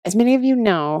As many of you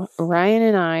know, Ryan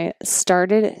and I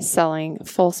started selling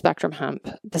full spectrum hemp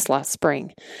this last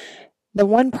spring. The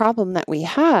one problem that we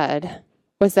had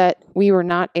was that we were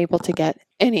not able to get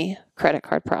any credit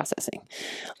card processing.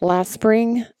 Last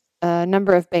spring, a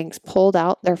number of banks pulled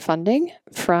out their funding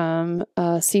from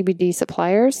CBD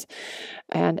suppliers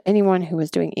and anyone who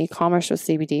was doing e-commerce with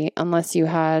CBD, unless you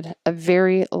had a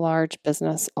very large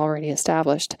business already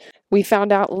established. We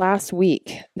found out last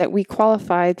week that we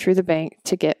qualified through the bank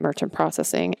to get merchant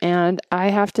processing. And I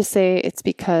have to say it's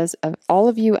because of all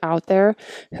of you out there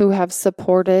who have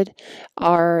supported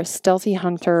our Stealthy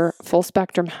Hunter full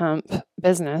spectrum hemp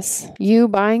business. You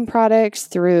buying products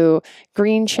through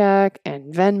Green Check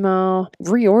and Venmo,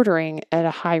 reordering at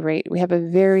a high rate. We have a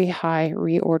very high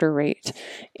reorder rate.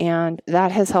 And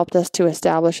that has helped us to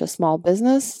establish a small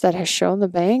business that has shown the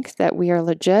bank that we are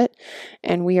legit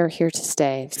and we are here to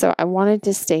stay. So I wanted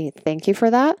to say thank you for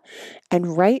that.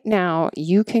 And right now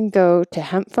you can go to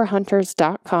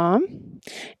hempforhunters.com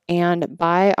and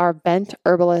buy our Bent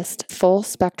Herbalist full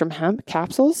spectrum hemp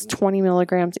capsules, 20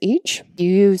 milligrams each. You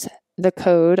use the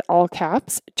code, all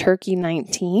caps,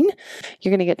 turkey19, you're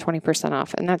going to get 20%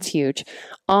 off. And that's huge.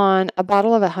 On a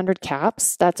bottle of 100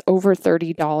 caps, that's over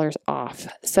 $30 off.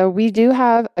 So we do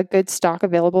have a good stock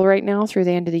available right now through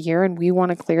the end of the year, and we want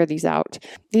to clear these out.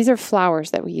 These are flowers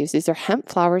that we use. These are hemp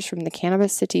flowers from the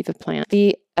cannabis sativa plant.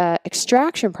 The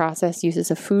extraction process uses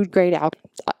a food-grade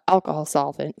alcohol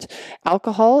solvent.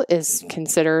 Alcohol is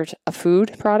considered a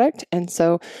food product, and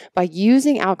so by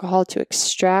using alcohol to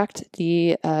extract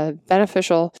the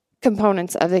beneficial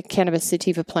components of the cannabis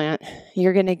sativa plant,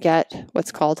 you're going to get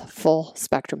what's called full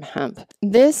spectrum hemp.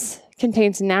 This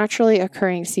contains naturally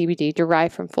occurring CBD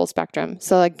derived from full spectrum.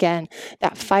 So again,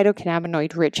 that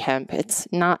phytocannabinoid rich hemp, it's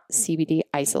not CBD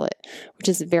isolate, which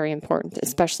is very important,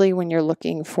 especially when you're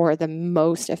looking for the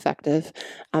most effective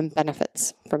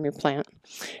benefits from your plant.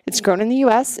 It's grown in the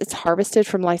US. It's harvested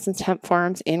from licensed hemp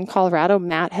farms in Colorado.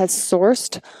 Matt has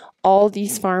sourced all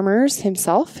these farmers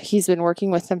himself. He's been working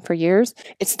with them for years.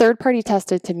 It's third-party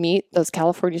tested to meet those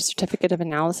California Certificate of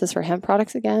Analysis for hemp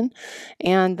products again.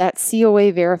 And that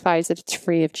COA verifies that it's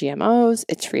free of GMOs,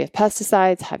 it's free of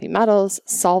pesticides, heavy metals,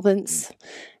 solvents,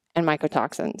 and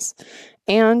mycotoxins.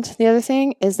 And the other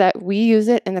thing is that we use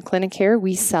it in the clinic here.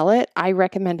 We sell it. I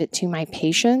recommend it to my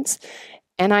patients.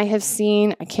 And I have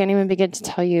seen, I can't even begin to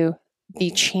tell you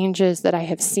the changes that I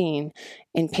have seen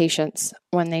in patients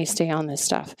when they stay on this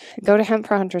stuff. Go to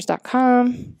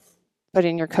hempforhunters.com, put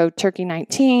in your code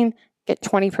turkey19, get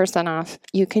 20% off.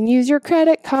 You can use your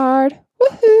credit card.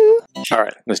 Woohoo! All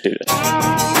right, let's do this.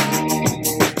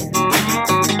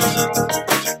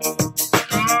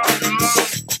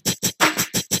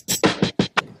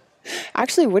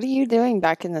 Actually, what are you doing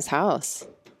back in this house?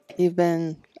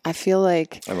 I feel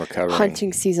like I'm recovering.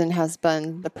 Hunting season has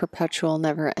been the perpetual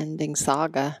never-ending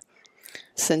saga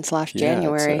since last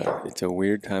January. It's a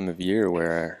weird time of year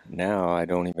where now I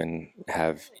don't even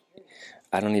have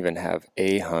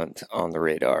a hunt on the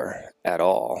radar at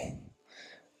all.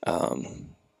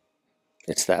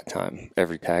 It's that time.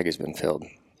 Every tag has been filled.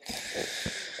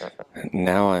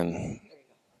 Now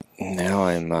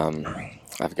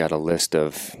I've got a list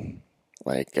of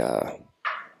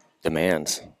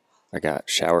demands. I got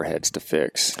shower heads to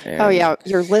fix. And oh, yeah.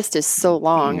 Your list is so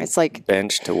long. It's like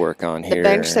bench to work on here. The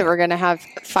bench that we're going to have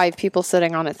 5 people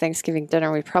sitting on at Thanksgiving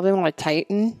dinner, we probably want to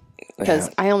tighten because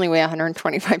I only weigh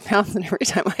 125 pounds, and every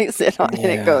time I sit on it,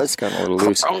 it goes. It's gotten a little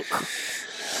loose.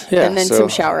 Yeah, and then some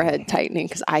shower head tightening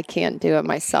because I can't do it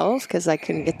myself because I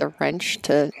couldn't get the wrench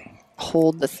to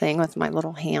hold the thing with my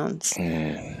little hands.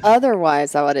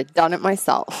 Otherwise, I would have done it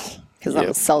myself. Because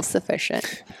I'm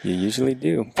self-sufficient. You usually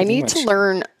do. I need to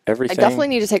learn everything. I definitely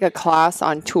need to take a class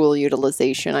on tool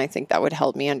utilization. I think that would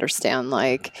help me understand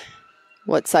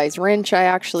what size wrench I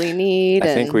actually need.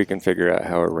 I think we can figure out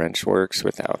how a wrench works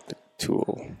without the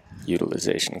tool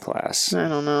utilization class. I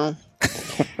don't know.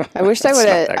 I wish I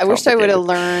would have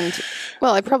learned.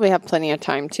 Well, I probably have plenty of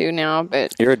time too now,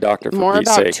 but you're a doctor. For more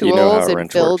about sake. tools you know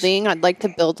and building. Works. I'd like to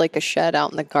build a shed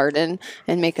out in the garden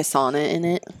and make a sauna in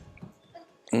it.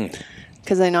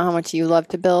 Because I know how much you love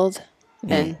to build,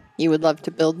 and you would love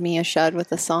to build me a shed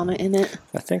with a sauna in it.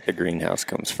 I think the greenhouse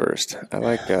comes first. I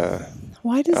like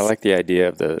the idea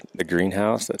of the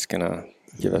greenhouse that's gonna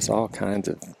give us all kinds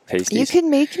of pasties. You can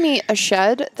make me a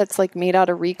shed that's made out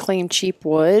of reclaimed cheap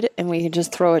wood, and we can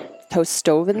just throw a toast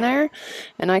stove in there,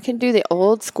 and I can do the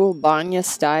old school Banya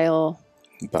style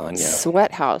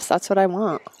sweat house. That's what I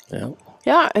want. Yeah.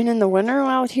 Yeah, and in the winter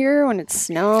out here when it's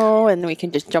snow and we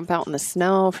can just jump out in the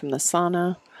snow from the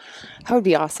sauna, that would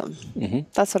be awesome. Mm-hmm.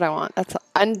 That's what I want.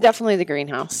 And definitely the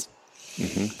greenhouse.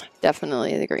 Mm-hmm.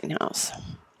 Definitely the greenhouse.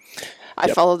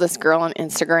 I follow this girl on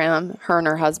Instagram. Her and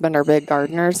her husband are big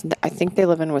gardeners. I think they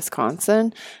live in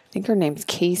Wisconsin. I think her name's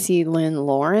Casey Lynn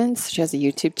Lawrence. She has a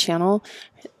YouTube channel.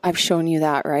 I've shown you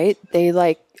that, right? They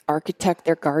like architect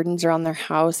their gardens around their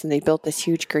house, and they built this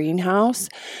huge greenhouse.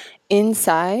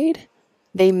 Inside,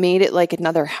 they made it like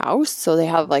another house. So they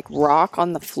have like rock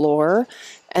on the floor,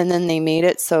 and then they made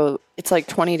it so it's like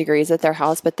 20 degrees at their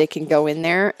house, but they can go in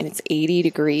there and it's 80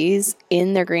 degrees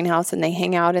in their greenhouse, and they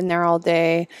hang out in there all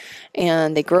day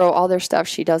and they grow all their stuff.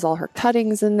 She does all her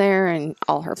cuttings in there and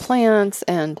all her plants,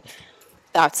 and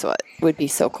that's what would be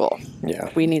so cool.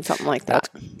 Yeah. We need something like that.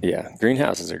 Yeah.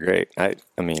 Greenhouses are great. I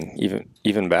mean,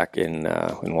 even back in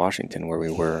Washington where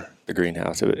we were, the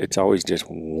greenhouse, it's always just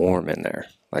warm in there.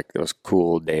 Like those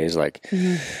cool days, like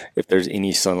if there's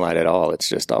any sunlight at all, it's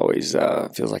just always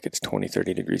feels like it's 20,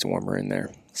 30 degrees warmer in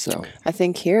there. So I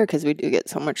think here, because we do get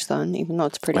so much sun, even though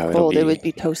it's pretty cold, it would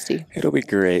be toasty. It'll be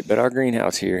great. But our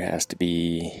greenhouse here has to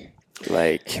be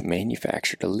like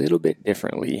manufactured a little bit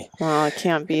differently. Well, it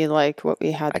can't be like what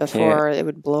we had before. It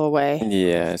would blow away.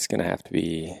 Yeah, it's going to have to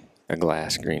be a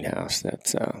glass greenhouse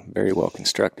that's very well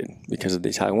constructed because of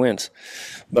these high winds.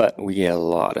 But we get a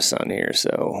lot of sun here,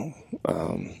 so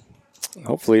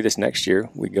hopefully this next year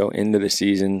we go into the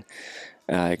season.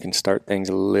 I can start things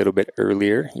a little bit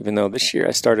earlier, even though this year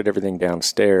I started everything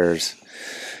downstairs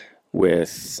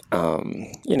with,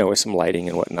 with some lighting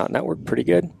and whatnot, and that worked pretty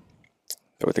good.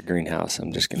 But with the greenhouse,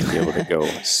 I'm just going to be able to go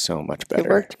so much better. It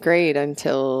worked great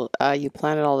until you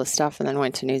planted all the stuff and then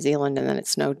went to New Zealand, and then it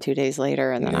snowed 2 days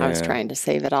later, and then I was trying to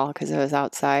save it all because it was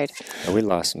outside. Yeah, we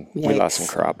lost some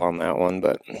crop on that one,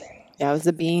 but yeah, it was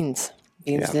the beans.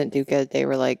 Beans didn't do good. They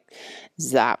were like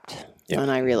zapped,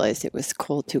 and I realized it was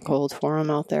too cold for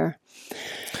them out there.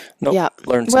 Nope. Yeah,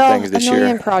 learned some things this year. A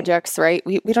million projects, right?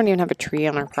 We don't even have a tree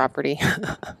on our property.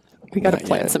 We got to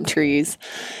plant some trees.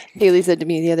 Haley said to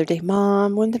me the other day,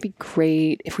 Mom, wouldn't it be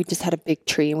great if we just had a big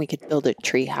tree and we could build a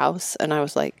tree house? And I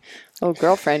was like, oh,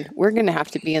 girlfriend, we're going to have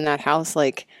to be in that house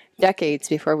like decades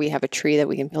before we have a tree that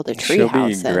we can build a tree house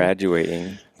in. She'll be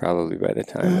graduating probably by the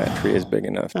time that tree is big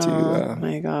enough to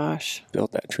my gosh,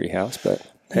 build that tree house. But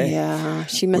hey, yeah,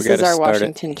 she misses our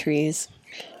Washington trees.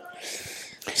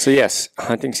 So yes,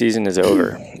 hunting season is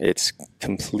over. It's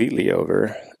completely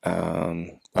over.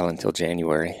 Until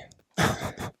January.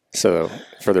 So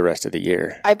for the rest of the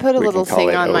year, I put a little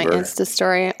thing on my Insta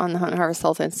story, on the Hunt and Harvest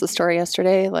Health Insta story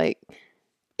yesterday. Like,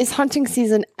 is hunting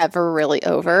season ever really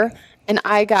over? And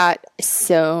I got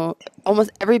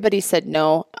almost everybody said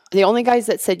no. The only guys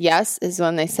that said yes is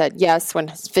when they said yes when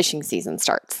fishing season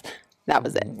starts. That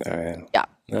was it. Yeah.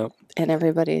 Nope. And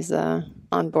everybody's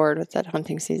on board with that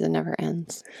hunting season never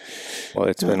ends. Well,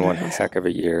 it's been one heck of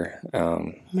a year.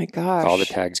 Oh my gosh. All the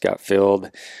tags got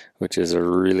filled, which is a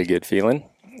really good feeling.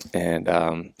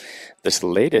 And this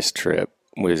latest trip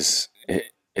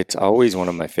it's always one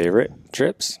of my favorite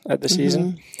trips at the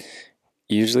season.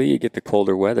 Usually you get the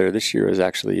colder weather. This year was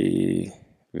actually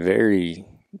very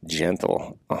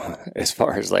gentle as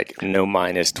far as like no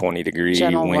minus 20 degree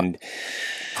wind.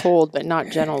 Cold, but not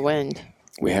gentle wind.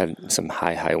 We had some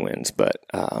high winds, but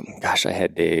I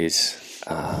had days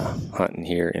hunting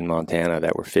here in Montana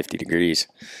that were 50 degrees.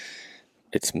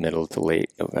 It's middle to late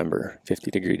November.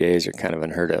 50-degree days are kind of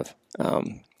unheard of.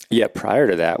 Prior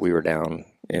to that, we were down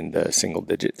in the single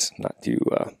digits, not too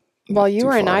While you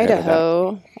were in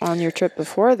Idaho on your trip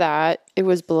before that, it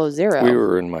was below zero. We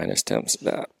were in minus temps at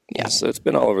that. Yeah. So it's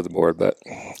been all over the board. But,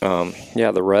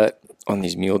 the rut on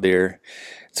these mule deer,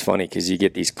 it's funny because you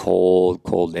get these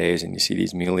cold days and you see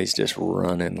these muleys just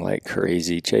running like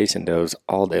crazy, chasing does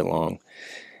all day long.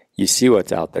 You see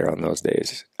what's out there on those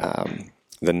days.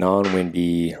 The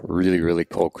non-windy, really, really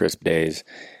cold, crisp days,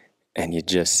 and you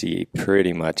just see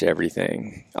pretty much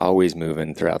everything always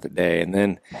moving throughout the day. And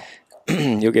then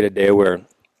you'll get a day where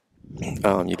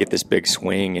you get this big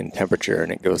swing in temperature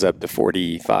and it goes up to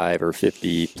 45 or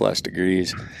 50 plus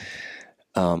degrees.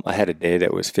 I had a day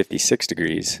that was 56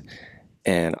 degrees,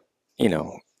 and,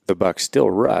 the bucks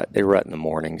still rut. They rut in the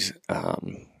mornings,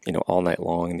 all night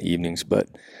long in the evenings, but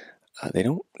they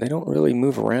don't really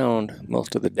move around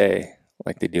most of the day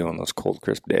like they do on those cold,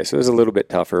 crisp days. So it was a little bit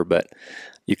tougher, but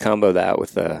you combo that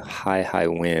with a high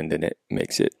wind and it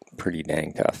makes it pretty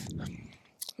dang tough.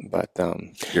 But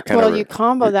you're kind of... you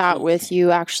combo that with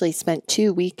you actually spent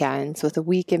 2 weekends with a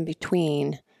week in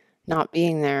between not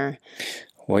being there.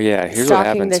 Well, yeah, here's what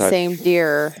happens. Stalking the same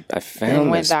deer. I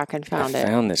found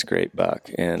this great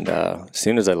buck. And as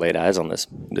soon as I laid eyes on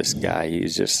this guy,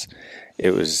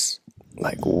 it was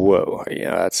like, whoa,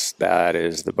 that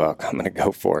is the buck I'm going to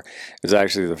go for. It was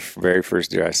actually the very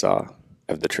first deer I saw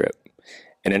of the trip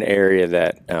in an area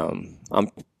that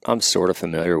I'm I'm sort of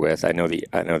familiar with. I know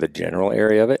the general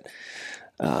area of it,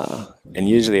 and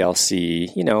usually I'll see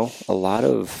a lot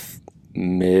of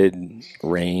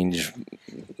mid-range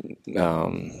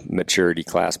maturity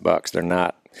class bucks. They're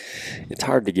not. It's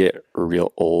hard to get a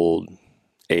real old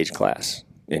age class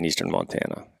in eastern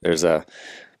Montana. There's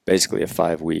basically a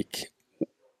 5-week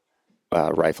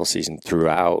rifle season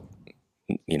throughout,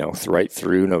 right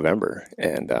through November,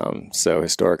 and so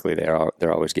historically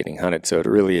they're always getting hunted. So it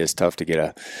really is tough to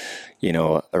get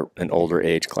an older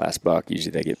age class buck.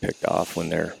 Usually they get picked off when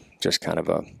they're just kind of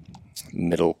a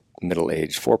middle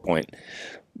aged 4-point.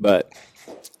 But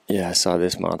yeah, I saw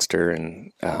this monster,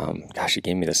 and gosh, he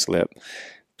gave me the slip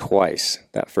twice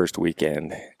that first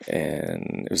weekend,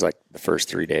 and it was like the first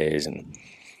 3 days, and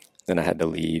then I had to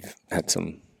leave. Had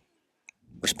some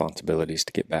responsibilities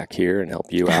to get back here and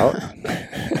help you out.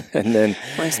 and then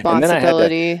responsibility. And then I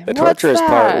had the torturous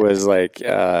part was like,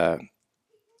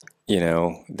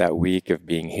 that week of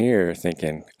being here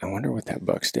thinking, I wonder what that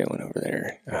buck's doing over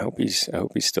there. I hope he's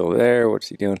still there. What's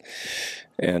he doing?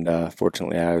 And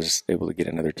fortunately I was able to get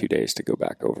another 2 days to go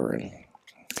back over,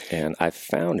 and I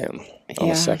found him on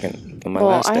my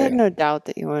last day. I had no doubt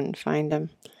that you wouldn't find him.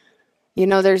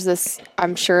 There's this,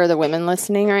 I'm sure the women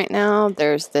listening right now,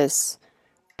 there's this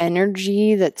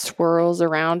energy that swirls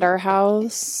around our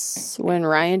house when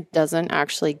Ryan doesn't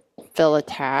actually fill a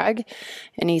tag,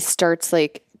 and he starts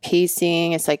like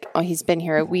pacing. It's like, oh, he's been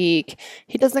here a week.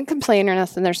 He doesn't complain or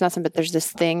nothing. There's nothing, but there's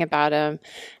this thing about him.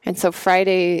 And so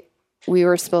Friday we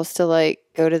were supposed to like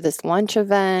go to this lunch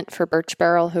event for Birch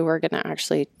Barrel, who's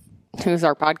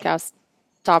our podcast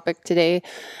topic today.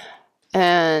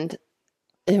 And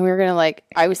we were going to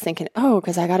I was thinking,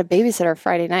 because I got a babysitter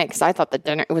Friday night, because I thought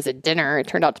it was a dinner. It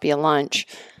turned out to be a lunch.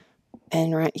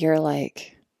 And you're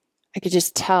like, I could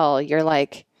just tell. You're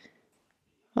like,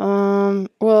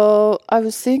 well, I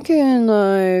was thinking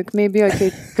maybe I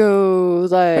could go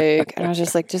and I was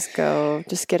just like, just go,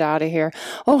 just get out of here.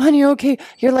 Oh, honey, okay.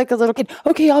 You're like a little kid.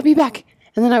 Okay, I'll be back.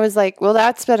 And then I was like, well,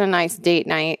 that's been a nice date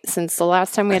night, since the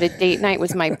last time we had a date night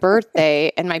was my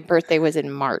birthday, and my birthday was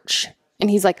in March. And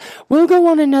he's like, we'll go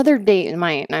on another date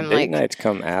night. And I'm date like, nights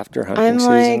come after hunting I'm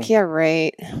season. like, yeah,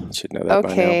 right. You should know that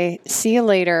okay, by now. See you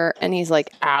later. And he's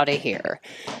like, out of here.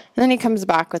 And then he comes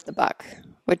back with the buck,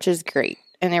 which is great.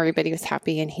 And everybody was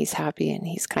happy, and he's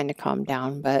kind of calmed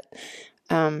down. But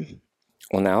well,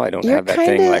 now I don't have that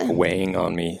thing weighing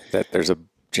on me that there's a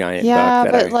giant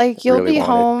buck that you'll really be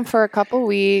wanted. home for a couple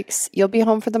weeks. You'll be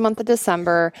home for the month of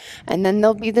December, and then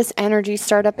there'll be this energy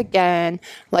start up again.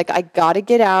 I gotta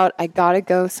get out. I gotta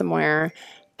go somewhere.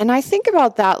 And I think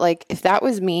about that, if that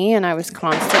was me and I was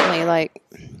constantly like,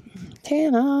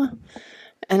 Tana,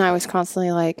 and I was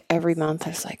constantly every month I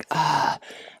was like,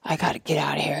 I gotta get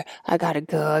out of here. I gotta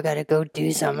go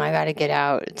do something. I gotta get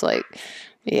out. It's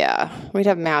yeah, we'd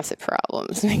have massive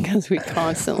problems because we'd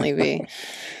constantly be.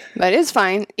 But it's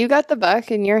fine. You got the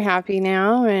buck, and you're happy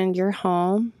now, and you're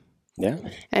home. Yeah.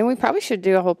 And we probably should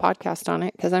do a whole podcast on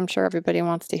it, because I'm sure everybody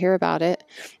wants to hear about it.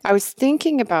 I was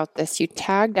thinking about this. You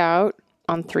tagged out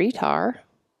on 3 tahr.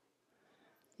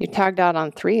 You tagged out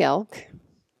on 3 elk.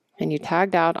 And you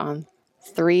tagged out on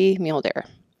 3 mule deer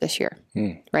this year.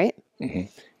 Right? Mm-hmm.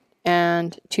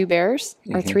 And 2 bears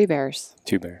or 3 bears?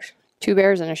 2 bears. 2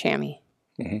 bears and a chamois.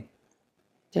 Mm-hmm.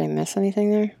 Did I miss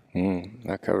anything there?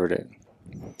 I covered it.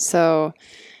 So,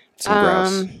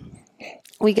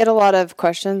 we get a lot of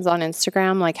questions on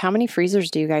Instagram, how many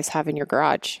freezers do you guys have in your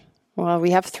garage? Well,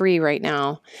 we have 3 right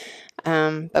now,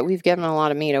 but we've given a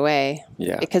lot of meat away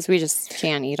because we just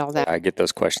can't eat all that. I get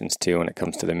those questions too when it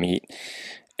comes to the meat,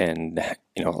 and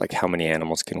how many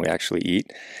animals can we actually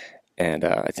eat? And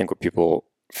I think what people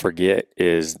forget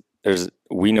is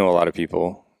we know a lot of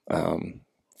people,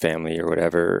 family or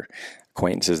whatever,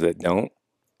 acquaintances that don't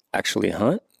actually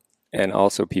hunt. And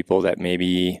also people that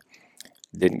maybe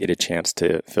didn't get a chance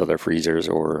to fill their freezers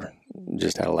or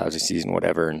just had a lousy season,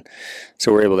 whatever. And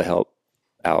so we're able to help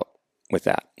out with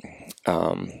that.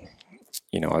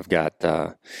 I've got,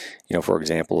 for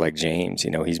example, like James,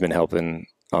 he's been helping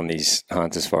on these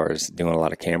hunts as far as doing a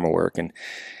lot of camera work. And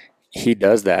he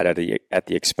does that at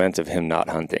the expense of him not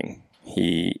hunting.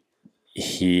 He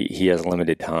has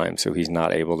limited time, so he's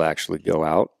not able to actually go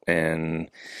out and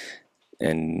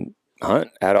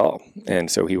hunt at all, and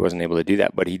so he wasn't able to do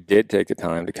that. But he did take the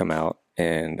time to come out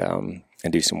and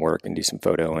do some work and do some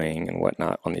photoing and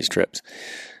whatnot on these trips.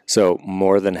 So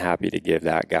more than happy to give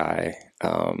that guy,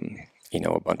 a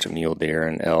bunch of mule deer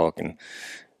and elk, and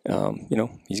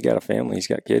he's got a family, he's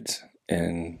got kids,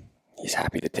 and he's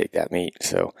happy to take that meat.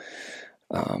 So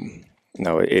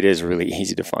no, it is really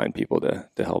easy to find people to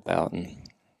help out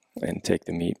and take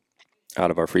the meat.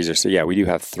 out of our freezer. So yeah, we do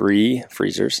have 3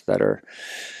 freezers that are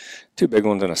 2 big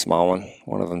ones and a small one.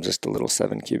 One of them just a little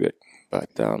 7 cubic. But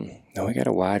no, we got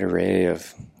a wide array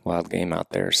of wild game out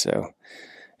there, so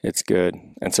it's good.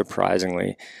 And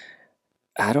surprisingly,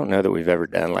 I don't know that we've ever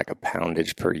done like a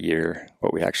poundage per year,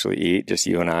 what we actually eat, just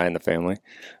you and I and the family.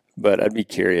 But I'd be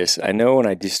curious. I know when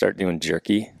I do start doing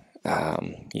jerky,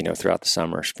 throughout the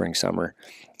summer, spring, summer,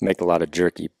 make a lot of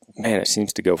jerky. Man, it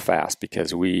seems to go fast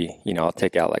because I'll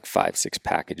take out like 5-6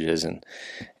 packages and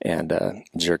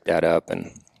jerk that up.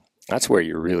 And that's where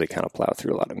you really kind of plow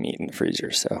through a lot of meat in the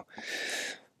freezer. So,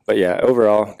 but yeah,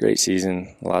 overall, great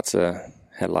season.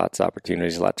 Had lots of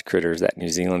opportunities, lots of critters. That New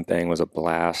Zealand thing was a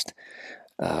blast.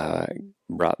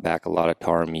 Brought back a lot of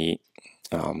tar meat.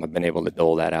 I've been able to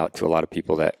dole that out to a lot of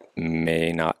people that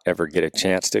may not ever get a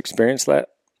chance to experience that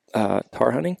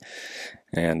tar hunting,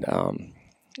 and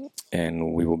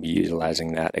we will be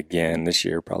utilizing that again this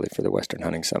year, probably for the Western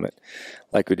Hunting Summit,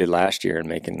 like we did last year, and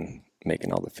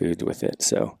making all the foods with it.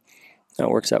 So that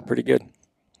works out pretty good.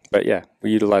 But yeah,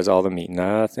 we utilize all the meat.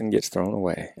 Nothing gets thrown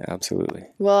away. Absolutely.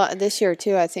 Well, this year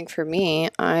too, I think for me,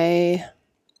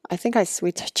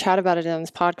 we chat about it on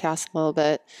this podcast a little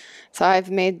bit. So I've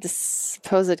made this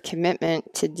supposed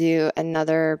commitment to do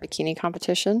another bikini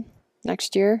competition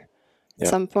next year at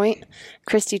some point.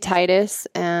 Christy Titus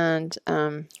and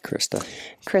Krista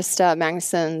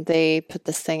Magnuson, they put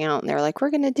this thing out and they were like,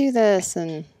 we're going to do this.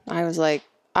 And I was like,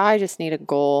 I just need a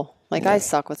goal. Like I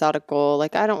suck without a goal.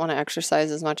 Like I don't want to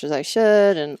exercise as much as I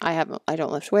should. And I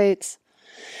don't lift weights.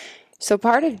 So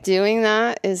part of doing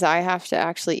that is I have to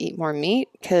actually eat more meat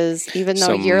because even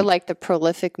though you're like the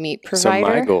prolific meat provider.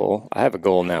 So my goal, I have a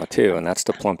goal now too, and that's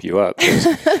to plump you up.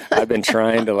 I've been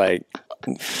trying to like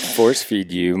force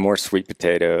feed you more sweet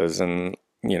potatoes and,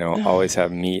 always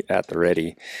have meat at the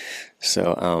ready.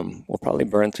 So we'll probably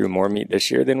burn through more meat this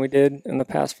year than we did in the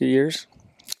past few years.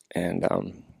 And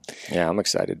I'm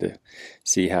excited to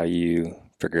see how you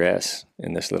progress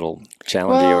in this little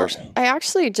challenge of yours. I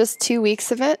actually just 2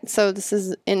 weeks of it. So this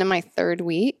is into my 3rd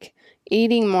week,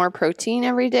 eating more protein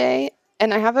every day.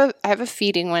 And I have a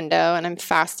feeding window and I'm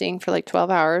fasting for like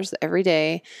 12 hours every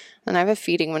day. And I have a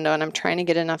feeding window and I'm trying to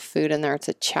get enough food in there. It's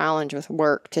a challenge with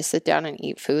work to sit down and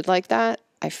eat food like that.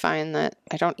 I find that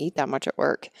I don't eat that much at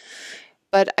work,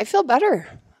 but I feel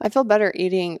better. I feel better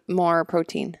eating more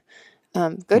protein,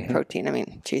 good protein. I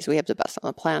mean, geez, we have the best on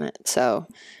the planet. So,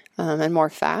 and more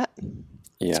fat.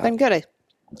 Yeah. It's been good.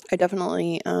 I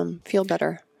definitely feel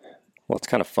better. Well, it's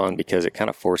kind of fun because it kind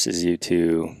of forces you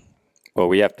to,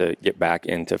 we have to get back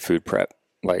into food prep,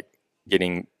 like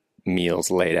getting meals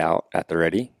laid out at the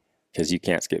ready because you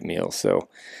can't skip meals. So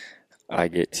I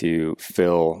get to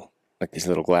fill like these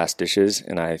little glass dishes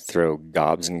and I throw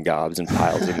gobs and gobs and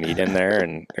piles of meat in there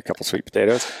and a couple sweet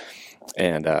potatoes.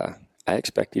 And I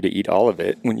expect you to eat all of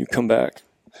it when you come back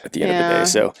at the end of the day.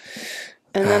 So.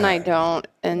 And then I don't.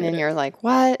 And then you're like,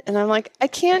 what? And I'm like, I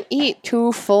can't eat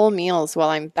 2 full meals while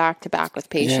I'm back to back with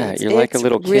patients. Yeah, you're like a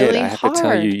little kid. Really I have to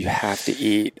tell you, you have to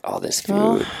eat all this food.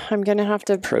 Well, I'm going to have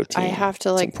to. Protein. I have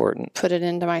to put it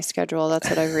into my schedule. That's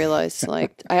what I realized.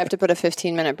 Like I have to put a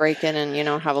 15-minute break in and,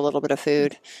 have a little bit of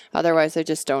food. Otherwise, I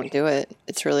just don't do it.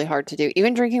 It's really hard to do.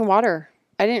 Even drinking water.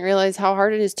 I didn't realize how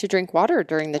hard it is to drink water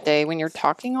during the day. When you're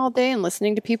talking all day and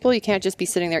listening to people, you can't just be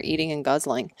sitting there eating and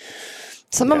guzzling.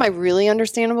 Some of my really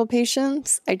understandable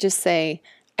patients, I just say,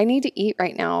 I need to eat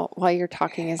right now while you're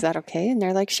talking. Is that okay? And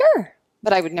they're like, sure.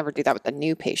 But I would never do that with a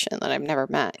new patient that I've never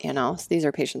met, So these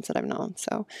are patients that I've known.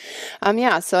 So,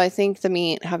 so I think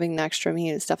having the extra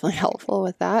meat is definitely helpful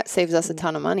with that. Saves us a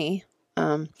ton of money.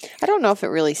 I don't know if it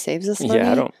really saves us money.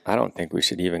 Yeah, I don't think we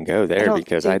should even go there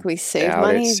because I we save doubt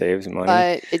money, it saves money.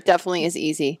 But it definitely is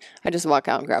easy. I just walk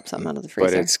out and grab something out of the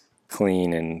freezer. But it's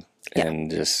clean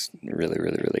and just really,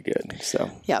 really, really good.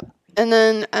 So And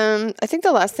then I think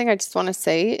the last thing I just want to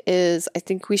say is I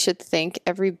think we should thank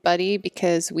everybody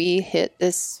because we hit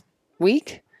this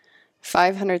week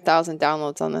 500,000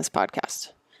 downloads on this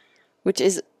podcast, which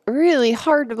is really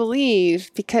hard to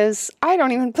believe because I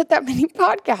don't even put that many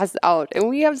podcasts out, and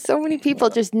we have so many people,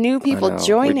 just new people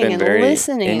joining and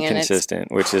listening, inconsistent,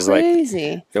 and it's which crazy.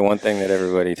 Is like the one thing that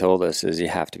everybody told us is you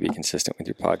have to be consistent with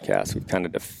your podcast. We've kind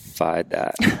of defied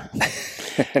that,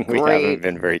 and we haven't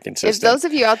been very consistent. If those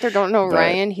of you out there don't know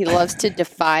Ryan, he loves to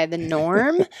defy the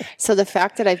norm. So the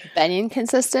fact that I've been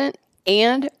inconsistent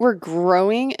and we're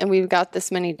growing and we've got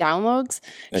this many downloads,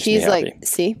 he's like,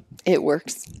 see, it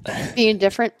works. Being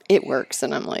different, it works.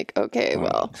 And I'm like, okay,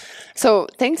 well. So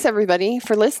thanks everybody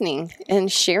for listening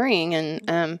and sharing.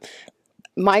 And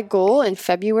my goal in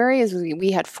February is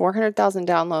we had 400,000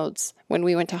 downloads when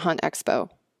we went to Hunt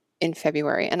Expo. in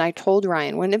February. And I told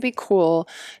Ryan, wouldn't it be cool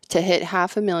to hit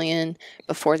 500,000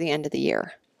 before the end of the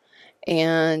year?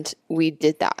 And we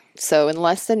did that. So in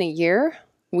less than a year,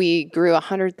 we grew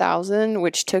 100,000,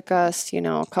 which took us,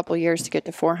 a couple years to get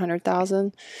to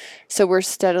 400,000. So we're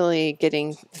steadily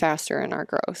getting faster in our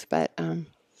growth. But I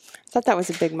thought that was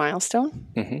a big milestone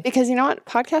because you know what?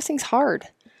 Podcasting's hard.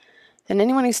 And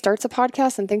anyone who starts a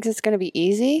podcast and thinks it's going to be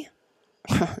easy,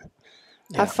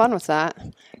 have fun with that.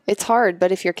 It's hard,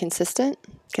 but if you're consistent,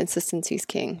 consistency's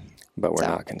king. But we're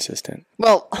not consistent.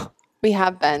 Well, we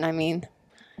have been. I mean,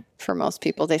 for most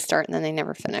people, they start and then they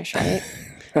never finish, right?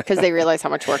 Because they realize how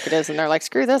much work it is, and they're like,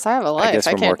 "Screw this! I have a life.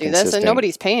 I can't do this, and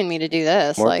nobody's paying me to do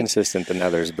this." More consistent than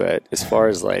others, but as far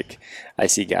as I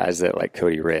see guys that like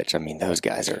Cody Rich. I mean, those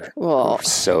guys are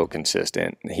so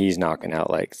consistent. He's knocking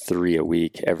out 3 a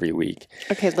week every week.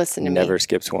 Okay, listen to me. Never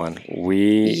skips one.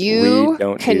 We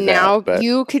don't do that. But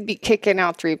you could be kicking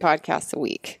out 3 podcasts a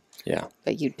week. Yeah.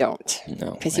 But you don't.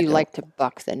 No. Because you like to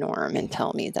buck the norm and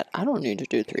tell me that I don't need to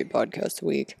do 3 podcasts a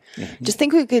week. Just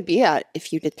think we could be at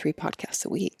if you did 3 podcasts a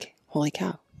week. Holy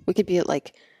cow. We could be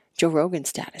at Joe Rogan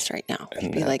status right now.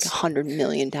 It'd be 100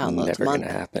 million downloads a month. Never going to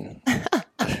happen.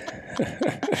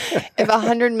 If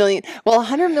 100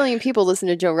 million people listen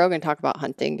to Joe Rogan talk about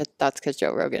hunting, but that's because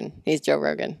he's Joe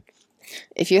Rogan.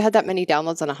 If you had that many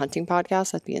downloads on a hunting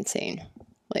podcast, that'd be insane.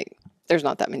 There's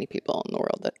not that many people in the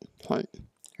world that hunt.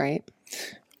 Right?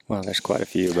 Well, there's quite a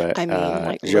few, but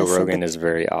Joe Rogan is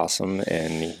very awesome,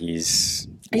 and he's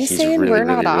saying really, we're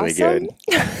not really, awesome? really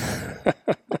good.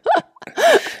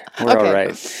 We're all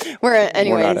right.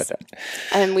 Anyways, we're not at that.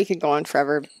 And we could go on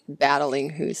forever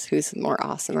battling who's more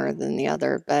awesomer than the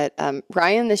other. But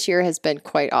Ryan this year has been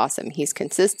quite awesome. He's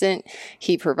consistent.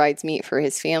 He provides meat for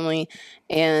his family,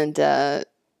 and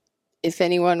if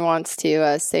anyone wants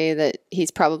to say that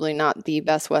he's probably not the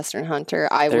best Western hunter,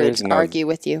 I would argue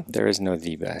with you. There is no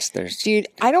the best. Dude,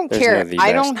 I don't care.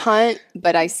 I don't hunt,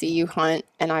 but I see you hunt,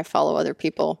 and I follow other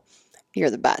people.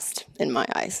 You're the best in my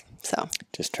eyes. So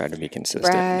just try to be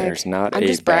consistent. Brag. There's not I'm a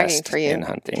just bragging best for you in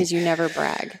hunting. because you never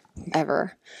brag,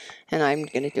 ever. And I'm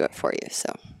going to do it for you.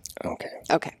 So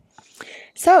Okay.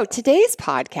 So today's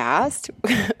podcast,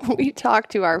 we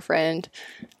talked to our friend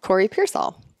Corey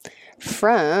Pearsall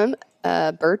from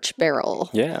Birch Barrel.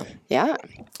 Yeah.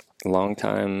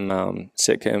 Long-time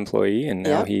Sitka employee, and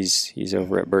now he's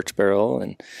over at Birch Barrel,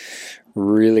 and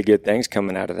really good things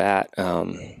coming out of that.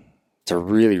 It's a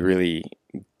really, really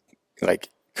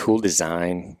cool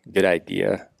design, good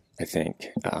idea, I think,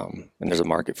 and there's a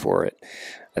market for it.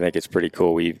 I think it's pretty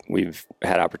cool. We've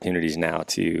had opportunities now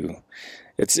to.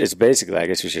 It's basically, I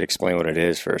guess we should explain what it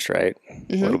is first, right?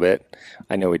 A little bit.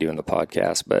 I know we do in the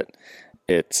podcast, but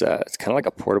it's kind of like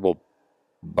a portable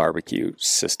barbecue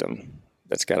system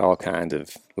that's got all kinds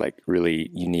of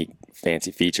really unique,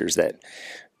 fancy features that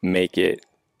make it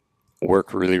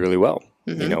work really, really well.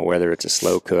 Whether it's a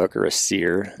slow cook or a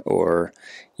sear, or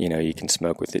you can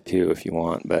smoke with it too if you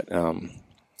want. But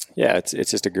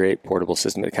it's just a great portable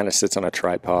system. It kind of sits on a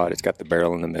tripod. It's got the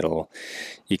barrel in the middle.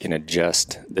 You can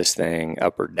adjust this thing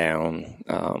up or down,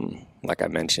 like I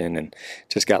mentioned, and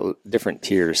just got different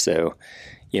tiers. So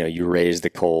you raise the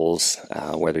coals,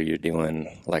 whether you're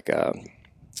doing like a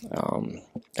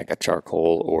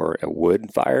charcoal or a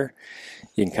wood fire,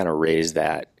 you can kind of raise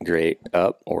that grate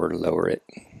up or lower it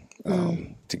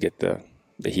to get the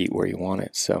heat where you want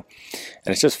it. So,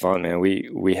 and it's just fun, man.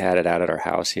 We had it out at our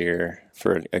house here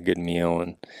for a good meal,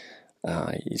 and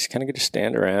you just kind of get to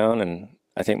stand around. And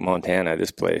I think Montana,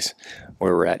 this place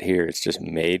where we're at here, it's just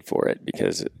made for it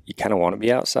because you kind of want to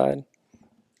be outside.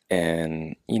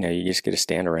 And, you just get to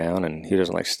stand around, and who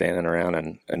doesn't like standing around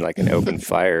and an open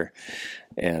fire?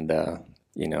 And,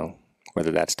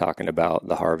 whether that's talking about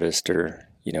the harvest or,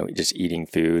 just eating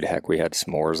food. Heck, we had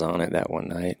s'mores on it that one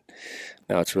night.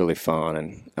 No, it's really fun.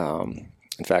 And,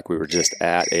 in fact, we were just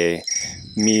at a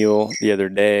meal the other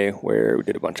day where we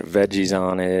did a bunch of veggies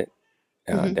on it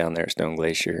down there at Stone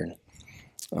Glacier.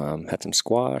 Had some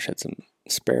squash, had some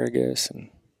asparagus, and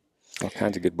all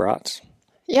kinds of good brats.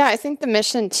 Yeah, I think the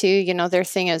mission too, their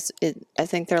thing is, I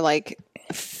think they're like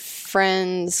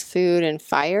friends, food, and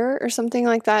fire or something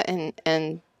like that.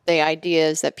 And the idea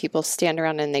is that people stand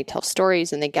around and they tell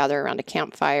stories and they gather around a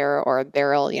campfire or a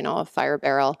barrel, a fire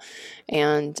barrel.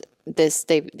 And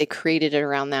they created it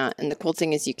around that. And the cool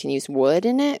thing is you can use wood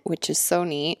in it, which is so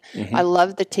neat. I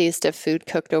love the taste of food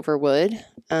cooked over wood.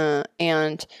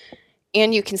 And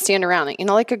and you can stand around it.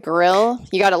 Like a grill,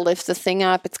 you got to lift the thing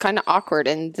up. It's kind of awkward.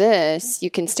 And this,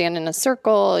 you can stand in a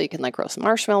circle. You can like roast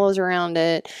marshmallows around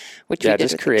it, which we it did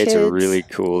just with creates the a kids. really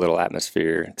cool little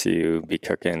atmosphere to be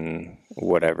cooking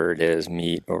whatever it is,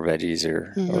 meat or veggies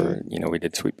or we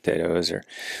did sweet potatoes or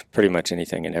pretty much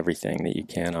anything and everything that you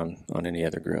can on any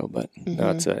other grill. But no,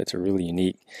 it's a really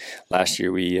unique. Last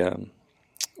year we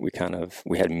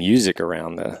had music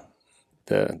around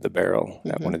the barrel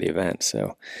at one of the events,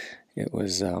 so it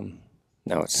was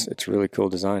it's a really cool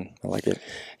design. I like it.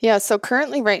 Yeah, so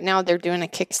currently right now they're doing a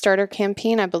Kickstarter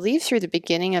campaign, I believe through the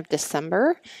beginning of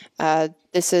December. They're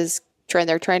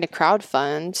trying to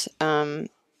crowdfund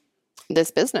this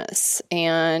business.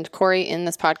 And Corey, in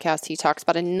this podcast, he talks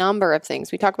about a number of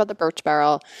things. We talk about the Birch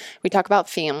Barrel. We talk about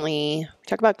family. We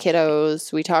talk about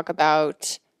kiddos. We talk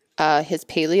about his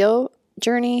paleo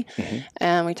journey.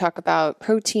 And we talk about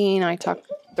protein.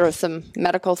 Throw some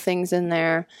medical things in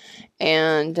there.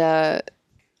 And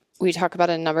we talk about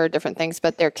a number of different things.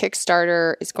 But their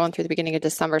Kickstarter is going through the beginning of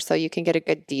December, so you can get a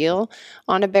good deal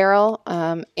on a barrel.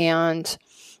 And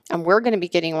we're going to be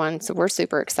getting one, so we're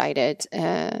super excited.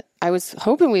 I was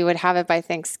hoping we would have it by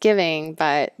Thanksgiving,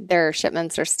 but their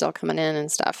shipments are still coming in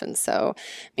and stuff, and so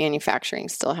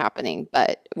manufacturing's still happening.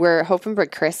 But we're hoping for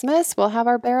Christmas we'll have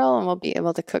our barrel, and we'll be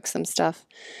able to cook some stuff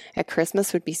at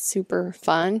Christmas. Would be super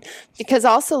fun, because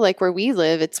also like where we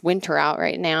live, it's winter out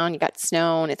right now, and you got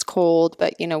snow, and it's cold,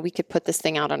 but we could put this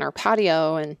thing out on our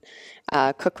patio and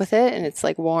cook with it, and it's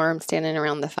like warm standing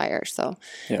around the fire. So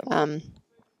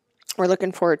we're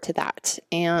looking forward to that.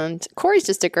 And Corey's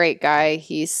just a great guy.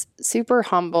 He's super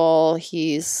humble.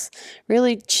 He's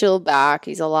really chilled back.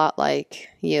 He's a lot like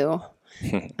you.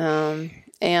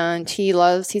 And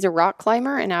he's a rock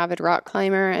climber, an avid rock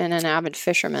climber, and an avid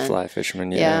fisherman. Fly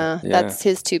fisherman, yeah. That's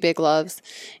his two big loves.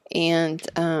 And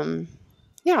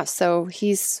so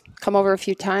he's come over a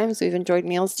few times. We've enjoyed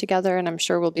meals together, and I'm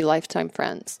sure we'll be lifetime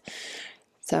friends.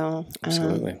 So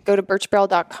go to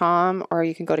birchbarrel.com, or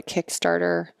you can go to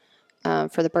Kickstarter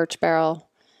for the Birch Barrel.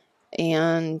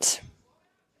 And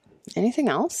anything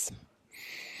else?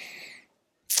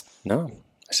 No,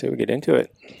 I say we get into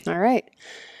it. All right.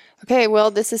 Okay,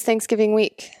 well, this is Thanksgiving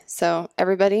week. So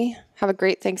everybody have a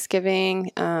great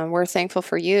Thanksgiving. We're thankful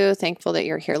for you, thankful that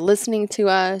you're here listening to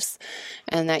us,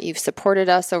 and that you've supported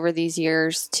us over these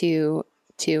years to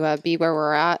be where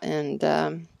we're at,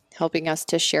 and helping us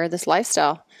to share this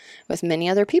lifestyle with many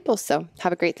other people. So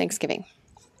have a great Thanksgiving.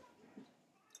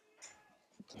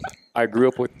 I grew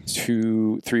up with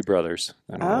three brothers.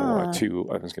 I don't know,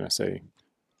 I was going to say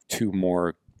two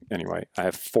more. Anyway, I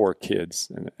have 4 kids.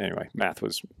 And anyway, math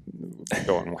was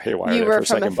going haywire. You were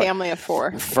from a family of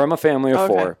 4. From a family of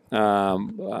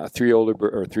 4.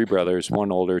 3 brothers,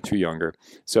 1 older, 2 younger.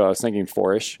 So I was thinking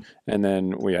 4-ish. And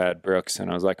then we had Brooks, and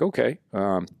I was like, okay,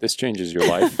 this changes your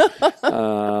life.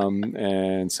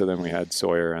 And so then we had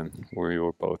Sawyer, and we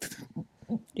were both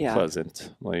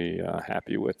pleasantly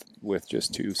happy with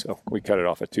just 2, so we cut it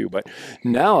off at 2. But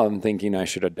now I'm thinking I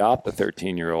should adopt a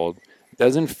 13-year-old.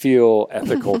 Doesn't feel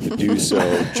ethical to do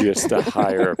so just to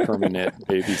hire a permanent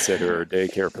babysitter or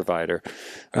daycare provider.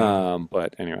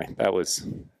 But anyway,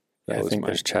 I think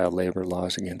there's child labor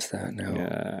laws against that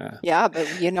now. Yeah, but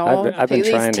I've been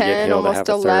trying to get 10, Hill to almost have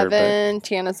a third, 11,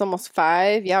 Tiana's almost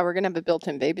 5. Yeah, we're gonna have a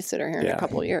built-in babysitter here in a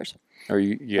couple of years. Are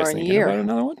you guys thinking about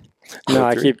another one? No,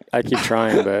 I keep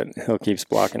trying, but Hill keeps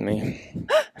blocking me.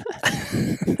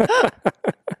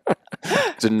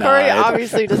 Corey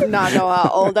obviously does not know how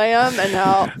old I am and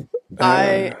how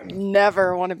I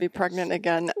never want to be pregnant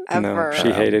again, ever. No,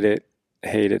 she hated it.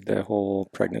 Hated the whole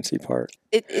pregnancy part.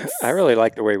 I really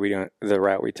like the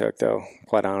route we took, though,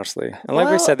 quite honestly. And like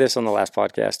we said this on the last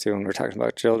podcast, too, when we're talking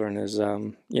about children, is,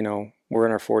 we're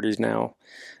in our 40s now.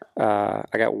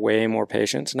 I got way more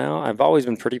patience now. I've always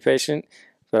been pretty patient,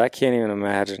 but I can't even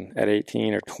imagine at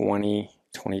 18 or 20,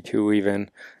 22 even.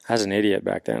 I was an idiot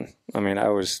back then. I mean, I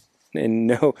was in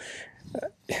no...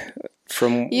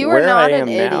 From where I am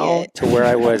now to where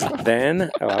I was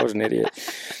then, I was an idiot.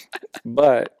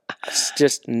 But it's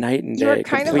just night and day. You were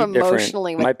kind of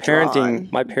emotionally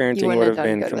different. My parenting would have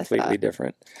been completely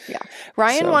different. Yeah.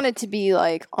 Ryan wanted to be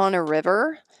like on a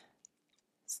river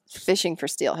fishing for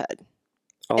steelhead.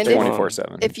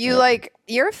 24/7. If you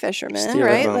you're a fisherman,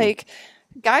 right? Like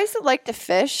guys that like to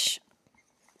fish,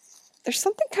 there's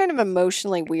something kind of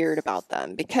emotionally weird about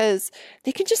them because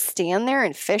they can just stand there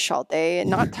and fish all day and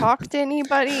not talk to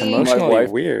anybody.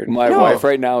 My wife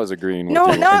right now is agreeing with you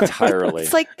entirely.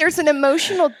 It's like there's an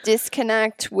emotional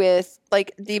disconnect with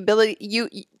like the ability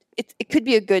it could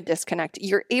be a good disconnect.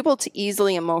 You're able to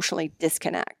easily emotionally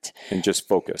disconnect and just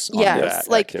focus on that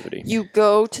activity. You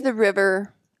go to the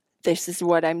river this is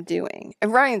what I'm doing.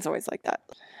 And Ryan's always like that.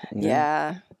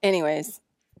 Yeah. Anyways,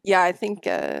 yeah, I think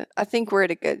we were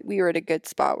at a good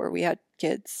spot where we had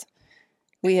kids.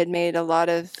 We had made a lot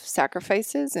of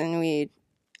sacrifices and we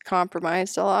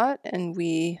compromised a lot and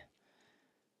we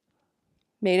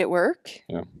made it work.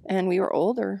 Yeah. And we were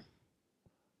older.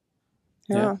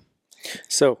 Yeah.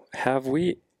 So have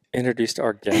we introduced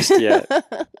our guest yet?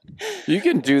 You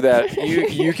can do that.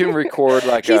 You can record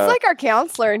like He's like our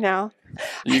counselor now.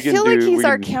 You I can feel like do- he's we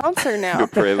our can counselor do now. a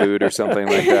prelude or something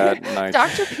like that. Nice.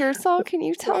 Dr. Pearsall, can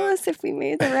you tell us if we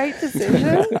made the right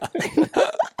decision?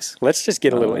 Let's just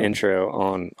get a little intro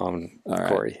on right.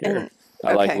 Corey here.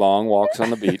 I like Okay. long walks on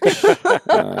the beach.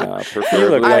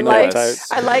 Preferably look I like like that this.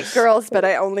 I like girls, but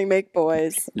I only make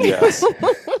boys. Yes.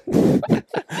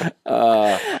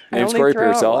 I Name's only Corey throw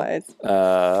out Pearsall.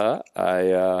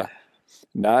 lies.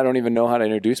 Now I don't even know how to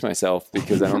introduce myself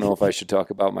because I don't know if I should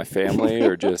talk about my family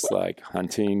or just like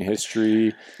hunting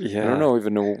history. Yeah. I don't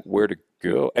even know where to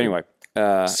go. Anyway,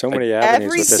 So many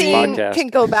avenues with this Everything podcast. can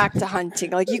go back to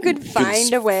hunting. Like you could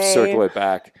find a way. circle it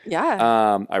back.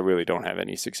 Yeah. I really don't have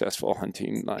any successful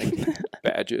hunting like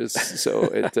badges, so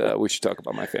we should talk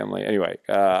about my family. Anyway,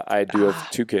 I do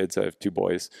have 2 kids. I have 2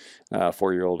 boys, a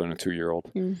 4-year-old and a 2-year-old.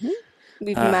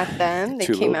 We've met them. They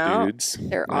 2 came little out. dudes.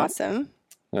 They're awesome.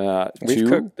 We've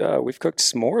cooked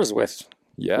s'mores with the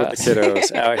Yes.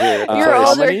 kiddos out here. Your how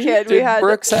older many kid, we did had.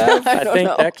 Brooks have? I I don't think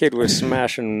know. that kid was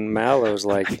smashing mallows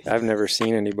like I've never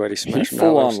seen anybody He smash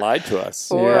full on mallows. lied to us.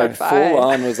 4 or Like, 5. full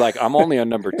on was like, I'm only on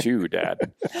number 2,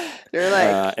 Dad. They're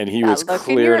like, And he "That was look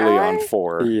in your clearly eye?" on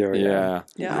 4. Yeah, Yeah.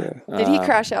 yeah. Did he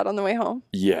crash out on the way home?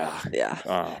 Yeah. Yeah.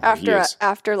 Oh, he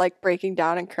After is- like breaking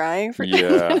down and crying for 10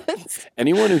 Yeah. minutes.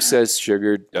 Anyone who says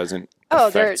sugar doesn't Oh,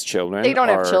 affect children. They don't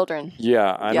have are- children.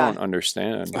 Yeah, I Yeah. don't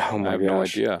understand. Oh my I have no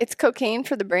gosh. idea. It's cocaine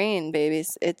for the brain,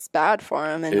 babies. It's bad for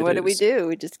them. And It what do we is. do?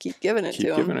 We just keep giving it Keep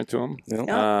to giving them. it to them.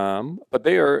 Yeah. But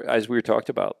they are, as we talked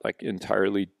about, like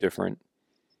entirely different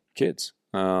kids.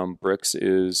 Brooks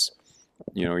is,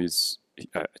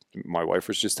 my wife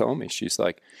was just telling me, she's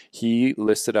like, he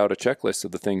listed out a checklist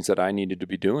of the things that I needed to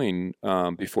be doing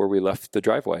before we left the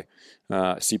driveway.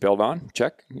 Seatbelt on,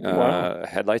 check. Wow.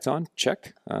 Headlights on,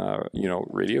 check.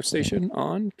 Radio station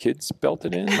on, kids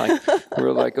belted in. Like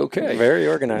we're like, okay, Very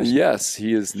organized. yes,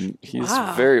 he's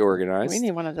Wow. very organized. We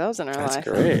need one of those in our That's life.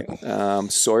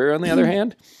 great. Sawyer, on the other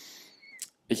hand,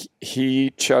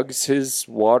 he chugs his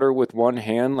water with one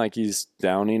hand like he's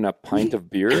downing a pint of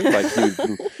beer. Like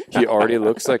he already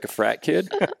looks like a frat kid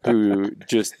who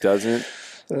just doesn't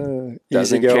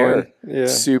Easy care. going. Yeah.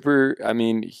 Super. I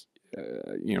mean,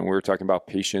 we were talking about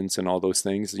patience and all those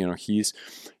things.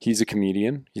 He's a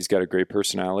comedian. He's got a great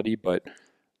personality, but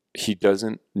he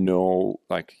doesn't know.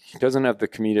 Like he doesn't have the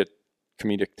comedic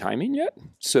timing yet.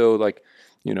 So like.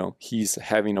 He's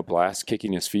having a blast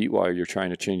kicking his feet while you're trying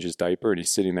to change his diaper and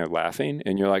he's sitting there laughing.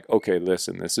 And you're like, okay,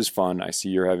 listen, this is fun. I see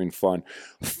you're having fun.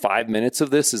 5 minutes of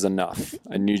this is enough.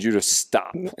 I need you to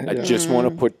stop. I just want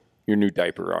to put your new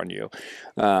diaper on you.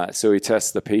 So he tests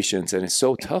the patience and it's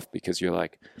so tough because you're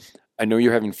like, I know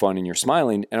you're having fun and you're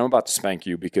smiling and I'm about to spank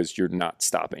you because you're not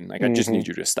stopping. Like, I just need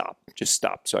you to stop. Just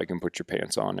stop so I can put your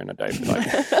pants on in a diaper.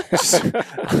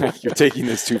 Like, you're taking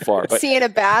this too far. But Seeing a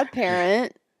bad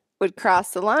parent would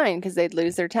cross the line because they'd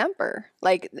lose their temper.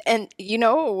 Like, and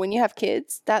when you have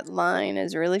kids, that line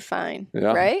is really fine,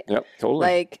 yeah, right? Yep, totally.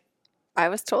 Like, I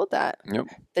was told that Yep.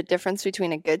 the difference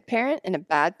between a good parent and a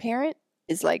bad parent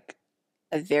is like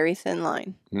a very thin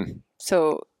line. Hmm.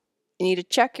 So you need to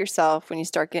check yourself when you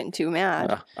start getting too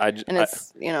mad. And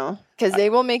it's, because they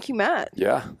will make you mad.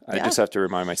 I just have to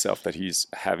remind myself that he's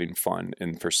having fun.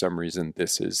 And for some reason,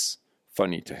 this is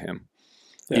funny to him.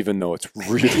 Even though it's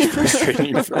really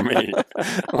frustrating for me,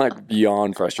 like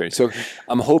beyond frustrating. So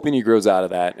I'm hoping he grows out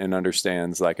of that and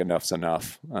understands like enough's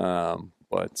enough.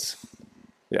 But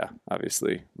yeah,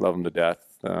 obviously love him to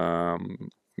death.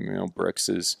 Brooks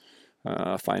is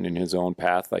finding his own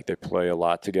path. Like they play a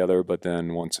lot together, but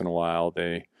then once in a while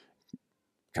they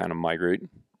kind of migrate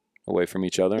away from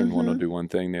each other and one will do one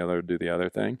thing, the other will do the other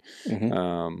thing.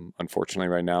 Unfortunately,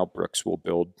 right now, Brooks will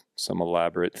build some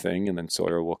elaborate thing and then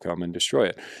Sawyer will come and destroy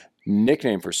it.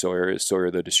 Nickname for Sawyer is Sawyer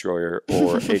the Destroyer,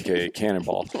 or AKA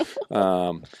Cannonball,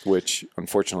 which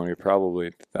unfortunately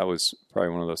that was probably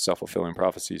one of those self-fulfilling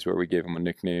prophecies where we gave him a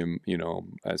nickname,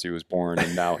 as he was born,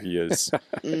 and now he is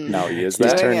He's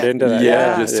that. turned into that.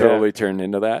 Yeah, just totally turned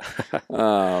into that.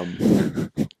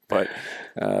 But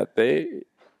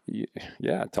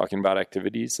talking about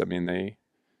activities, I mean,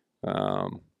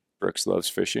 Brooks loves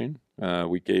fishing.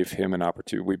 We gave him an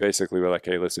opportunity. We basically were like,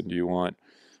 hey, listen, do you want,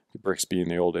 Brooks being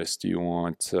the oldest, do you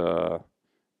want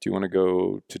do you want to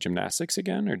go to gymnastics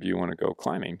again, or do you want to go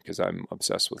climbing? Because I'm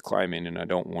obsessed with climbing and I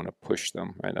don't want to push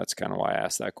them, right? That's kind of why I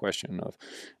asked that question of,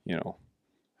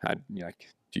 how, like,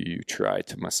 do you try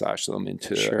to massage them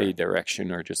into a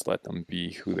direction or just let them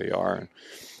be who they are?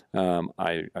 And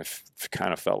I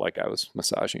kind of felt like I was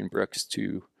massaging Brooks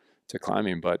to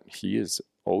climbing, but he is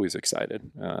always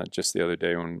excited. Just the other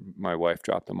day when my wife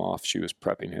dropped him off, she was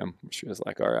prepping him. She was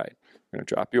like, all right, I'm going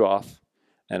to drop you off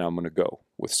and I'm going to go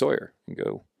with Sawyer and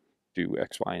go do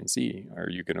X, Y, and Z. Are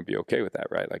you going to be okay with that,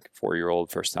 right? Like 4-year-old,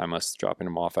 first time us dropping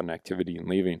him off on an activity and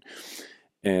leaving.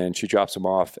 And she drops him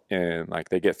off and like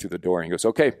they get through the door and he goes,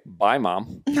 okay, bye,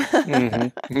 Mom.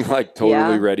 Like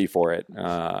totally ready for it.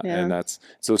 And that's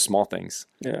those small things.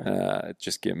 It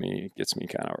just gets me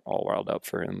kind of all riled up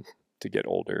for him to get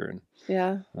older.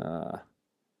 And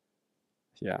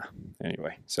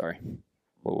anyway, sorry.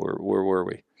 Where were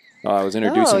we? I was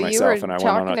introducing myself and I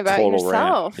went on a total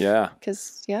rant. Yeah.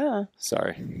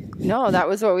 Sorry. No, that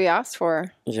was what we asked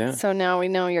for. Yeah. So now we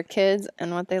know your kids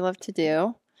and what they love to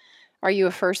do. Are you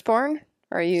a firstborn?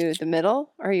 Are you the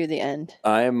middle? Or are you the end?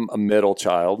 I'm a middle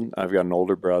child. I've got an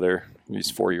older brother.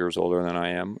 He's 4 years older than I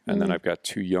am. And then I've got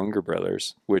 2 younger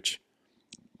brothers, which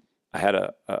I had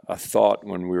a thought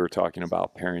when we were talking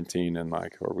about parenting and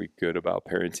like, are we good about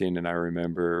parenting? And I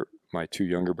remember my 2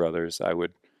 younger brothers, I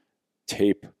would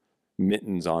tape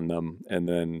mittens on them and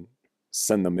then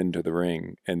send them into the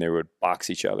ring and they would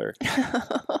box each other.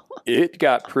 It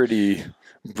got pretty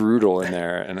brutal in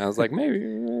there. And I was like,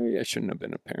 maybe I shouldn't have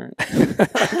been a parent.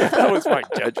 That was my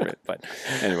judgment. But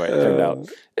anyway,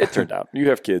 it turned out. You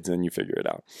have kids and you figure it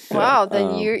out. Wow.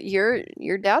 Then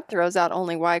your dad throws out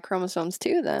only Y chromosomes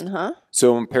too then, huh?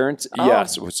 So in parents,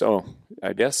 yes. So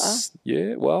I guess,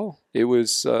 well, it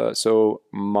was, so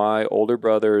my older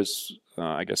brother's,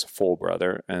 I guess a full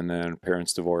brother, and then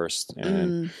parents divorced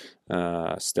and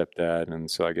stepdad.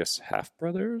 And so I guess half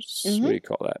brothers. What do you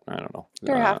call that? I don't know.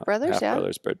 They're half brothers. Half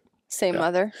brothers, but same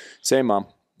mother. Same mom.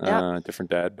 Different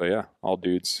dad, but all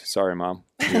dudes. Sorry, Mom.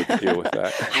 You have to deal with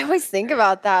that. I always think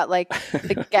about that, like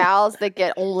the gals that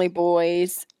get only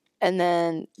boys and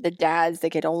then the dads that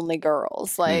get only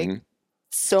girls. Like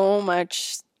so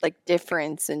much like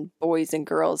difference in boys and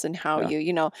girls and how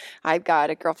I've got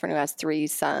a girlfriend who has 3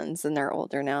 sons and they're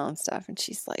older now and stuff. And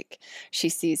she's like, she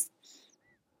sees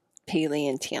Paylee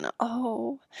and Tiana.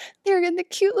 Oh, they're in the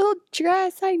cute little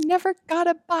dress. I never got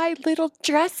to buy little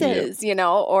dresses,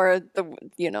 or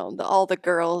all the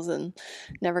girls and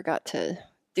never got to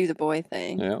do the boy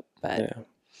thing. Yeah. But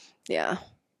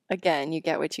again, you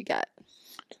get what you get.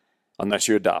 Unless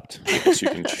you adopt, I guess you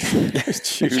can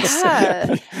choose.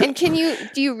 Yeah. And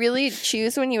do you really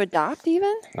choose when you adopt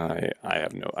even? I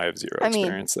have zero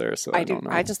experience there, so I don't know.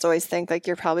 I just always think like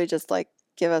you're probably just like,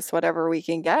 give us whatever we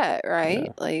can get, right?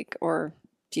 Yeah. Like, or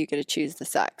do you get to choose the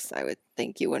sex? I would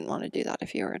think you wouldn't want to do that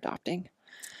if you were adopting.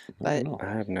 But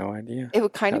I have no idea. It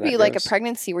would kind of be like a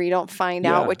pregnancy where you don't find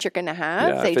out what you're going to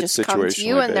have. Yeah, they just come to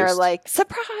you and they're like,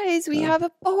 surprise, we have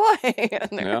a boy.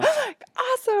 And they're like,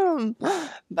 awesome.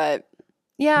 But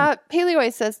Paylee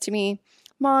always says to me,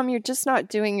 Mom, you're just not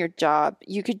doing your job.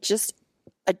 You could just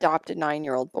adopt a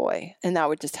 9-year-old boy and that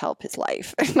would just help his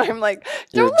life. And I'm like,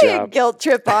 don't lay a guilt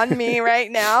trip on me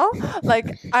right now.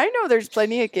 Like, I know there's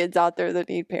plenty of kids out there that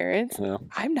need parents. Yeah.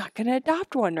 I'm not going to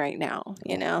adopt one right now,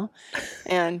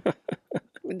 And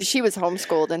she was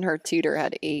homeschooled and her tutor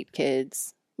had 8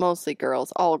 kids, mostly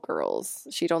girls, all girls.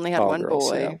 She'd only had one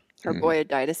boy. Yeah. Her boy had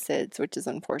died of SIDS, which is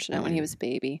unfortunate when he was a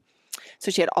baby.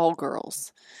 So she had all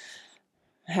girls.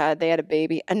 They had a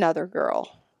baby, another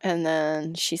girl. And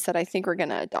then she said, I think we're going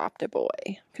to adopt a boy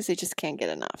because they just can't get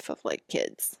enough of like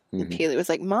kids. And Paylee was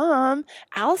like, Mom,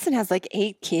 Allison has like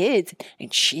 8 kids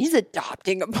and she's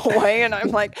adopting a boy. And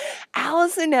I'm like,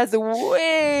 Allison has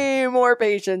way more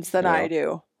patience than I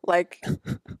do. Like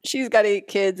she's got 8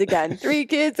 kids again, 3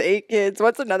 kids, 8 kids.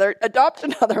 What's another? Adopt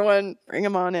another one. Bring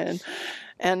them on in.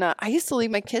 And I used to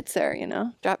leave my kids there,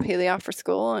 drop Paylee off for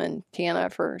school and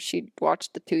Tiana she'd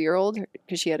watch the 2-year-old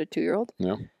because she had a 2-year-old.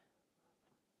 Yeah.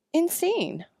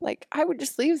 Insane. Like I would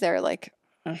just leave there like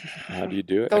how do you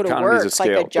do it? Go to work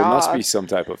like a job. There must be some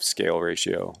type of scale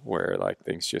ratio where like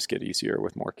things just get easier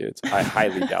with more kids. I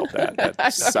highly doubt that.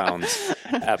 That sounds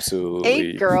absolutely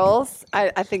 8 girls.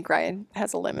 I think Ryan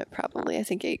has a limit probably. I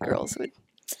think 8 girls would.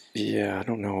 Yeah, I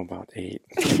don't know about 8.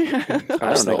 I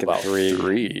don't know about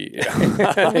 3.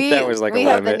 That was like we a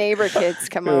have limit. The neighbor kids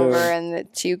come over and the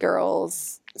 2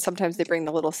 girls. Sometimes they bring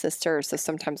the little sister, so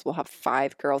sometimes we'll have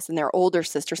 5 girls and their older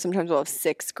sister. Sometimes we'll have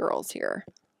 6 girls here.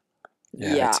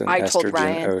 Yeah, it's an I told estrogen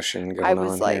Ryan, ocean going I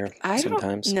was on like, here I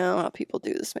sometimes. don't know how people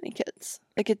do this many kids.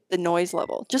 Like at the noise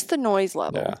level, just the noise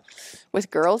level Yeah.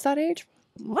 with girls that age.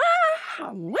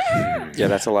 Yeah,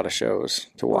 that's a lot of shows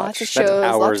to watch. Lots of That's shows,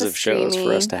 hours lots of of shows for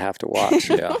streaming. us to have to watch.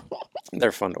 Yeah,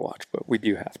 they're fun to watch, but we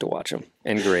do have to watch them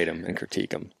and grade them and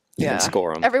critique them Yeah. and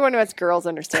score them. Everyone who has girls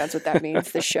understands what that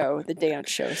means. The show, the dance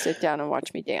show. Sit down and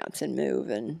watch me dance and move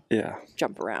and Yeah,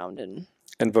 jump around and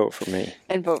vote for me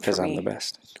vote because for I'm me. the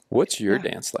best. What's your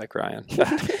dance like, Ryan?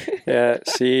 Yeah,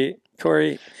 see,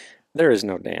 Corey, there is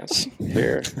no dance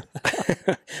here.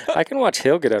 I can watch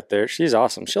Hill get up there. She's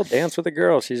awesome. She'll dance with a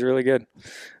girl. She's really good.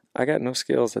 I got no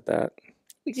skills at that.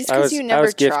 Just I because was, you I never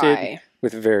was gifted try.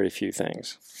 with very few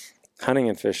things. Hunting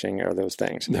and fishing are those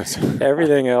things.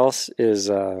 Everything else is,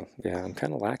 I'm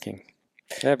kind of lacking.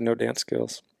 I have no dance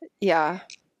skills. Yeah.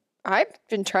 I've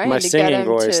been trying My to get singing him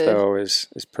voice, to. though, is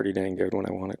pretty dang good when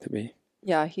I want it to be.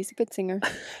 Yeah, he's a good singer.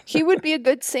 He would be a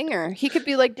good singer. He could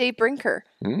be like Dave Brinker,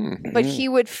 Mm. but he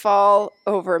would fall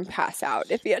over and pass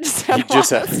out if he had to stand He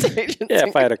just on had- stage. And Yeah, sing.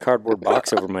 if I had a cardboard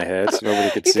box over my head so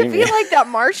nobody could You see could me. be like that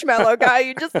marshmallow guy.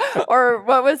 You just, or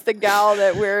what was the gal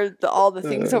that wears all the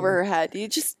things over her head? You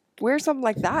just wear something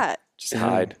like that. Just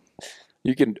hide.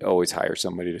 You can always hire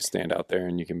somebody to stand out there,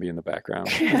 and you can be in the background.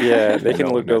 Yeah, they can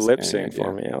No one go knows lip sync anything,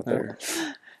 for me out there.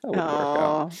 That would work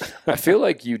out. Oh, I feel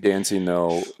like you dancing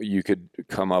though, you could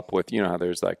come up with, you know how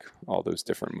there's like all those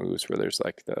different moves where there's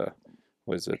like the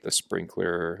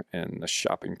sprinkler and the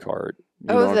shopping cart. You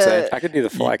know what I'm saying? I could do the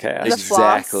fly cast. The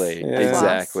floss. Exactly. Yeah.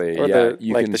 Exactly. Or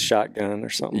yeah. the shotgun or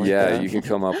something like yeah, that. you can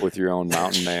come up with your own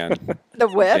mountain man the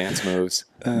whip. dance moves.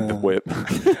 The whip.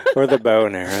 Or the bow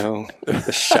and arrow.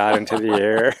 The shot into the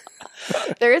air.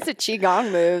 There is a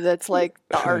qigong move that's like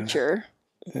the archer.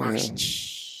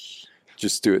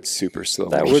 Just do it super slow.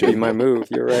 That would be my move.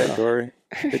 You're right, Corey.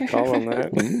 Good call on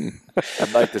that.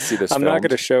 I'd like to see this. I'm not filmed. going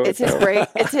to show it. It's his though. break.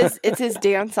 It's his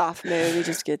dance off move. He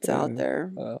just gets out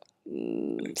there,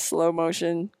 slow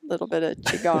motion, little bit of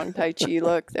qigong tai chi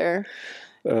look there.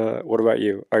 What about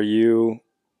you? Are you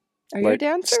Are you a like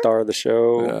dancer? star of the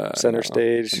show, center No.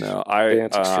 stage, No, I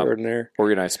dance extraordinaire?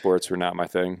 organized sports were not my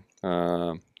thing.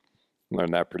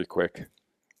 Learned that pretty quick.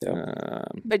 Yeah.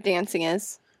 But dancing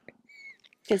is.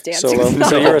 Because dancing Solo. is not.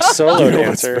 So you're a solo You know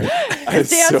what's dancer. Is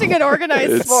dancing an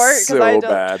organized it's sport? 'Cause so I don't-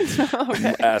 bad.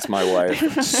 Okay. Ask my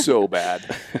wife. So bad.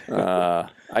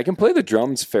 I can play the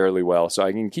drums fairly well, so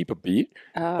I can keep a beat,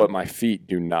 Oh. but my feet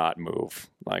do not move.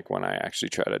 Like when I actually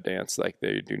try to dance, like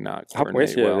they do not I'm coordinate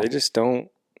with you. well. They just don't.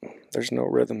 There's no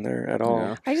rhythm there at all.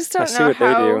 Yeah. I just I don't see know what they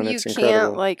do, how and you it's can't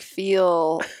incredible. like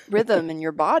feel rhythm in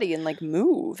your body and like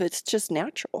move. It's just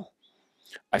natural.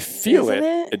 I feel Isn't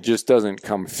it. it? It just doesn't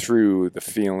come through the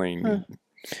feeling.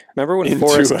 Remember when Into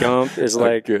Forrest a- Gump is a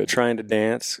like good- trying to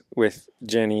dance with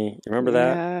Jenny? You remember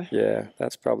that? Yeah,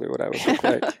 that's probably what I would look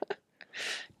like.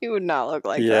 You would not look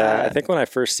like yeah, that. I think when I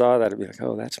first saw that, I'd be like,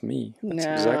 "Oh, that's me. That's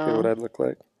exactly No. what I'd look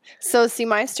like." So see,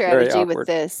 my strategy with awkward.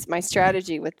 this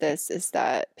is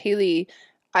that Haley,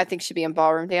 I think, should be in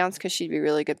ballroom dance because she'd be a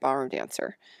really good ballroom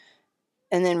dancer.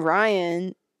 And then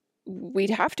Ryan, we'd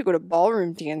have to go to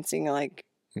ballroom dancing like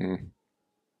Hmm.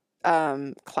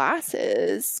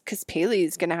 classes because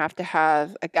Paley's going to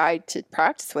have a guide to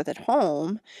practice with at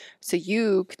home, so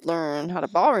you could learn how to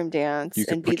ballroom dance You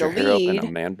and could be put the your hair up in lead.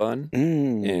 a man bun,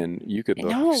 Mm. and you could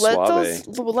look No, suave.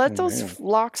 let those man.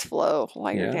 locks flow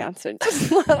while you're Yeah. dancing.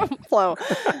 Just let them flow,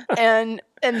 and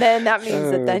then that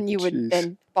means that Oh, then you would jeez.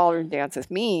 then ballroom dance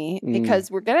with me Mm. because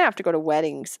we're gonna have to go to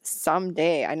weddings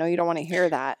someday. I know you don't want to hear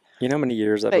that. You know how many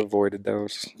years I've But- avoided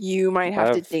those? You might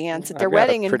have I've- to dance at I've their got a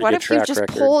wedding, and pretty what good if you track just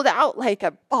record. pulled out like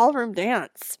a ballroom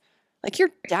dance? Like your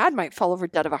dad might fall over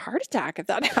dead of a heart attack if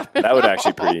that happened. That would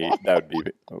actually that would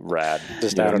be rad.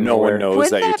 Just You out know, of no nowhere. one knows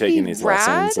Wouldn't that you're that be taking these rad?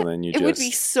 lessons, and then you It just would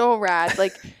be so rad.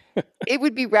 Like it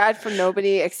would be rad for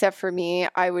nobody except for me.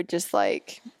 I would just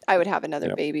I would have another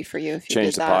Yep. baby for you if you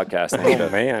change did the that. podcast Oh name to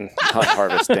man! Hunt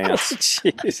Harvest Dance.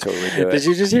 Jeez. Totally do it. Did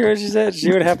you just hear what she said? She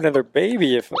would have another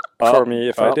baby for me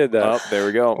if I did that. Oh, there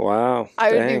we go. Wow!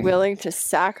 I would be dang. willing to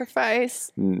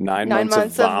sacrifice 9 9 months,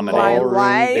 months of of vomiting. my Ballroom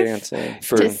life dancing.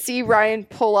 to see Ryan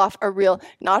pull off a real,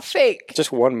 not fake.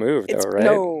 Just one move, It's though, right?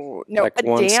 no, like a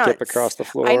one dance. skip across the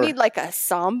floor. I need like a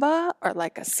samba or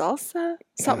like a salsa,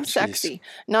 something jeez. sexy.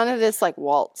 None of this like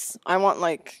waltz. I want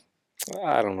like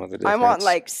I don't know the difference. I want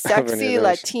like of any sexy of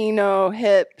those. Latino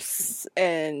hips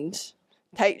and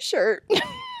tight shirt.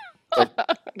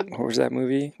 What was that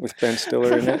movie with Ben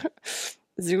Stiller in it?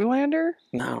 Zoolander?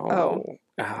 No. Oh,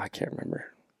 I can't remember.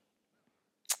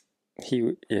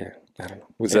 Yeah, I don't know.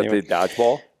 Was Anyway. that the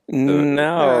dodgeball?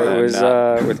 No, it was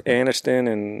not- with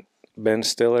Aniston and Ben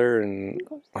Stiller, and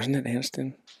wasn't it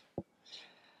Aniston?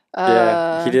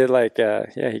 Yeah, he did like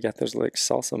he got those like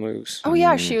salsa moves. Oh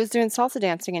yeah, she was doing salsa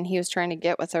dancing and he was trying to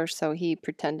get with her, so he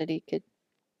pretended he could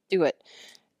Do it.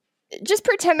 Just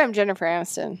pretend I'm Jennifer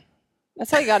Aniston.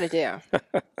 That's all you got to do.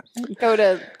 Go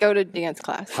to dance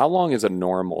class. How long is a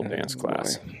normal dance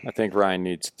class? I think Ryan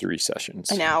needs 3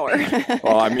 sessions. An hour.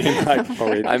 Well, I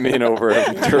mean over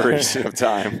a duration of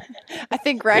time. I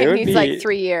think Ryan needs like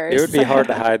 3 years. It would be hard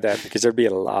to hide that because there'd be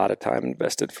a lot of time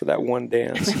invested for that one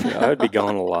dance. I would be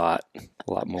gone a lot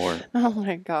more. Oh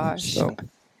my gosh. So.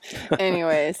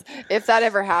 Anyways, if that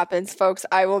ever happens, folks,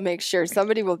 I will make sure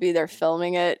somebody will be there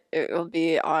filming it. It will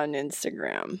be on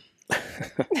Instagram.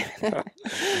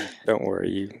 Don't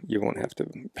worry, you won't have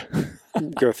to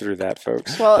go through that,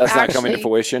 folks. Well, That's actually, not coming to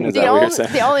fruition. Is that what you're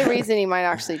saying? The only reason he might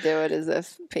actually do it is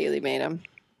if Paley made him.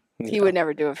 He would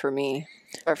never do it for me,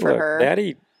 but for her.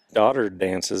 Daddy-daughter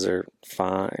dances are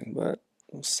fine, but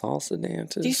salsa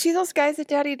dances. Do you see those guys at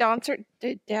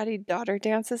daddy-daughter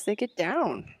dances? They get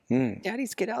down.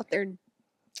 Daddies get out there and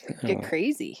get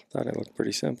crazy. Thought it looked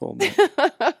pretty simple, but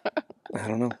I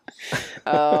don't know.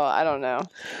 I don't know.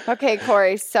 Okay,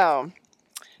 Corey, so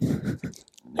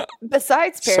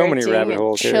besides So many parenting rabbit and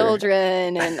holes here.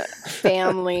 children and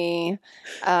family,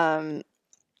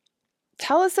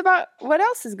 tell us about what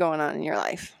else is going on in your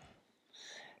life.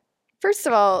 First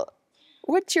of all,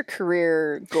 what's your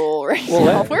career goal right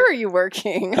now? Where are you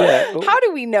working? Yeah. How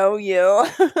do we know you?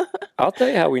 I'll tell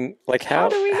you how How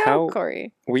do we know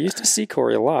Corey? We used to see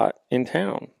Corey a lot in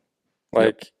town,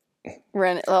 like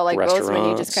Like restaurants. Bozeman,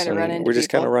 you just kind of run into We just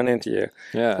kind of people. run into you.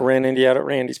 Yeah. Ran into you out at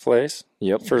Randy's place.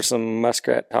 Yep. For some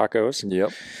muskrat tacos.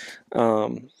 Yep.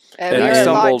 And And we I were at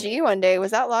Lot stumbled- G one day.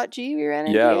 Was that Lot G we ran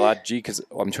into? Yeah, Lot G, because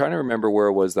I'm trying to remember where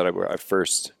it was that I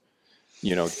first,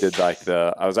 did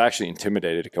I was actually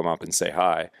intimidated to come up and say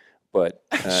hi, but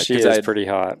She is pretty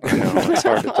hot. I know, it's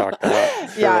hard to talk to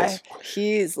hot Yeah, girls.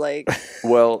 he's like,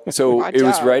 Well, so Watch it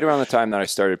was out. right around the time that I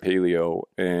started paleo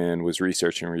and was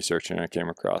researching. I came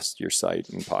across your site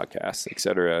and podcasts, et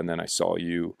cetera. And then I saw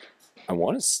you. I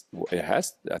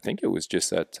think it was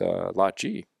just at Lot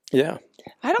G. Yeah.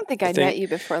 I don't think I'd met you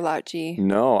before Lot G.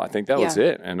 No, I think that was Yeah.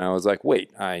 it. And I was like, wait,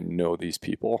 I know these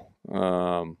people. You were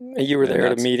And there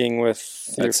at a that's- meeting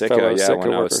with your At Sika, fellow yeah, Sika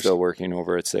when I was workers. still working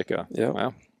over at Sika. Yeah.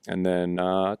 Wow. And then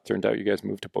turned out you guys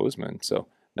moved to Bozeman. So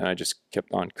then I just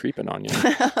kept on creeping on you.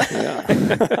 Yeah.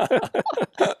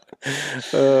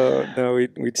 No,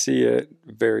 we'd see you at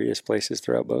various places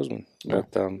throughout Bozeman. Yeah.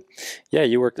 But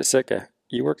you worked at Sika.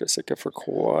 You worked at Sika for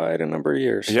quite a number of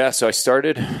years. Yeah, so I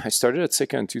started at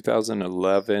Sika in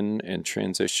 2011 and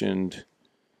transitioned.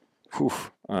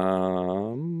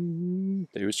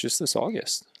 It was just this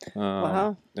August.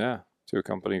 Wow. Yeah, to a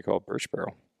company called Birch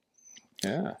Barrel.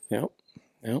 Yeah.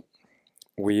 Yep.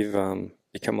 We've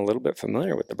become a little bit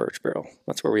familiar with the Birch Barrel.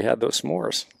 That's where we had those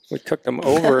s'mores. We cooked them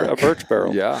over a Birch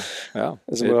Barrel. Yeah.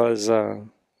 As well as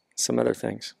some other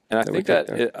things. And I we think cooked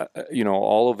that, there.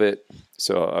 all of it,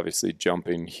 so obviously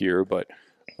jumping here, but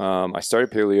I started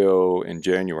paleo in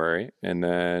January, and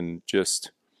then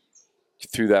just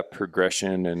through that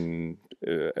progression and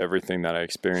everything that I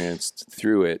experienced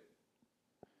through it,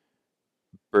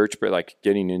 Birch Barrel, like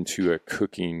getting into a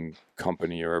cooking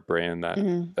company or a brand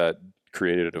that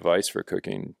created a device for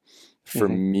cooking, for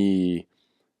me,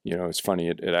 it's funny.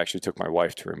 It actually took my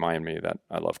wife to remind me that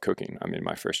I love cooking. I mean,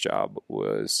 my first job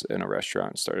was in a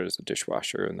restaurant, started as a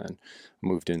dishwasher, and then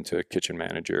moved into kitchen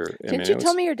manager. Didn't you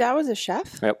tell me your dad was a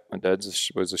chef? Yep, my dad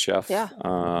was a chef. Yeah.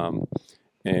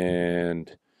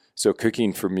 And so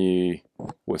cooking for me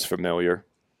was familiar.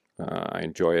 I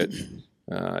enjoy it.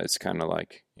 It's kind of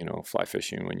like, fly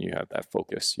fishing when you have that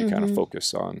focus. You kind of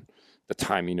focus on the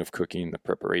timing of cooking, the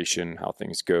preparation, how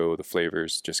things go, the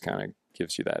flavors, just kind of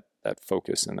gives you that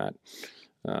focus and that,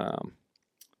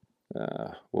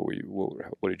 what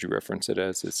did you reference it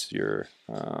as? It's your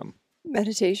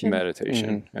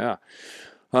Meditation. Yeah.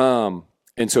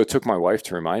 And so it took my wife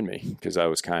to remind me, because I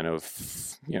was kind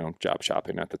of, job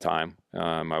shopping at the time.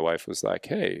 My wife was like,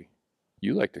 "Hey,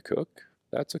 you like to cook?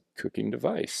 That's a cooking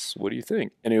device. What do you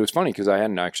think?" And it was funny because I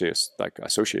hadn't actually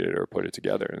associated or put it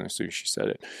together. And as soon as she said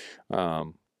it,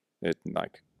 it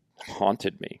like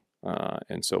haunted me.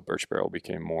 And so Birch Barrel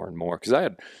became more and more, because I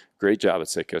had a great job at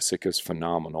Sika. Sika's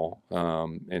phenomenal.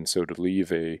 And so to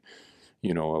leave a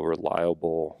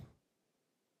reliable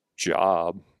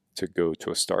job to go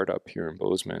to a startup here in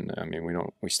Bozeman, I mean,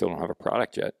 we still don't have a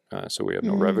product yet. So we have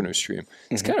no revenue stream.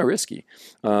 It's kind of risky.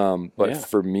 But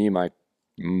for me,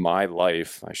 my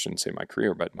life, I shouldn't say my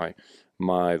career, but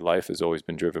my life has always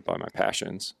been driven by my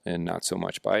passions and not so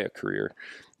much by a career.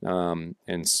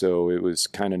 And so it was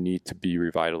kind of neat to be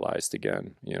revitalized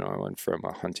again. I went from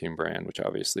a hunting brand, which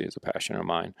obviously is a passion of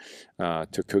mine,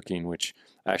 to cooking, which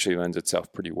actually lends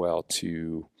itself pretty well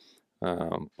to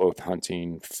both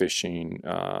hunting, fishing.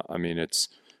 I mean, it's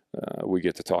we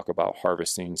get to talk about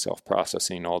harvesting,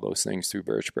 self-processing, all those things through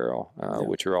Birch Barrel,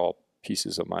 which are all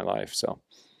pieces of my life. So,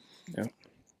 Yeah.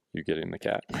 You're getting the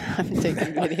cat. I'm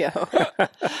taking video.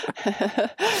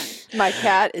 My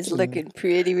cat is looking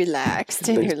pretty relaxed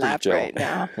in your lap right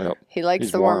now. Yep. He likes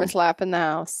He's the warm. warmest lap in the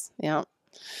house. Yeah.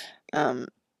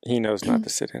 He knows not to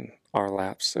sit in our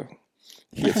laps, so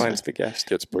he finds the guest.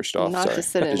 Gets pushed off. Not Sorry. to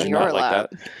sit in Did you your not like lap.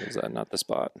 that? Is that not the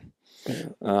spot?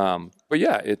 But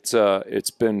yeah,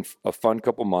 it's been a fun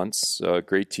couple months.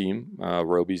 Great team.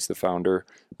 Roby's the founder,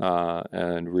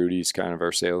 and Rudy's kind of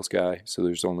our sales guy. So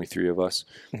there's only 3 of us.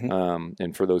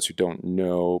 And for those who don't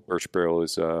know, Birch Barrel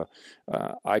is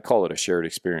I call it a shared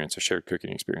experience, a shared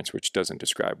cooking experience, which doesn't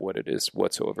describe what it is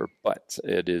whatsoever, but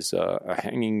it is a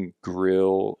hanging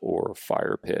grill or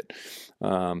fire pit.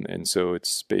 And so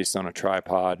it's based on a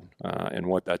tripod. And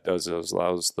what that does is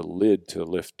allows the lid to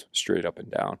lift straight up and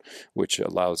down, which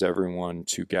allows everyone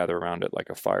to gather around it like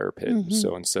a fire pit.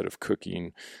 So instead of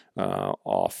cooking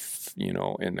off,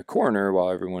 in the corner while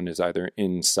everyone is either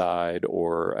inside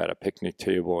or at a picnic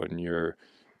table and you're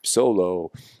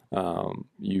solo,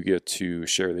 you get to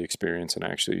share the experience and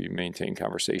actually maintain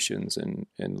conversations and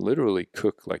literally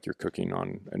cook like you're cooking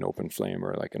on an open flame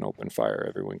or like an open fire.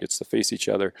 Everyone gets to face each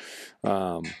other.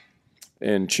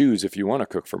 And choose if you want to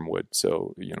cook from wood.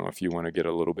 So, if you want to get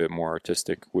a little bit more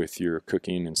artistic with your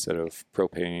cooking instead of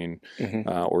propane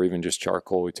or even just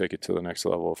charcoal, we take it to the next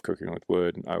level of cooking with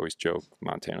wood. I always joke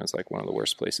Montana's like one of the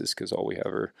worst places because all we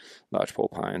have are lodgepole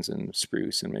pines and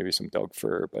spruce and maybe some Doug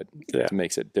fir, but it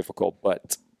makes it difficult.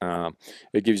 But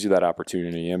it gives you that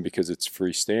opportunity. And because it's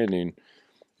freestanding,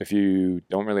 if you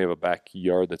don't really have a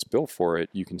backyard that's built for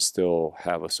it, you can still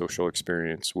have a social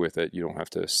experience with it. You don't have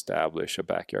to establish a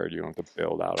backyard. You don't have to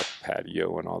build out a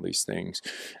patio and all these things.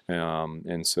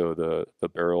 And so the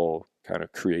barrel kind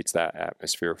of creates that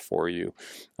atmosphere for you.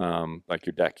 Like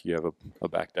your deck, you have a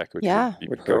back deck, which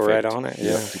would go right on it.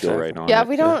 Yeah, go right on it. Yeah,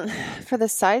 we don't, for the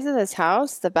size of this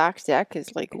house, the back deck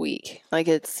is like weak. Like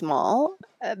it's small,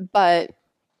 but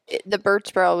the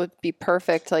Birch Barrel would be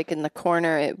perfect. Like in the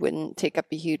corner, it wouldn't take up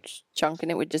a huge chunk and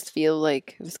it would just feel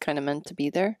like it was kind of meant to be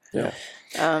there. Yeah.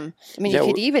 You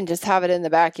could even just have it in the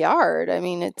backyard. I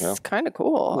mean, it's kind of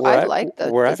cool. I like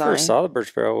the where design. I first saw the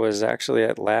Birch Barrel was actually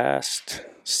at last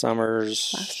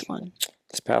Last one.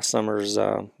 This past summer's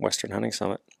Western Hunting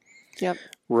Summit. Yep.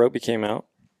 Roby came out,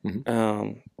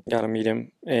 got to meet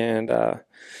him, and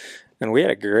we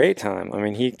had a great time. I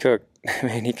mean, he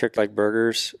cooked like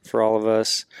burgers for all of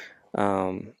us,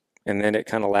 and then it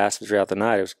kind of lasted throughout the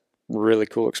night. It was a really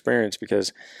cool experience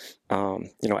because,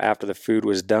 after the food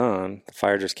was done, the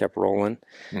fire just kept rolling,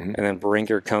 and then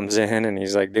Brinker comes in and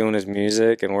he's like doing his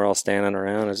music, and we're all standing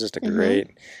around. It's just a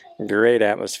great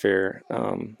atmosphere.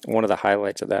 One of the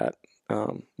highlights of that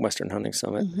Western Hunting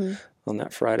Summit on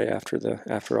that Friday after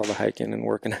all the hiking and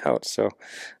working out. So,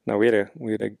 no, we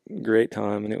had a great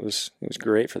time, and it was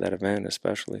great for that event,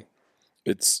 especially.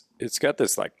 It's got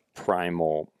this like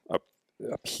primal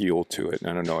appeal to it.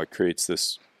 I don't know. It creates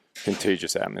this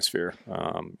contagious atmosphere.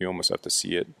 You almost have to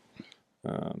see it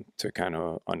to kind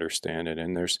of understand it.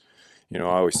 And there's, I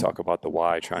always talk about the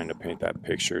why, trying to paint that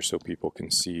picture so people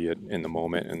can see it in the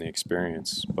moment and the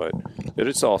experience. But it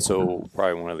is also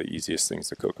probably one of the easiest things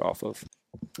to cook off of.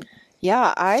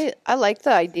 Yeah, I like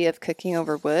the idea of cooking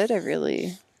over wood.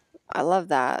 I love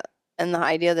that. And the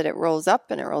idea that it rolls up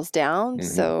and it rolls down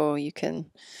so you can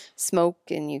smoke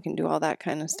and you can do all that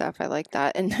kind of stuff. I like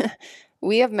that. And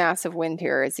we have massive wind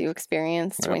here, as you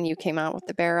experienced when you came out with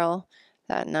the barrel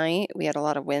that night. We had a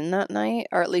lot of wind that night,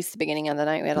 or at least the beginning of the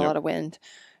night, we had a lot of wind.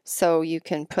 So you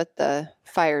can put the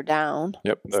fire down,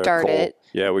 start coal. it.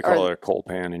 Yeah, we call it a coal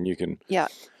pan, and you can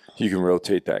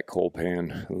rotate that coal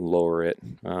pan, lower it,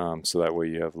 so that way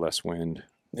you have less wind.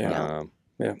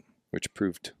 Which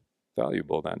proved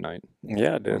valuable that night.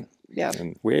 Yeah, it did. Yeah.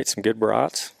 And we ate some good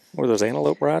brats. What were those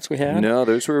antelope brats we had? No,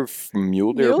 those were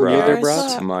mule deer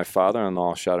brats. My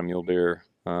father-in-law shot a mule deer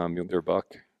buck,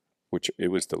 which it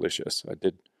was delicious.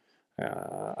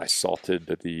 I salted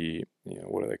the,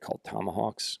 what are they called?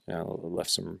 Tomahawks. Left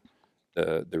some,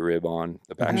 the rib on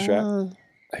the back strap.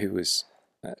 It was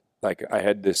like, I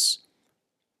had this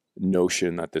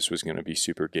notion that this was going to be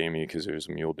super gamey because it was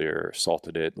a mule deer,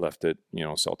 salted it, left it,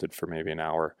 salted for maybe an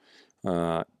hour,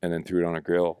 and then threw it on a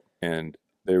grill. And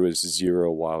there was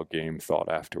zero wild game thought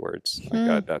afterwards.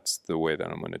 Like that's the way that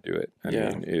I'm going to do it. I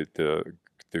mean,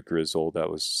 the grizzle that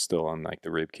was still on like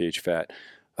the rib cage fat,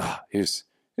 it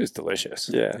was delicious.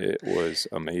 Yeah, it was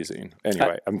amazing.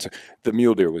 Anyway, the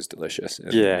mule deer was delicious.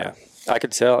 And, I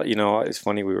could tell. It's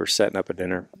funny. We were setting up a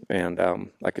dinner, and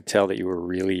I could tell that you were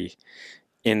really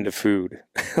into food,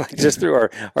 like just through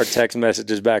our text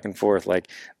messages back and forth, like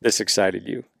this excited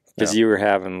you because you were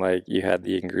having like, you had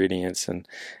the ingredients and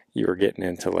you were getting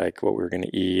into like what we were going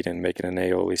to eat and making an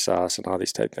aioli sauce and all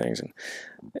these type things. And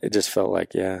it just felt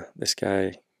like, yeah, this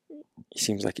guy, he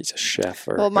seems like he's a chef.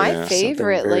 Or well, my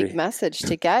favorite like message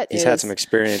to get he's is, had some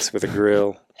experience with a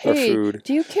grill or hey, food.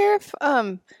 do you care if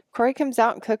Corey comes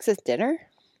out and cooks us dinner?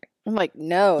 I'm like,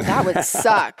 no, that would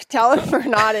suck. Tell him we're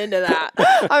not into that.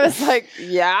 I was like,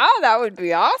 yeah, that would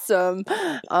be awesome.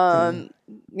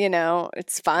 You know,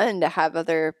 it's fun to have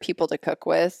other people to cook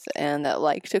with and that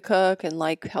like to cook and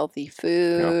like healthy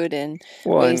food and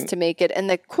ways to make it. And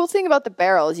the cool thing about the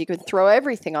barrel is you can throw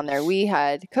everything on there. We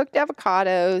had cooked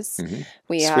avocados.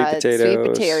 We had sweet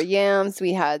potato yams.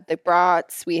 We had the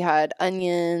brats. We had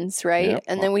onions, right? Yep.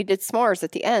 And then we did s'mores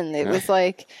at the end. It was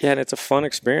like... Yeah, and it's a fun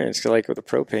experience. Like with the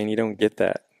propane, you don't get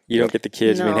that. You don't get the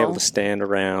kids being able to stand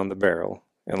around the barrel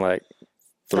and like...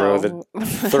 throw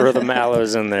the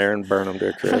mallows in there and burn them to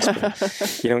a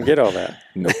crisp. You don't get all that.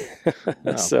 No.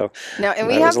 So no, and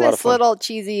we have this little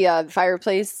cheesy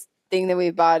fireplace thing that we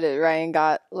bought. Ryan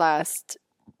got last.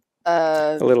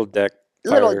 A little deck.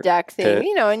 Deck thing, pit.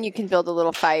 You know, and you can build a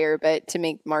little fire, but to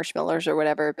make marshmallows or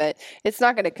whatever. But it's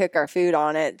not going to cook our food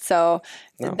on it, so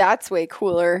that's way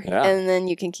cooler. Yeah. And then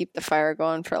you can keep the fire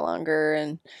going for longer,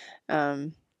 and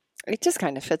it just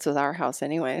kind of fits with our house,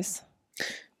 anyways.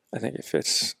 I think it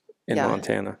fits in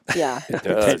Montana. Yeah. It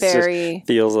does. It just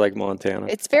feels like Montana.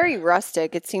 It's very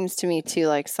rustic. It seems to me too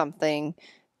like something,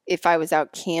 if I was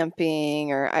out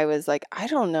camping or I was like, I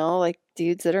don't know, like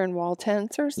dudes that are in wall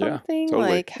tents or something, totally.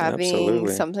 Like having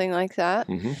something like that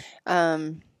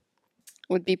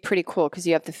would be pretty cool because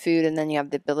you have the food and then you have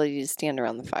the ability to stand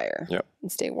around the fire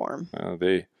and stay warm.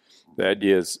 The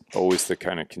idea is always to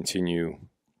kind of continue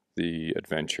the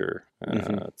adventure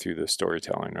through the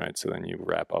storytelling, right? So then you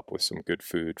wrap up with some good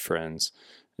food, friends,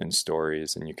 and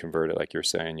stories, and you convert it, like you're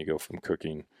saying, you go from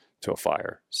cooking to a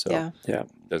fire. So it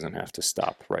doesn't have to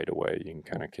stop right away. You can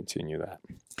kind of continue that.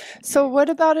 So what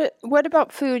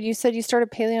about food? You said you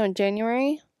started paleo in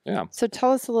January? Yeah. So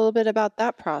tell us a little bit about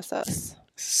that process.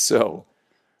 So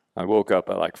I woke up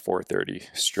at like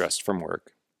 4:30, stressed from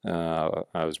work.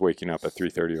 I was waking up at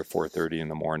 3:30 or 4:30 in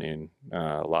the morning,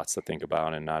 lots to think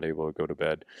about and not able to go to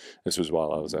bed. This was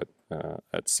while I was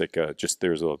at Sitka. Just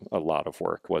there's a lot of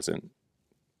work. Wasn't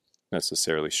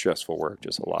necessarily stressful work,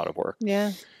 just a lot of work.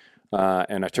 Yeah.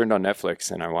 And I turned on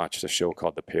Netflix and I watched a show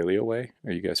called The Paleo Way.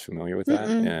 Are you guys familiar with that?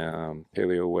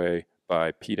 Paleo Way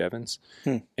by Pete Evans.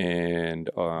 And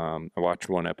I watched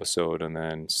one episode and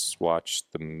then watched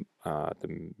the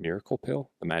Miracle Pill,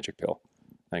 the Magic Pill.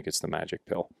 I think it's the Magic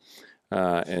Pill.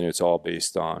 And it's all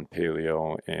based on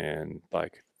paleo and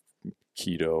like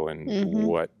keto and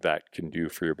what that can do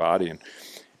for your body.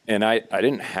 And I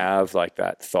didn't have like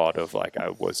that thought of like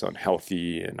I was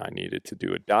unhealthy and I needed to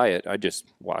do a diet. I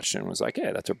just watched it and was like,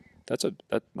 hey, that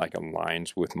like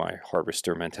aligns with my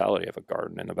harvester mentality. I have a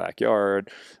garden in the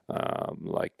backyard,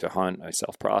 like to hunt, I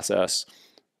self-process.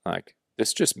 Like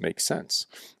this just makes sense.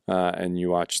 And you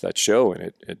watch that show and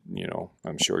it, you know,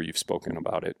 I'm sure you've spoken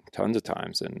about it tons of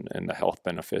times and the health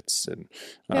benefits and,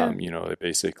 you know, it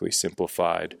basically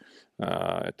simplified,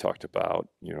 it talked about,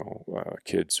 you know,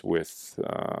 kids with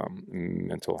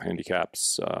mental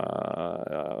handicaps,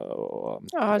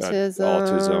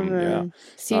 autism,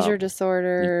 seizure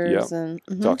disorders, and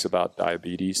talks about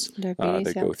diabetes.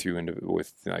 They go through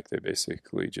with like they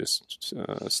basically just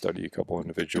study a couple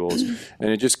individuals, and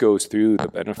it just goes through the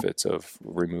benefits of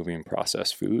removing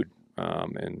processed food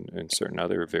and certain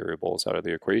other variables out of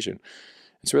the equation.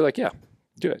 And so we're like, yeah,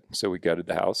 do it. So we gutted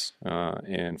the house,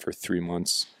 and for 3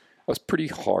 months. I was pretty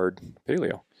hard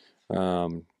paleo.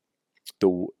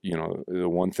 The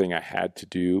one thing I had to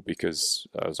do because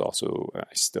I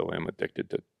still am addicted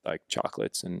to like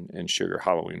chocolates and sugar.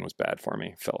 Halloween was bad for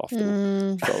me. Fell off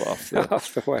the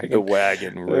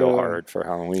wagon real hard for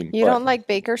Halloween. You don't like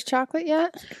Baker's chocolate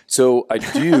yet? So I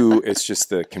do. It's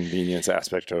just the convenience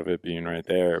aspect of it being right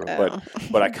there.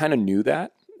 But I kind of knew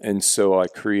that. And so I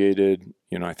created,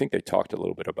 you know, I think they talked a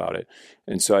little bit about it.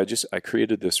 And so I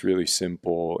created this really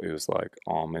simple, it was like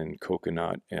almond,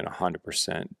 coconut, and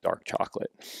 100% dark chocolate.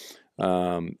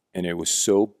 And it was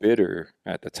so bitter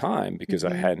at the time because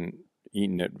I hadn't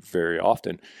eaten it very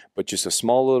often, but just a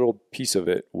small little piece of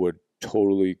it would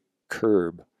totally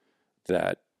curb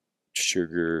that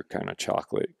sugar kind of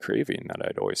chocolate craving that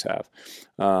I'd always have.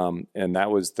 And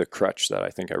that was the crutch that I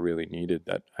think I really needed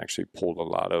that actually pulled a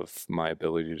lot of my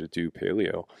ability to do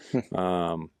paleo.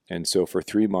 And so for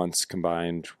 3 months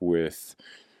combined with,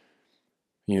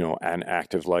 an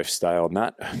active lifestyle,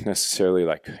 not necessarily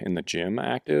like in the gym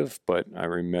active, but I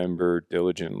remember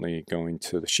diligently going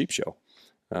to the sheep show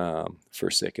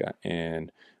for Sitka,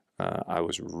 and I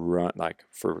was like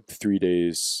for 3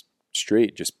 days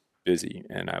straight, just busy,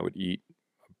 and I would eat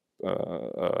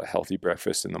a healthy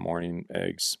breakfast in the morning,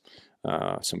 eggs,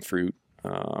 some fruit,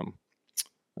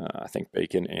 I think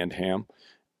bacon and ham,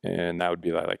 and that would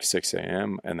be like 6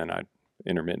 a.m. and then I'd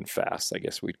intermittent fast, I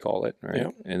guess we'd call it, right?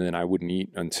 Yep. And then I wouldn't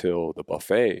eat until the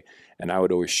buffet, and I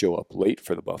would always show up late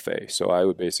for the buffet. So I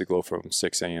would basically go from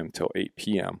 6 a.m. till 8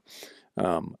 p.m.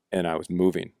 And I was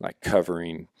moving, like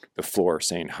covering the floor,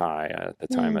 saying hi. At the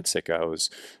time at Sitka, I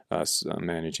was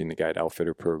managing the guide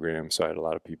outfitter program, so I had a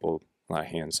lot of people, a lot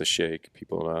of hands to shake,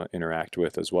 people to interact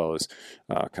with, as well as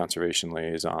conservation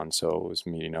liaison. So I was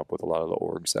meeting up with a lot of the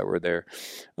orgs that were there.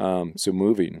 So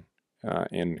moving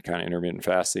and kind of intermittent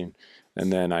fasting.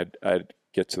 And then I'd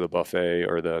get to the buffet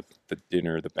or the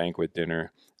dinner, the banquet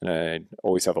dinner, and I'd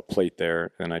always have a plate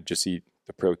there, and I'd just eat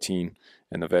the protein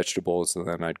and the vegetables, and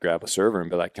then I'd grab a server and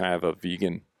be like, can I have a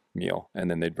vegan meal? And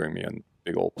then they'd bring me a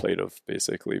big old plate of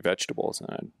basically vegetables, and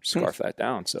I'd scarf that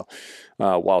down. So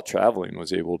while traveling,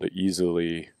 was able to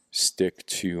easily stick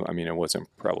to, I mean, it wasn't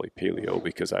probably paleo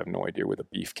because I have no idea where the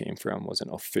beef came from. It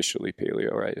wasn't officially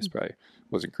paleo, right? It probably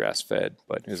wasn't grass fed,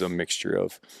 but it was a mixture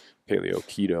of paleo,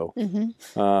 keto.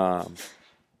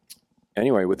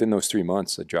 Anyway, within those 3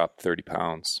 months, I dropped 30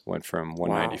 pounds, went from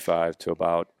 195 to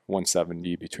about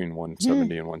 170, between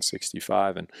 170 and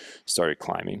 165, and started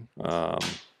climbing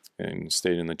and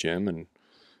stayed in the gym. And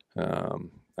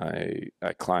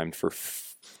I climbed for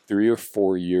 3 or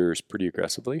 4 years pretty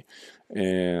aggressively.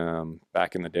 And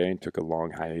back in the day, and took a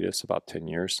long hiatus, about 10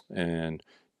 years, and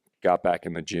got back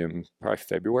in the gym probably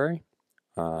February.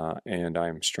 And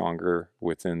I'm stronger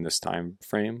within this time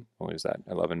frame. What is that?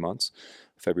 11 months,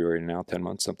 February to now, 10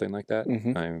 months, something like that.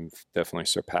 I've definitely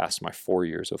surpassed my 4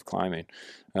 years of climbing.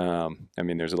 I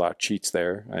mean, there's a lot of cheats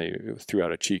there. I threw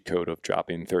out a cheat code of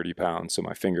dropping 30 pounds. So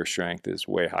my finger strength is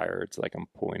way higher. It's like I'm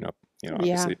pulling up,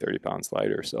 obviously 30 pounds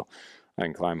lighter. So I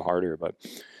can climb harder, but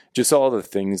just all the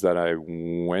things that I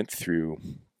went through,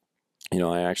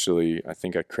 I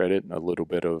think I credit a little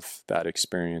bit of that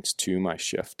experience to my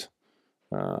shift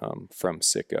from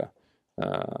Sitka,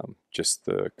 just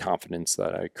the confidence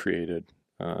that I created,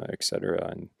 et cetera,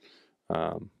 and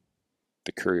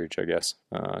the courage, I guess,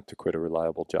 to quit a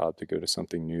reliable job to go to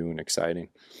something new and exciting.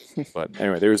 But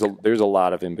anyway, there's a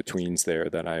lot of in-betweens there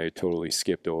that I totally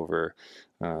skipped over.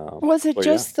 Was it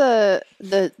just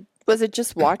was it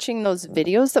just watching those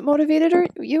videos that motivated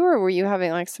you, or were you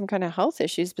having like some kind of health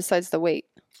issues besides the weight?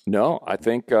 No, I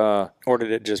think... or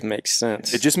did it just make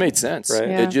sense? It just made sense. Right?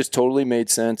 Yeah. It just totally made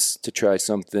sense to try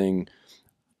something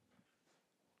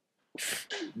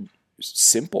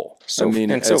simple. So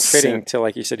fitting to,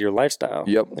 like you said, your lifestyle.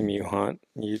 Yep. I mean, you hunt,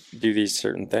 you do these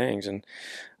certain things. And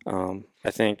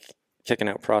I think kicking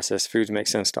out processed foods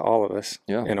makes sense to all of us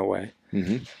in a way.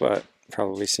 But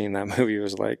probably seeing that movie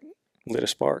was like lit a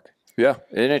spark. Yeah,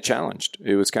 and it challenged.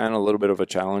 It was kind of a little bit of a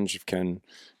challenge. Can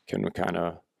we kind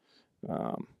of...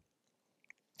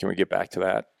 can we get back to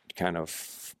that kind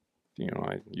of,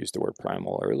 I used the word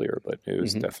primal earlier, but it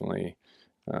was definitely,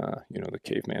 the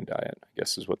caveman diet, I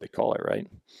guess is what they call it, right?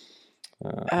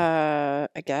 I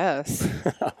guess.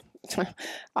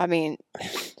 I mean,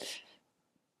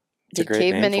 did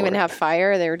cavemen even have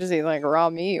fire? They were just eating like raw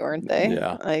meat, weren't they?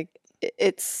 Yeah. Like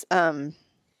it's, I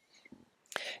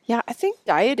think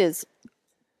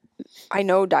I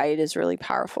know diet is really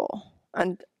powerful.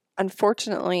 And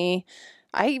unfortunately,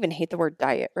 I even hate the word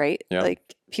diet, right? Yeah.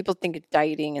 Like people think of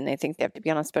dieting and they think they have to be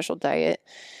on a special diet.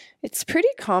 It's pretty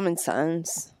common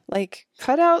sense. Like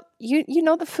cut out,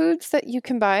 the foods that you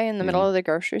can buy in the middle of the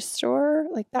grocery store,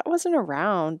 like that wasn't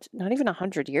around not even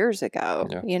 100 years ago.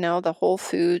 Yeah. The Whole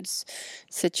Foods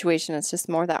situation, it's just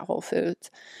more that Whole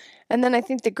Foods. And then I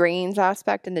think the grains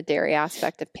aspect and the dairy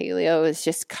aspect of paleo is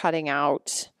just cutting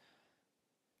out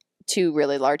 2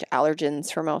 really large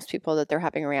allergens for most people that they're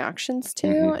having reactions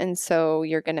to. And so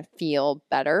you're going to feel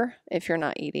better if you're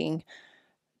not eating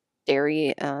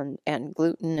dairy and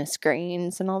glutinous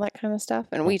grains and all that kind of stuff.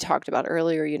 And we talked about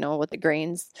earlier, what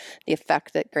the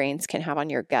effect that grains can have on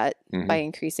your gut by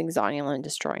increasing zonulin,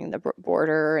 destroying the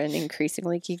border, and increasing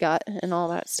leaky gut and all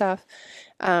that stuff.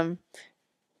 But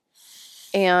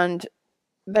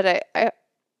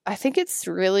I think it's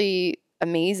really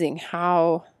amazing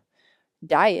how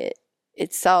diet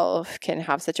itself can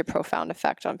have such a profound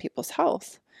effect on people's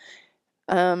health.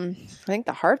 I think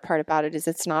the hard part about it is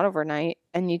it's not overnight,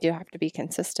 and you do have to be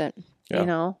consistent. Yeah. you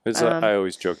know? I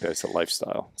always joke that it's a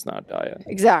lifestyle. It's not a diet.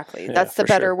 Exactly. Yeah, That's the for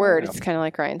better sure. word. Yeah. It's kind of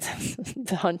like Ryan says,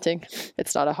 the hunting.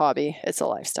 It's not a hobby. It's a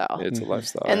lifestyle. It's a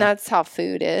lifestyle. And yeah. that's how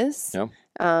food is. Yeah.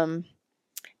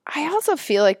 I also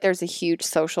feel like there's a huge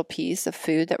social piece of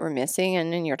food that we're missing.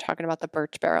 And then you're talking about the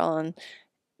birch barrel and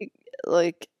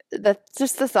like that's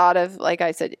just the thought of, like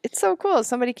I said, it's so cool. If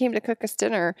somebody came to cook us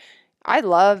dinner. I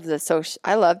love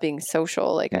I love being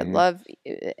social. Like I love,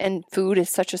 and food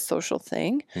is such a social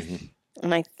thing.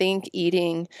 And I think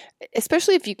eating,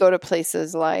 especially if you go to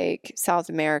places like South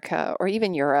America or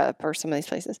even Europe or some of these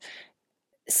places,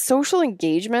 social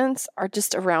engagements are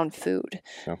just around food.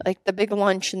 Yeah. Like the big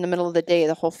lunch in the middle of the day,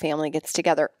 the whole family gets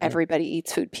together. Everybody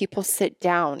eats food. People sit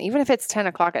down, even if it's 10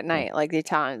 o'clock at night, like the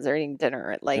Italians are eating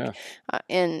dinner at like,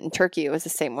 in Turkey, it was the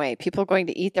same way. People going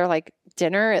to eat their like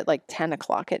dinner at like 10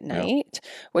 o'clock at night,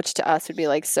 which to us would be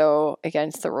like so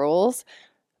against the rules.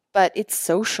 But it's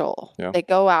social. Yeah. They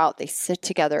go out, they sit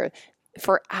together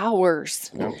for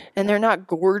hours, and they're not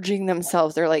gorging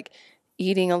themselves. They're like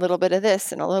eating a little bit of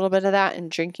this and a little bit of that and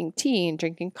drinking tea and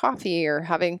drinking coffee or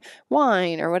having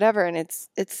wine or whatever. And it's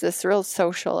this real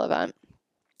social event.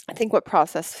 I think what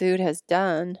processed food has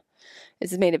done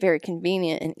is made it very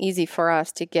convenient and easy for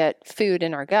us to get food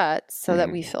in our guts so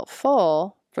that we feel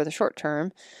full for the short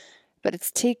term. But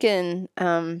it's taken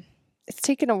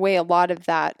away a lot of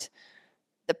that,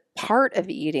 the part of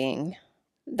eating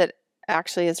that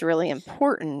actually is really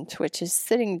important, which is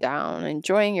sitting down,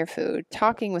 enjoying your food,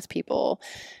 talking with people,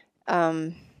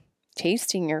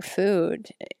 tasting your food.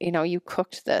 You know, you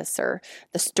cooked this, or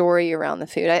the story around the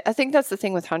food. I think that's the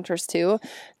thing with hunters too,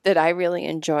 that I really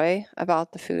enjoy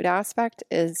about the food aspect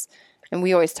is, and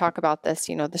we always talk about this,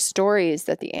 you know, the stories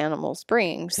that the animals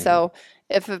bring. So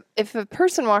if a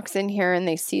person walks in here and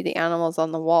they see the animals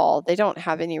on the wall, they don't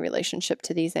have any relationship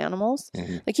to these animals.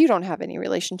 Like you don't have any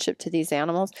relationship to these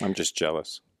animals. I'm just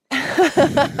jealous.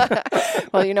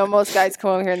 Well, you know, most guys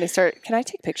come over here and they start, can I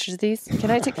take pictures of these?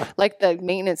 Can I take, like the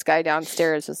maintenance guy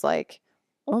downstairs was like,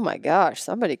 oh my gosh,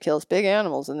 somebody kills big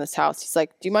animals in this house. He's like,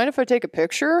 do you mind if I take a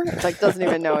picture? It's like, doesn't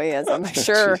even know he is. I'm like,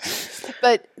 sure.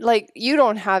 But like, you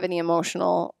don't have any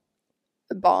emotional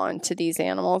bond to these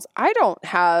animals. I don't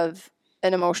have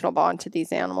an emotional bond to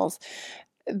these animals,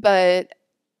 but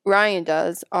Ryan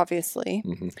does, obviously.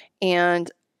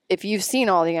 And if you've seen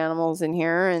all the animals in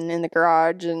here and in the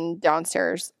garage and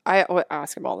downstairs, I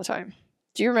ask him all the time,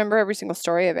 do you remember every single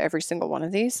story of every single one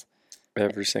of these?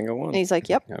 Every single one. And he's like,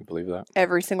 yep. Yeah, I believe that.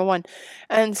 Every single one.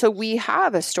 And so we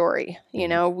have a story, you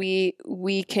know,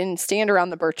 we can stand around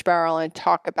the birch barrel and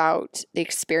talk about the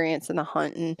experience and the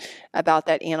hunt and about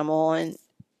that animal. And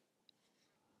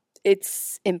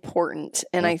it's important.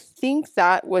 And I think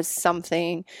that was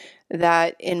something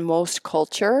that in most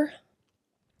culture,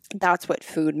 that's what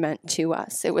food meant to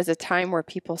us. It was a time where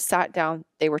people sat down,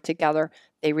 they were together,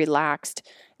 they relaxed,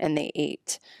 and they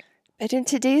ate. But in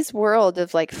today's world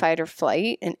of like fight or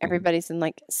flight and everybody's in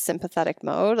like sympathetic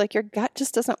mode, like your gut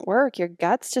just doesn't work. Your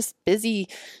gut's just busy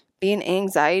being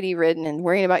anxiety ridden and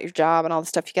worrying about your job and all the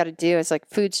stuff you got to do. It's like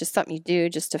food's just something you do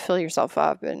just to fill yourself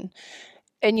up, and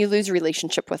you lose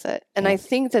relationship with it. And I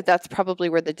think that that's probably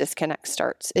where the disconnect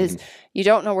starts is you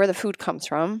don't know where the food comes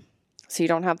from. So you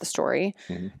don't have the story,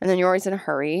 and then you're always in a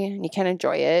hurry and you can't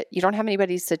enjoy it. You don't have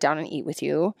anybody to sit down and eat with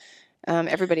you.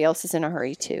 Everybody else is in a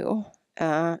hurry too.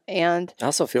 And I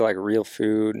also feel like real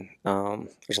food,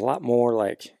 there's a lot more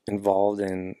like involved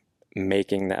in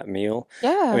making that meal.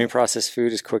 yeah, I mean, processed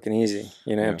food is quick and easy.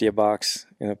 You know, empty a box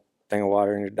in a thing of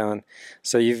water and you're done.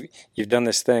 So you've done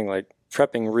this thing like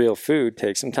prepping real food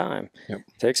takes some time. It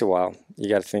takes a while. You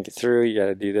got to think it through. You got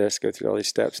to do this, go through all these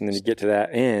steps, and then you get to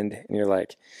that end and you're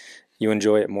like, you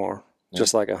enjoy it more.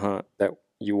 Just like a hunt that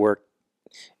you work.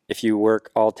 If you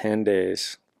work all 10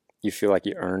 days, you feel like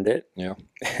you earned it. Yeah.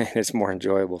 It's more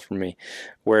enjoyable for me.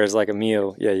 Whereas like a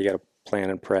meal, you got to plan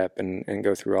and prep and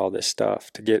go through all this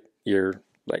stuff to get your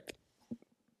like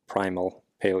primal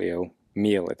paleo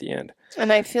meal at the end.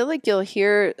 And I feel like you'll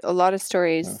hear a lot of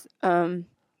stories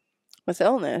with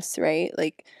illness, right?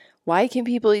 Like, why can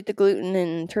people eat the gluten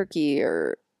in Turkey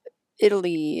or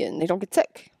Italy and they don't get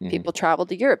sick? People travel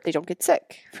to Europe, they don't get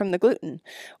sick from the gluten.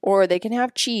 Or they can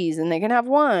have cheese and they can have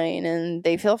wine and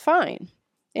they feel fine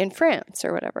in France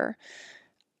or whatever.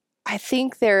 I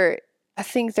think there's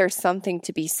something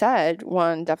to be said,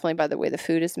 one, definitely by the way the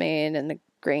food is made and the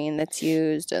grain that's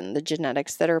used and the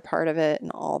genetics that are part of it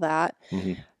and all that.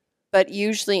 But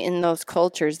usually in those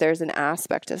cultures, there's an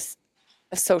aspect of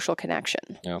a social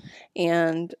connection.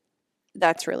 And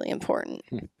that's really important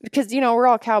because, we're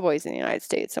all cowboys in the United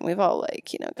States and we've all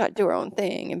got to do our own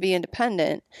thing and be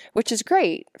independent, which is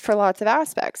great for lots of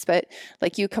aspects. But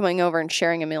like you coming over and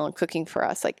sharing a meal and cooking for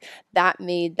us, like that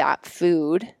made that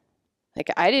food, like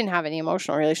I didn't have any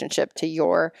emotional relationship to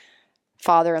your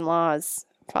father-in-law's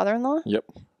father-in-law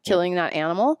killing that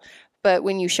animal. But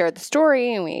when you shared the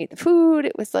story and we ate the food,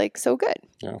 it was like so good.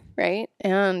 Yeah. Right.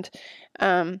 And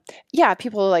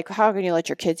people are like, how can you let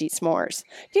your kids eat s'mores?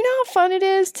 Do you know how fun it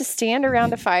is to stand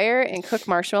around a fire and cook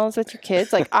marshmallows with your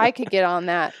kids? Like I could get on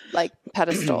that like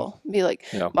pedestal and be like,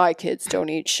 my kids don't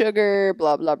eat sugar,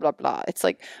 blah, blah, blah, blah. It's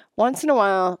like once in a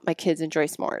while, my kids enjoy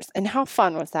s'mores. And how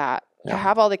fun was that to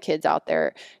have all the kids out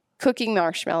there cooking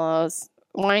marshmallows,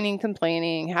 whining,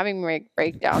 complaining, having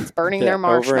breakdowns, burning their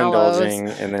marshmallows,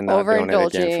 overindulging, and then not doing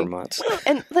it again for months.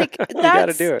 And like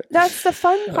gotta do it. That's the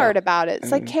fun part about it.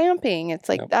 It's like camping. It's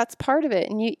like that's part of it,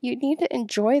 and you need to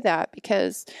enjoy that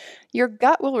because your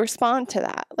gut will respond to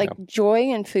that. Like joy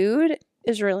in food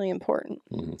is really important.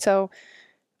 So,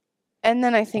 and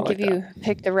then I think if you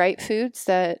pick the right foods,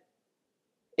 that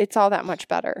it's all that much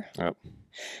better.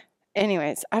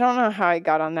 Anyways, I don't know how I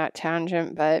got on that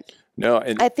tangent, but. No,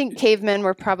 I think cavemen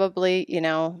were probably,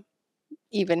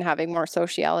 even having more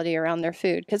sociality around their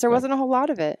food because there wasn't a whole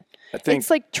lot of it. I think it's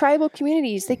like tribal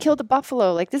communities. They killed a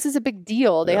buffalo. Like this is a big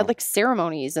deal. They had like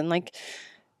ceremonies and like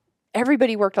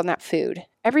everybody worked on that food.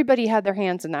 Everybody had their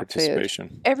hands in that food.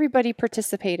 Everybody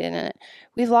participated in it.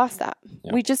 We've lost that.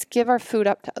 Yeah. We just give our food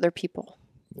up to other people.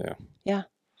 Yeah. Yeah.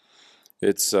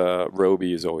 It's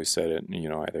Roby has always said it,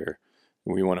 either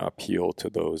we want to appeal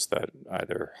to those that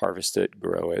either harvest it,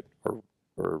 grow it,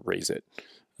 or raise it.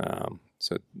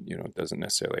 So, it doesn't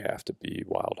necessarily have to be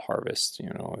wild harvest.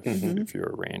 If you're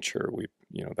a rancher,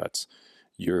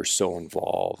 you're so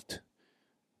involved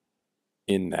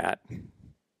in that, I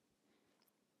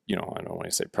don't want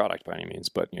to say product by any means,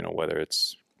 but, whether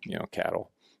it's,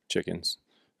 cattle, chickens,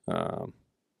 you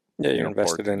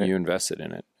invested in it. You invested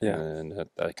in it. Yeah. And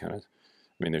that kind of,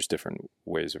 there's different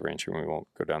ways of ranching. We won't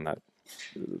go down that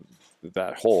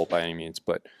hole by any means,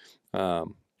 but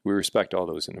we respect all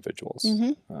those individuals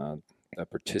that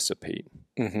participate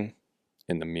in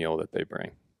the meal that they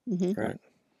bring. Right.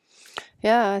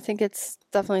 Yeah, I think it's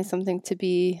definitely something to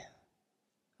be,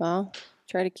 try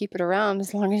to keep it around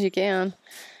as long as you can,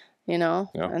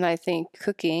 and I think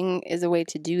cooking is a way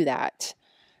to do that.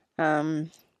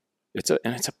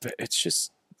 It's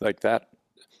just like that.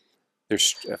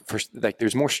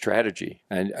 There's more strategy,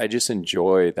 and I just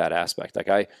enjoy that aspect.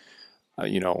 Like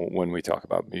when we talk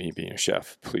about me being a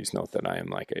chef, please note that I am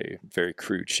like a very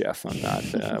crude chef. I'm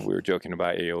not. We were joking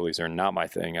about aiolis are not my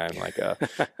thing. I'm like a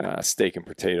steak and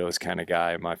potatoes kind of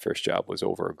guy. My first job was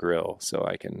over a grill, so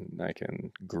I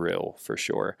can grill for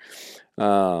sure.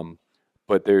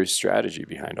 But there's strategy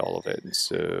behind all of it. And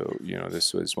so,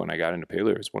 this was when I got into paleo.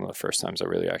 It was one of the first times I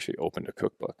really actually opened a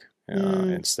cookbook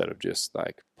instead of just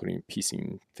like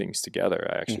piecing things together.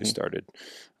 I actually started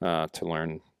to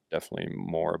learn definitely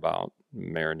more about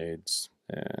marinades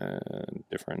and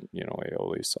different,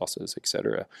 aioli, sauces,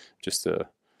 etc. Just to,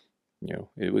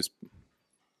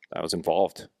 I was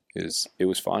involved. It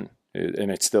was fun.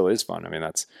 And it still is fun.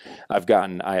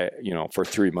 For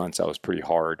 3 months I was pretty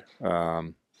hard.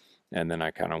 And then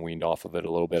I kind of weaned off of it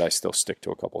a little bit. I still stick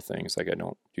to a couple things. Like I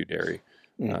don't do dairy.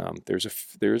 There's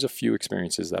a few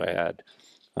experiences that I had.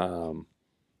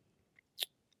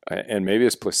 And maybe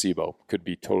it's placebo, could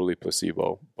be totally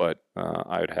placebo, but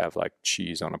I would have like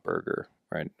cheese on a burger,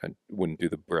 right? I wouldn't do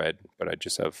the bread, but I'd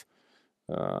just have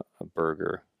a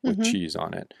burger with cheese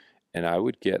on it. And I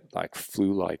would get like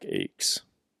flu-like aches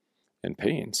and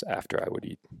pains after I would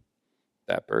eat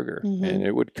that burger. And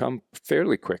it would come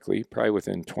fairly quickly, probably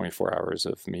within 24 hours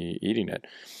of me eating it.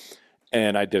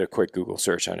 And I did a quick Google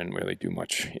search. I didn't really do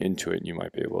much into it. You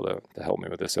might be able to help me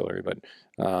with this, Hillary. But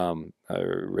I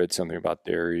read something about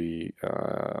dairy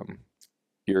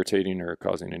irritating or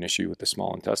causing an issue with the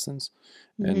small intestines.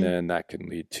 And then that can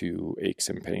lead to aches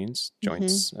and pains,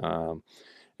 joints.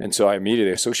 And so I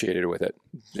immediately associated it with it,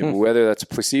 whether that's a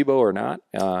placebo or not.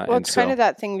 Well, it's kind of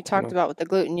that thing we talked about with the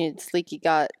gluten, it's leaky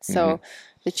gut. So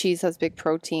the cheese has big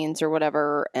proteins or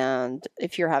whatever. And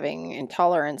if you're having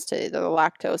intolerance to the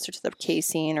lactose or to the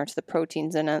casein or to the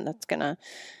proteins in it, that's going to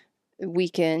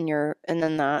weaken and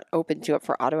then that opens you up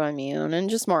for autoimmune and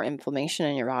just more inflammation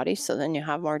in your body. So then you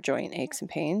have more joint aches and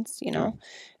pains,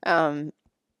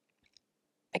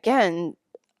 Again,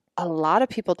 a lot of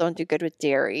people don't do good with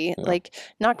dairy, like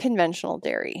not conventional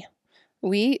dairy.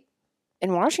 In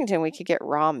Washington, we could get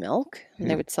raw milk and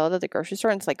they would sell it at the grocery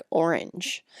store and it's like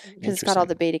orange because it's got all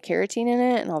the beta carotene in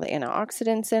it and all the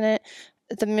antioxidants in it.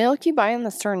 The milk you buy in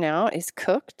the store now is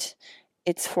cooked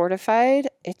it's fortified.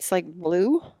 It's like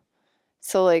blue.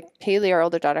 So like Haley, our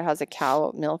older daughter, has a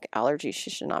cow milk allergy. She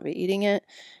should not be eating it.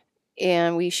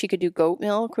 And she could do goat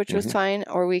milk, which was fine,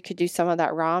 or we could do some of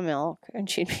that raw milk. And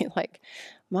she'd be like,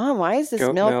 Mom, why is this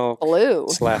Goat milk blue?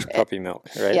 / puppy milk,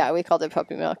 right? Yeah, we called it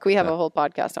puppy milk. We have a whole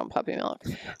podcast on puppy milk.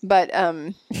 But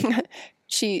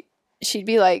she'd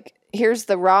be like, here's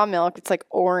the raw milk. It's like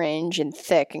orange and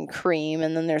thick and cream.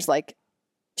 And then there's like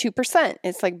 2%.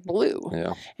 It's like blue.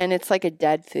 Yeah. And it's like a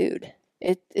dead food.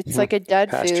 It's like a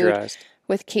dead food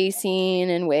with casein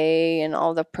and whey and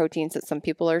all the proteins that some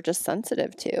people are just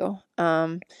sensitive to.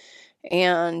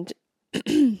 And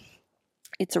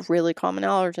it's a really common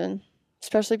allergen,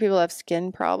 especially people who have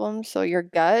skin problems. So your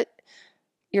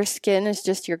skin is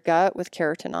just your gut with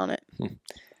keratin on it.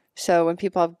 So when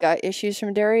people have gut issues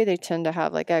from dairy, they tend to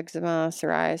have like eczema,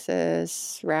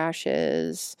 psoriasis,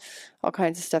 rashes, all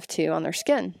kinds of stuff too on their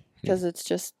skin because it's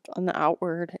just on the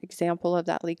outward example of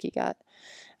that leaky gut.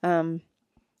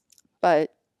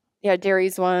 But yeah,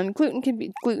 dairy's one.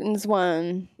 Gluten's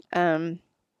one.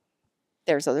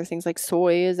 There's other things like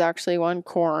soy is actually one.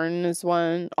 Corn is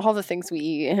one. All the things we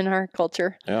eat in our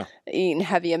culture. Yeah. Eat in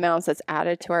heavy amounts that's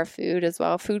added to our food as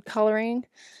well. Food coloring,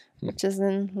 which is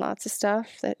in lots of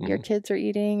stuff that your kids are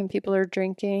eating and people are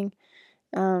drinking.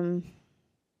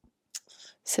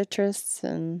 Citrus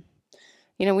and,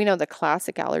 we know the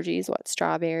classic allergies,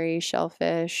 strawberry,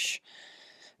 shellfish,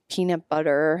 peanut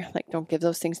butter. Like, don't give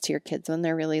those things to your kids when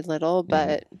they're really little.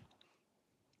 But,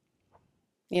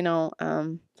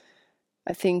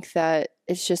 I think that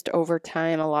it's just over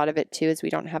time, a lot of it too is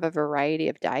we don't have a variety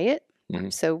of diet.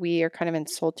 So we are kind of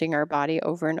insulting our body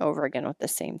over and over again with the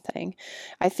same thing.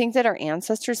 I think that our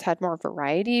ancestors had more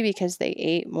variety because they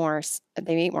ate more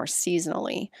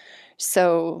seasonally.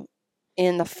 So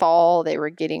in the fall, they were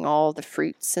getting all the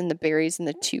fruits and the berries and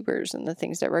the tubers and the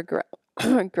things that were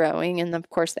growing. And of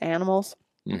course, the animals,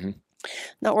 the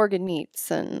organ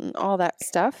meats and all that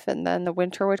stuff. And then the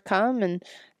winter would come and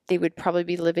they would probably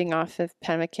be living off of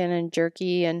pemmican and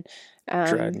jerky and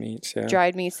dried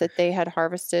meats that they had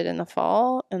harvested in the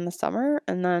fall and the summer.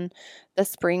 And then the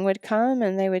spring would come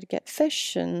and they would get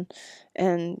fish and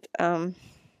carb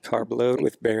load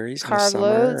with berries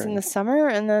in the summer.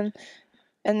 And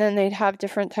then they'd have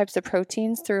different types of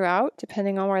proteins throughout,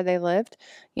 depending on where they lived.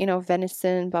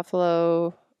 Venison,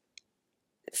 buffalo,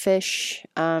 fish,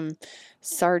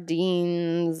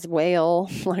 sardines, whale,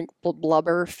 like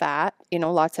blubber, fat,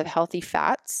 lots of healthy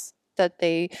fats that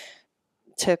they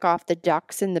took off the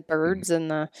ducks and the birds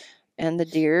and the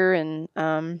deer and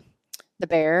the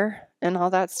bear and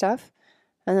all that stuff.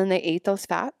 And then they ate those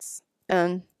fats.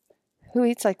 And who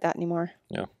eats like that anymore?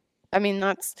 Yeah. I mean,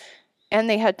 and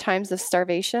they had times of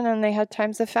starvation and they had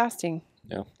times of fasting.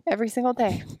 Yeah. Every single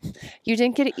day. You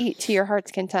didn't get to eat to your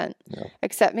heart's content. No.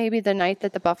 Except maybe the night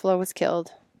that the buffalo was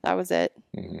killed. That was it.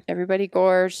 Everybody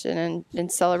gorged and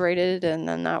celebrated, and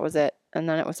then that was it. And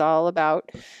then it was all about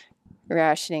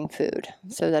rationing food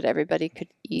so that everybody could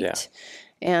eat. Yeah.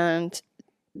 And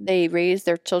they raised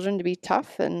their children to be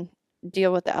tough and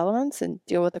deal with the elements and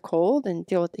deal with the cold and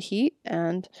deal with the heat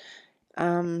and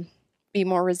be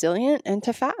more resilient and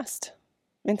to fast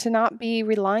and to not be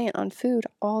reliant on food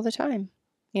all the time,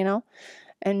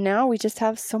 And now we just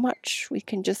have so much we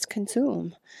can just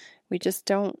consume. We just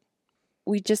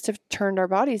have turned our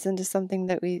bodies into something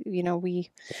that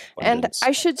and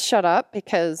I should shut up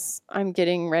because I'm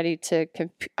getting ready to,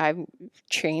 I'm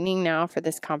training now for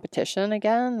this competition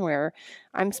again where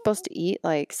I'm supposed to eat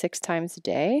like 6 times a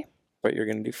day. But you're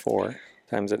going to do 4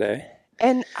 times a day.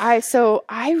 And I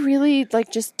really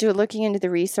like just looking into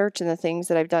the research and the things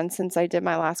that I've done since I did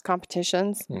my last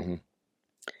competitions.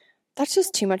 That's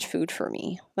just too much food for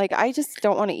me. Like, I just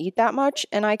don't want to eat that much.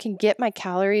 And I can get my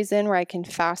calories in where I can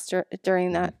fast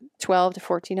during that 12 to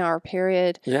 14 hour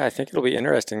period. Yeah, I think it'll be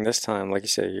interesting this time. Like you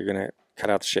say, you're going to cut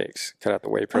out the shakes, cut out the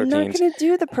whey proteins. I'm not going to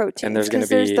do the proteins because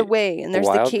there's the whey and there's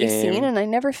the casein and I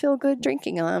never feel good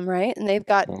drinking them, right? And they've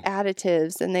got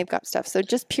additives and they've got stuff. So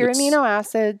just pure amino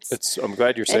acids. I'm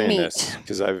glad you're saying this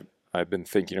because I've been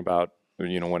thinking about,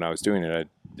 when I was doing it, I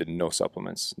did no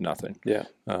supplements, nothing. Yeah.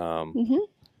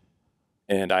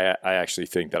 And I actually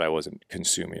think that I wasn't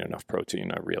consuming enough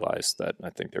protein. I realized that I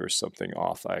think there was something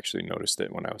off. I actually noticed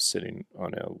it when I was sitting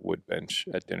on a wood bench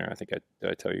at dinner. I think did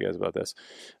I tell you guys about this?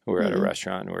 We were at a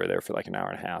restaurant and we were there for like an hour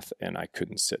and a half and I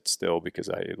couldn't sit still because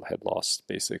I had lost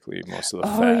basically most of the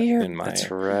fat in my,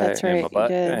 in my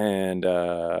butt. And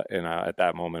at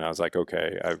that moment I was like,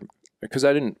 okay, because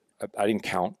I didn't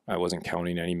count. I wasn't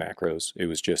counting any macros. It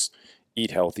was just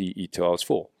eat healthy, eat till I was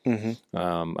full.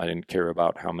 Mm-hmm. I didn't care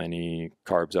about how many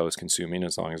carbs I was consuming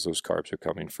as long as those carbs are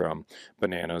coming from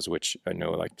bananas, which I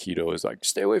know like keto is like,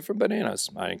 stay away from bananas.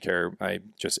 I didn't care. I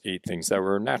just ate things that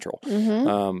were natural.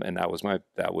 And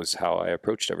that was how I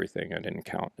approached everything. I didn't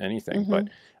count anything, but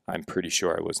I'm pretty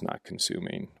sure I was not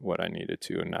consuming what I needed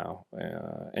to. And now,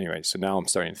 anyway, so now I'm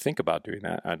starting to think about doing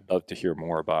that. I'd love to hear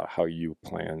more about how you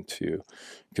plan to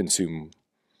consume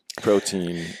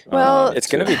protein. Well, It's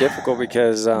going to be difficult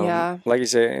because, Yeah. like you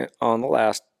say, on the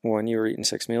last one, you were eating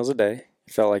 6 meals a day.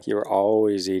 It felt like you were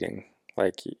always eating.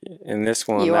 Like in this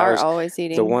one, You that are was always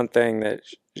eating. the one thing that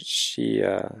she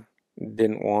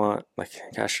didn't want. Like,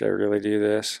 gosh, should I really do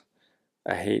this?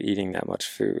 I hate eating that much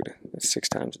food. It's 6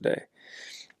 times a day.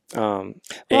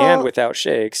 And without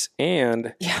shakes,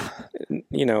 and Yeah.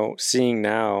 you know, seeing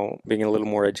now, being a little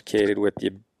more educated with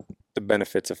the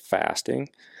benefits of fasting,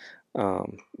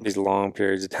 these long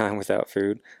periods of time without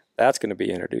food, that's going to be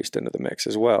introduced into the mix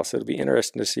as well. So it'll be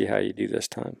interesting to see how you do this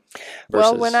time.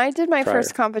 Well, when I did my prior.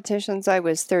 first competitions, I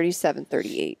was 37,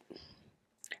 38.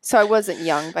 So I wasn't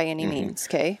young by any means,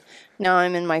 okay? Now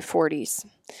I'm in my 40s.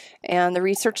 And the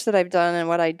research that I've done and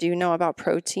what I do know about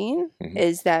protein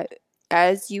is that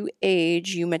as you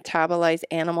age, you metabolize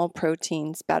animal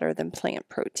proteins better than plant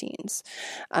proteins.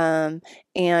 And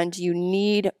you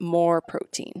need more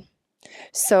protein.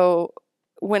 So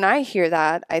when I hear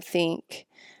that, I think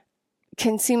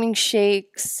consuming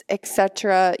shakes,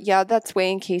 etc. Yeah, that's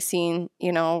whey and casein,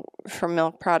 you know, from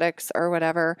milk products or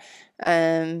whatever,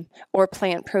 or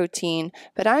plant protein.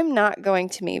 But I'm not going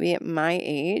to, maybe at my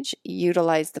age,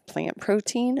 utilize the plant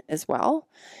protein as well.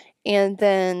 And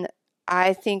then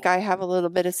I think I have a little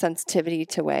bit of sensitivity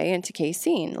to whey and to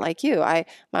casein, like you. My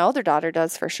older daughter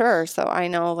does for sure. So I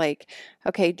know, like,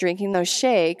 okay, drinking those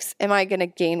shakes, am I going to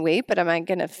gain weight, but am I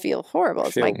going to feel horrible?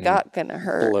 Is my gut going to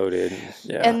hurt? Bloated.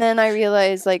 Yeah. And then I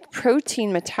realized, like,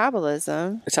 protein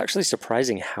metabolism It's actually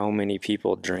surprising how many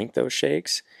people drink those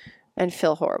shakes and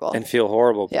feel horrible. and feel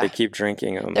horrible, but Yeah. they keep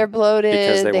drinking them. They're bloated.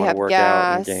 because they wanna have work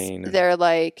out and gas. gain. They're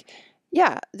like,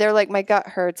 they're like, my gut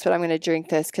hurts, but I'm going to drink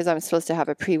this because I'm supposed to have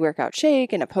a pre-workout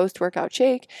shake and a post-workout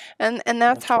shake. And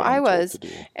that's how what I I'm told was. to do.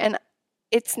 And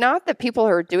it's not that people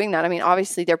who are doing that. I mean,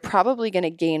 obviously, they're probably going to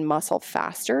gain muscle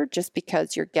faster just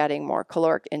because you're getting more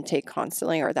caloric intake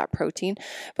constantly or that protein.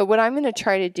 But what I'm going to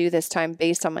try to do this time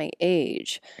based on my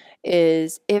age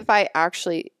is if I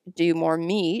actually do more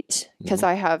meat, because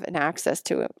I have an access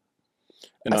to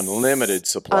An unlimited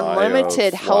supply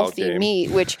unlimited of healthy wild game. meat,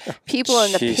 which people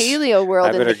in the Jeez. paleo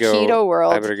world and the keto I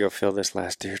world. better go fill this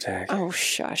last deer tag. Oh,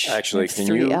 shush. Actually, There's can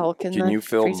 3 you elk in can the you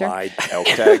fill freezer. my elk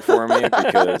tag for me,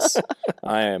 because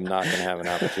I am not going to have an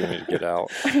opportunity to get out.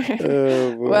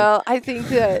 Well, I think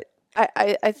that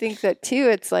I think that too.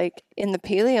 It's like in the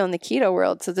paleo and the keto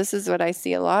world. So this is what I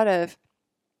see a lot of.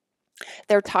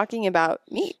 They're talking about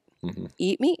meat.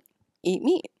 Eat meat. Eat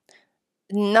meat.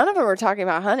 None of them are talking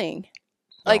about hunting.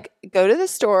 Like, go to the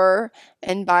store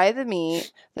and buy the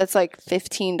meat that's like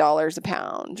 $15 a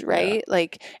pound, right?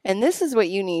 Like, and this is what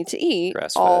you need to eat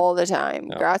Grass-fed. all the time.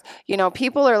 Yeah.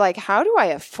 People are like, how do I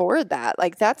afford that?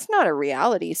 Like, that's not a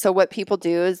reality. So what people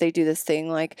do is they do this thing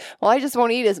like, well, I just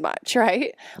won't eat as much,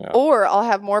 right? Yeah. Or I'll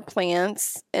have more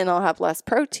plants and I'll have less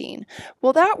protein.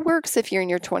 Well, that works if you're in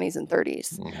your 20s and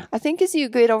 30s. I think as you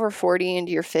get over 40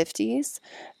 into your 50s,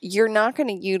 you're not going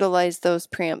to utilize those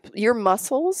your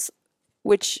muscles,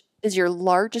 which is your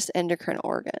largest endocrine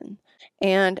organ.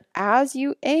 And as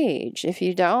you age, if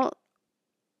you don't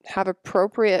have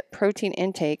appropriate protein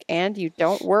intake and you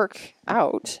don't work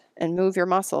out and move your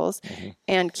muscles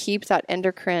and keep that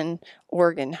endocrine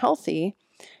organ healthy,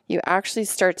 you actually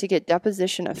start to get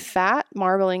deposition of fat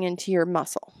marbling into your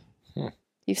muscle.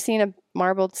 You've seen a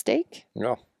marbled steak?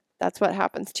 Yeah. That's what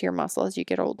happens to your muscle as you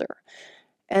get older.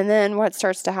 And then what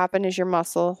starts to happen is your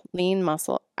lean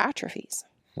muscle atrophies.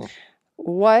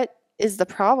 What is the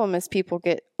problem as people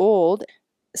get old?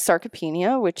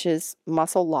 Sarcopenia, which is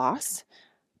muscle loss,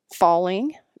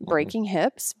 falling, breaking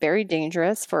hips, very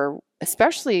dangerous for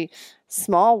especially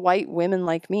small white women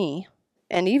like me.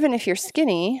 And even if you're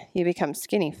skinny, you become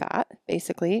skinny fat,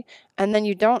 basically. And then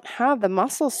you don't have the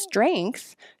muscle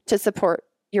strength to support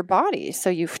your body.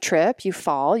 So you trip, you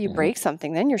fall, you break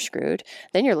something, then you're screwed.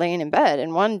 Then you're laying in bed.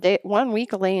 And 1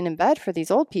 week of laying in bed for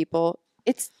these old people,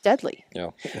 it's deadly.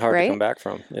 Yeah. Hard right? to come back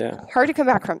from. Yeah. Hard to come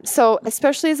back from. So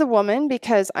especially as a woman,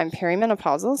 because I'm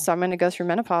perimenopausal, so I'm going to go through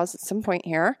menopause at some point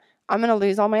here, I'm going to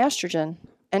lose all my estrogen.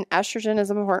 And estrogen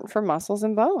is important for muscles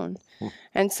and bone.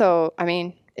 And so, I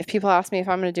mean, if people ask me if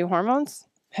I'm going to do hormones,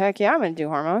 heck yeah, I'm going to do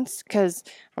hormones because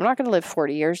I'm not going to live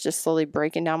 40 years just slowly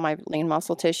breaking down my lean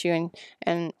muscle tissue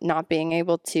and not being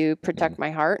able to protect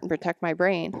my heart and protect my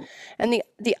brain. And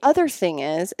the other thing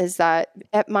is that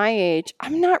at my age,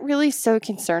 I'm not really so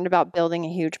concerned about building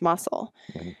a huge muscle.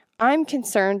 I'm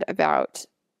concerned about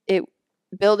it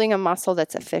building a muscle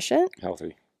that's efficient,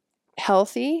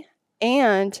 healthy,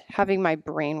 and having my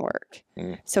brain work.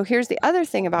 So here's the other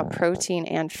thing about protein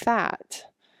and fat.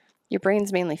 Your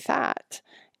brain's mainly fat.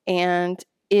 And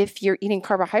if you're eating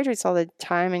carbohydrates all the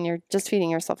time and you're just feeding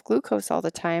yourself glucose all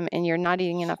the time and you're not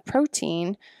eating enough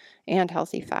protein and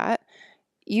healthy fat,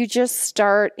 you just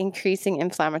start increasing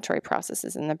inflammatory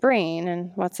processes in the brain.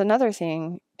 And what's another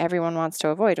thing everyone wants to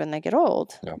avoid when they get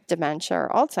old? Dementia or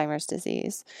Alzheimer's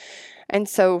disease. And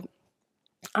so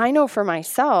I know for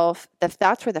myself that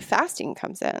that's where the fasting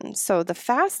comes in. So the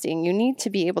fasting, you need to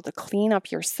be able to clean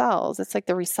up your cells. It's like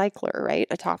the recycler, right?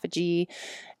 Autophagy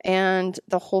and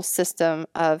the whole system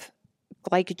of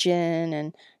glycogen,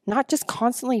 and not just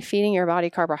constantly feeding your body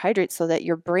carbohydrates so that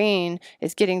your brain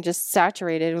is getting just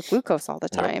saturated with glucose all the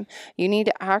time. You need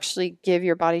to actually give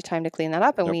your body time to clean that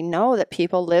up. And we know that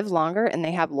people live longer and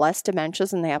they have less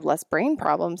dementias and they have less brain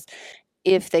problems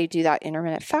if they do that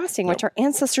intermittent fasting, which our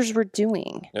ancestors were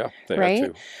doing. Yeah, they right?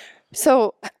 had to.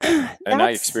 So, and I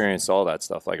experienced all that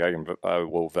stuff. Like I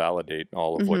will validate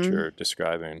all of what you're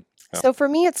describing. Yeah. So for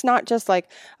me, it's not just like,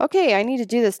 okay, I need to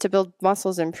do this to build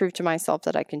muscles and prove to myself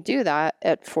that I can do that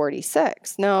at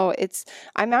 46. No,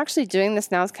 I'm actually doing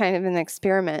this now as kind of an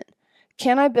experiment.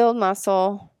 Can I build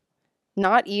muscle,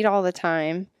 not eat all the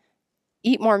time,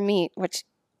 eat more meat, which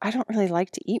I don't really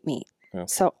like to eat meat. Yeah.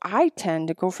 So I tend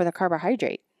to go for the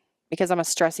carbohydrate because I'm a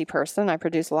stressy person. I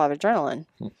produce a lot of adrenaline.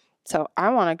 So I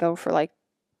want to go for like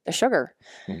the sugar.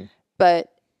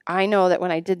 But I know that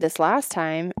when I did this last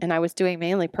time and I was doing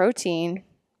mainly protein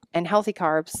and healthy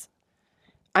carbs,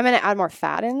 I'm going to add more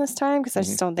fat in this time because I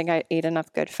just don't think I ate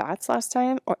enough good fats last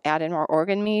time, or add in more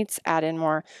organ meats, add in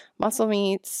more muscle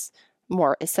meats,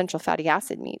 more essential fatty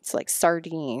acid meats like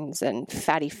sardines and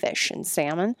fatty fish and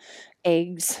salmon,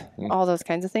 eggs, all those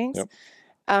kinds of things.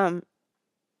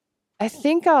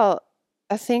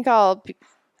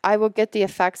 I will get the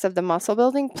effects of the muscle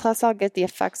building, plus I'll get the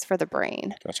effects for the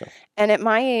brain. Gotcha. And at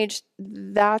my age,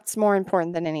 that's more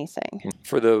important than anything.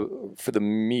 For the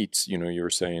meats, you were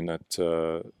saying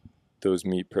that those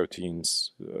meat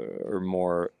proteins are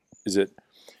more. Is it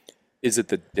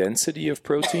the density of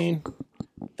protein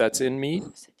that's in meat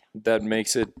that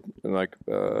makes it like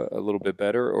a little bit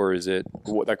better, or is it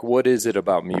what is it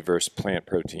about meat versus plant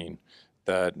protein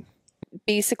that?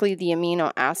 Basically, the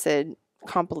amino acid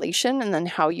compilation and then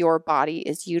how your body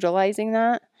is utilizing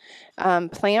that.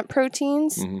 Plant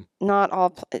proteins, not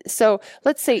all. So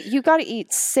let's say you got to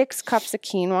eat 6 cups of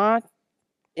quinoa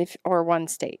or 1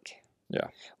 steak. Yeah.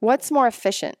 What's more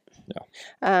efficient?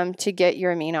 To get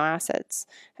your amino acids.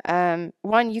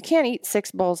 One, you can't eat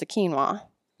 6 bowls of quinoa,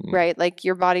 right? Like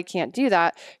your body can't do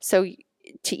that. So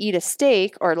to eat a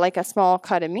steak or like a small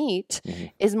cut of meat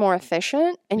is more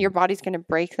efficient, and your body's going to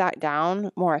break that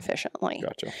down more efficiently.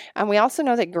 Gotcha. And we also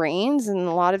know that grains and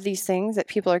a lot of these things that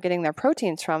people are getting their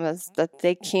proteins from is that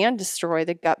they can destroy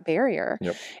the gut barrier.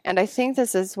 And I think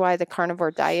this is why the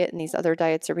carnivore diet and these other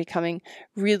diets are becoming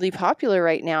really popular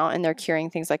right now, and they're curing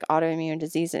things like autoimmune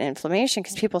disease and inflammation,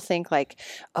 because people think like,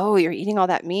 oh, you're eating all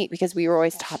that meat because we were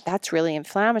always taught that's really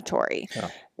inflammatory.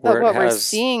 But what we're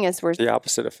seeing is the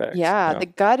opposite effect. Yeah, the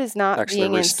gut is not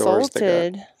being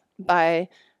insulted by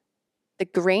the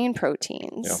grain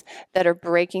proteins that are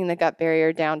breaking the gut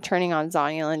barrier down, turning on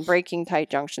zonulin, breaking tight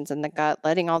junctions in the gut,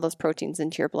 letting all those proteins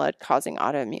into your blood, causing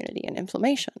autoimmunity and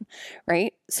inflammation,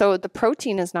 right? So the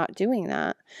protein is not doing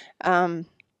that. And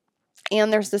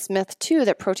there's this myth too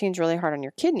that protein's really hard on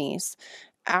your kidneys.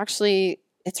 Actually,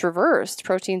 it's reversed.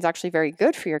 Protein's actually very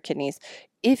good for your kidneys.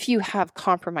 If you have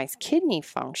compromised kidney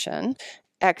function,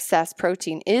 excess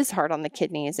protein is hard on the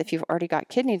kidneys if you've already got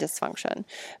kidney dysfunction.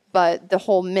 But the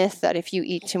whole myth that if you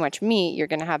eat too much meat, you're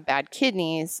going to have bad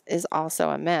kidneys is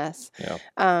also a myth.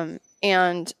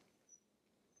 And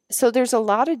so there's a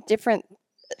lot of different,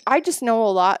 I just know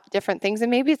a lot different things, and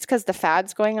maybe it's because the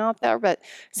fad's going out there, but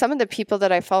some of the people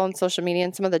that I follow on social media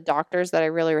and some of the doctors that I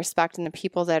really respect and the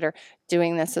people that are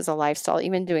doing this as a lifestyle,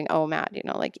 even doing OMAD,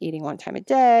 like eating 1 time a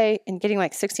day and getting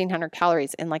like 1,600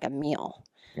 calories in like a meal.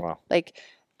 Wow. Like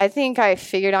I think I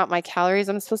figured out my calories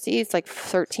I'm supposed to eat. It's like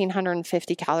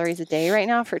 1,350 calories a day right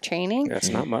now for training. That's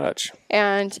not much.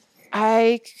 And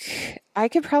I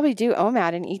could probably do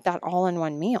OMAD and eat that all in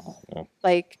one meal.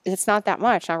 Like it's not that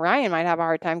much. Now Ryan might have a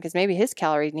hard time because maybe his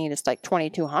calorie need is like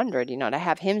 2,200, to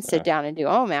have him sit down and do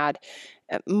OMAD.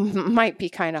 might be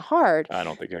kind of hard. I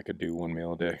don't think I could do one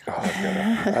meal a day.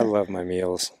 Oh, I love my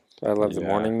meals. I love the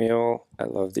morning meal. I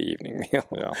love the evening meal.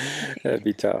 Yeah. That'd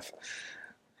be tough.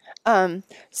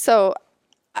 So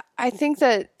I think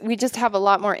that we just have a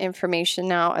lot more information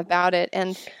now about it.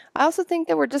 And I also think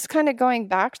that we're just kind of going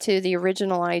back to the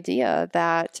original idea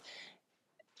that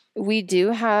we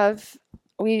do have,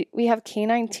 we have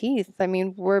canine teeth. I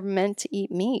mean, we're meant to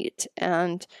eat meat,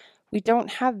 and we don't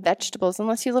have vegetables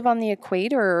unless you live on the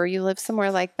equator or you live somewhere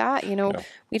like that.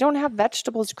 We don't have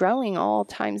vegetables growing all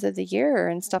times of the year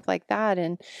and stuff like that.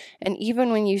 And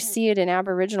even when you see it in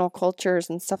Aboriginal cultures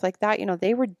and stuff like that,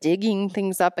 they were digging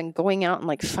things up and going out and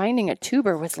like finding a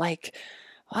tuber was like,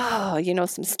 oh,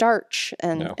 some starch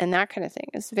and that kind of thing.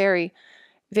 It's very,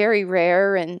 very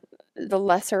rare and the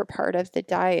lesser part of the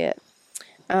diet.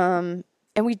 And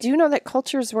we do know that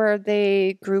cultures where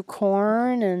they grew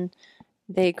corn and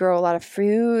they grow a lot of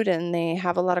fruit and they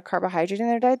have a lot of carbohydrate in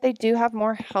their diet, they do have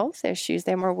more health issues.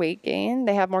 They have more weight gain.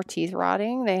 They have more teeth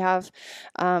rotting. They have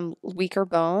weaker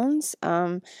bones,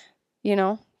 some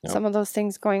of those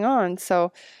things going on.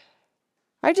 So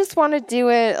I just want to do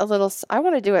it I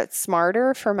want to do it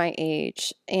smarter for my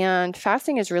age. And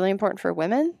fasting is really important for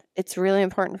women. It's really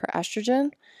important for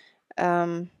estrogen.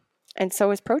 And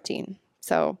so is protein.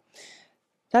 So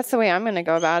that's the way I'm going to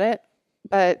go about it.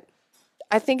 But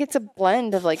I think it's a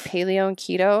blend of like paleo and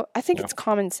keto. I think it's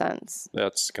common sense.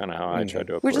 That's kind of how I try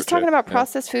to approach We're just talking about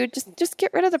processed food. Just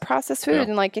get rid of the processed food.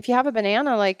 And like, if you have a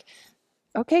banana, like,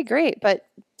 okay, great. But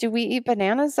do we eat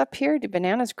bananas up here? Do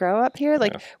bananas grow up here?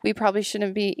 Like, we probably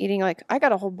shouldn't be eating, like, I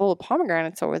got a whole bowl of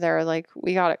pomegranates over there, like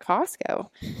we got at Costco.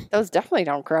 Those definitely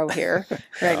don't grow here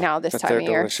right now this time of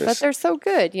year. Delicious. But they're so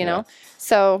good, you know?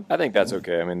 So I think that's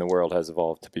okay. I mean, the world has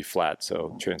evolved to be flat,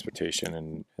 so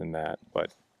transportation and that,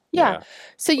 but yeah.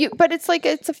 So but it's like,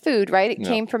 it's a food, right? It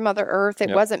came from Mother Earth. It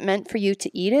wasn't meant for you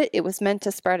to eat it. It was meant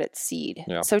to spread its seed.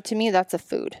 Yeah. So to me, that's a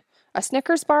food. A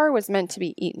Snickers bar was meant to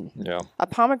be eaten. Yeah. A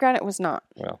pomegranate was not.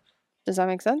 Well, does that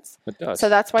make sense? It does. So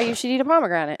that's why you should eat a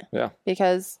pomegranate. Yeah.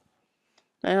 Because,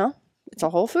 it's a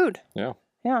whole food. Yeah.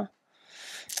 Yeah.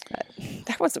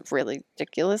 That was a really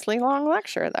ridiculously long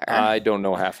lecture there. I don't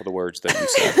know half of the words that you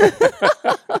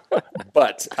said,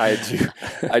 but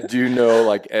I do know,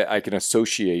 like, I can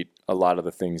associate a lot of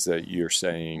the things that you're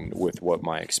saying with what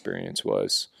my experience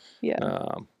was.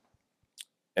 Yeah.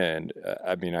 And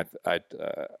I mean,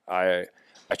 I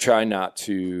try not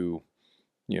to,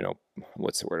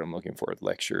 what's the word I'm looking for?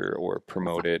 Lecture or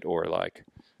promote it or like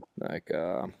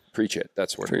preach it.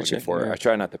 That's what I'm looking for. Yeah. I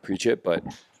try not to preach it, but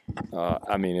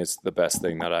I mean, it's the best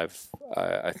thing that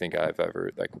I think I've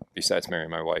ever, like, besides marrying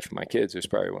my wife and my kids, it's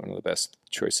probably one of the best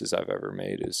choices I've ever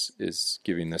made is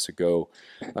giving this a go.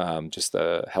 Just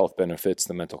the health benefits,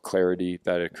 the mental clarity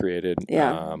that it created.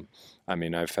 Yeah. I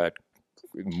mean, I've had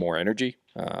more energy.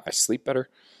 I sleep better.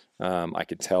 I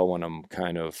could tell when I'm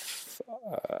kind of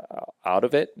out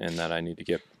of it and that I need to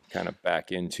get kind of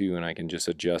back into, and I can just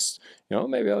adjust,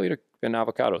 maybe I'll eat an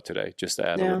avocado today just to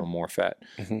add a little more fat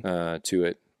to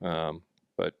it.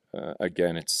 But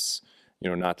again, it's,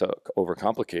 not to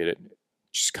overcomplicate it,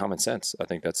 just common sense. I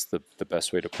think that's the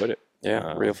best way to put it.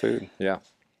 Yeah. Real food. Yeah.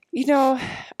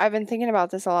 I've been thinking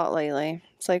about this a lot lately.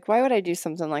 It's like, why would I do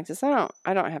something like this? I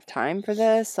don't have time for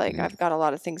this. Like, I've got a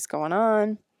lot of things going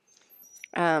on.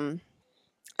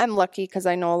 I'm lucky because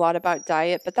I know a lot about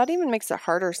diet, but that even makes it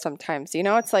harder sometimes.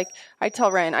 It's like, I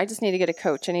tell Ryan, I just need to get a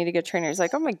coach. I need to get a trainer. He's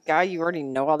like, oh my God, you already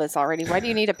know all this already. Why do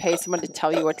you need to pay someone to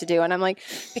tell you what to do? And I'm like,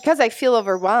 because I feel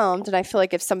overwhelmed. And I feel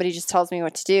like if somebody just tells me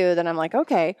what to do, then I'm like,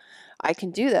 okay, I can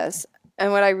do this.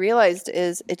 And what I realized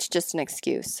is it's just an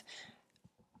excuse.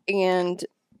 And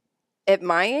at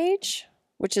my age,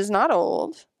 which is not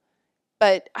old,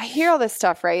 but I hear all this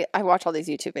stuff, right? I watch all these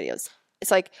YouTube videos. It's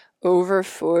like over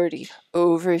 40,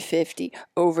 over 50,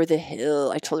 over the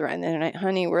hill. I told Ryan the other night,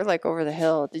 honey, we're like over the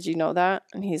hill. Did you know that?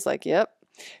 And he's like, yep.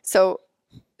 So,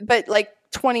 but like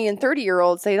 20 and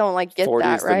 30-year-olds, they don't like get 40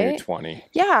 that, is right? the new 20.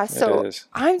 Yeah. So It is.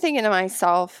 I'm thinking to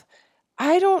myself,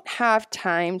 I don't have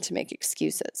time to make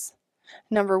excuses.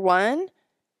 Number one,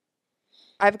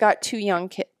 I've got 2 young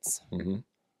kids. Mm-hmm.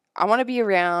 I want to be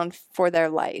around for their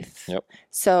life. Yep.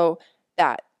 So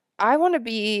that I want to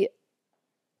be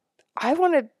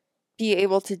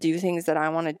able to do things that I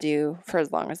want to do for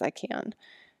as long as I can.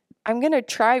 I'm going to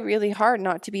try really hard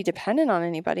not to be dependent on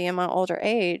anybody in my older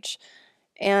age.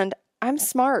 And I'm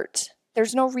smart.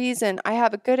 There's no reason. I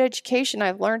have a good education.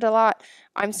 I've learned a lot.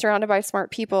 I'm surrounded by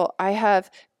smart people. I have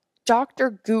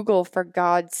Dr. Google, for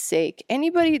God's sake.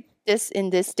 Anybody in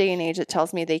this day and age that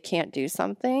tells me they can't do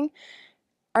something,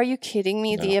 are you kidding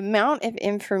me? No. The amount of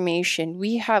information,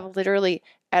 we have literally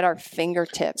at our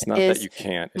fingertips It's not is that you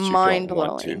can't, it's you mind don't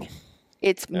want to. blowing.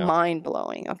 It's mind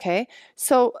blowing. Okay.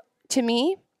 So to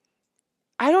me,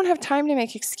 I don't have time to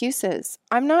make excuses.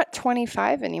 I'm not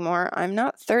 25 anymore. I'm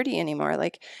not 30 anymore.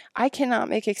 Like, I cannot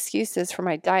make excuses for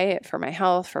my diet, for my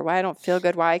health, for why I don't feel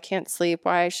good, why I can't sleep,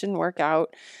 why I shouldn't work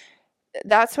out.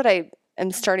 That's what I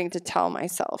am starting to tell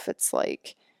myself. It's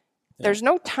like, there's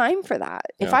no time for that.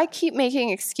 Yeah. If I keep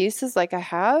making excuses like I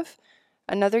have,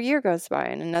 another year goes by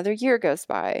and another year goes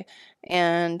by.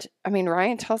 And I mean,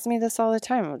 Ryan tells me this all the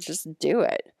time. I'll just do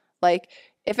it. Like,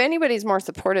 if anybody's more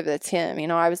supportive, it's him. You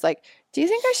know, I was like, do you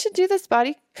think I should do this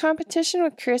body competition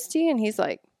with Christy? And he's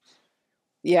like,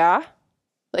 yeah,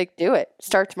 like, do it.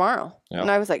 Start tomorrow. Yeah.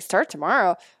 And I was like, start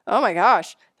tomorrow? Oh my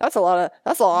gosh, that's a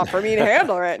lot for me to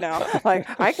handle right now. Like,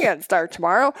 I can't start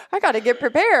tomorrow. I got to get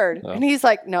prepared. Yeah. And he's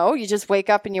like, no, you just wake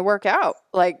up and you work out.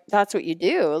 Like, that's what you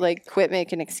do. Like, quit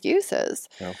making excuses.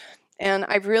 Yeah. And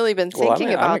I've really been thinking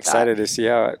about that. I'm excited to see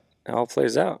how it all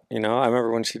plays out. You know, I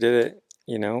remember when she did it,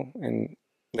 you know, in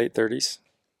late 30s.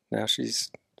 Now she's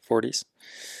 40s.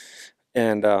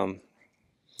 And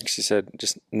she said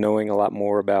just knowing a lot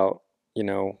more about, you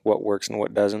know, what works and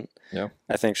what doesn't. Yeah.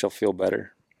 I think she'll feel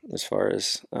better as far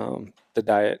as the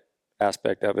diet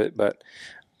aspect of it. But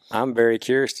I'm very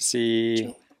curious to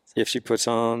see if she puts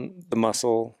on the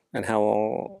muscle and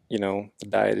how, you know, the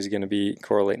diet is going to be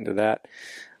correlating to that.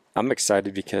 I'm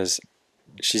excited because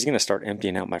she's going to start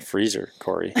emptying out my freezer,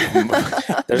 Corey.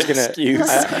 There's going to excuse.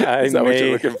 Is that what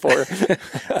you're looking for?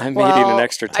 I'm needing an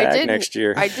extra tag next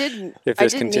year. I did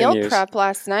this meal continues. prep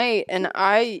last night, and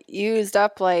I used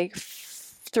up like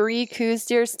 3 Coues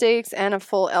deer steaks and a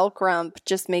full elk rump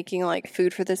just making like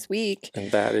food for this week.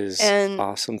 And that is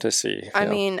awesome to see. I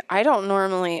mean,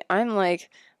 I'm like,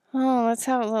 oh, let's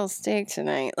have a little steak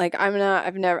tonight. Like, I'm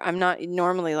not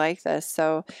normally like this.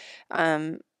 So,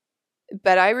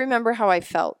 but I remember how I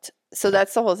felt. So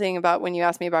that's the whole thing about when you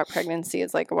ask me about pregnancy,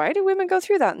 is like, why do women go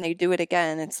through that? And they do it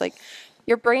again. It's like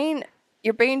your brain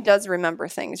does remember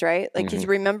things, right? Like, it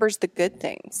remembers the good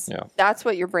things. Yeah. That's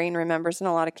what your brain remembers in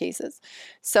a lot of cases.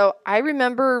 So I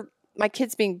remember my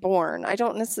kids being born. I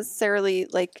don't necessarily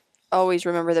like always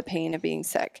remember the pain of being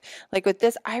sick. Like with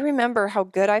this, I remember how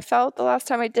good I felt the last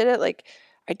time I did it. Like,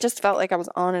 I just felt like I was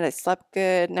on it. I slept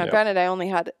good. Now, granted, I only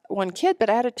had one kid, but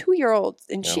I had a 2-year-old,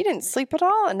 and she didn't sleep at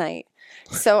all at night.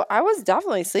 So I was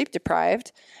definitely sleep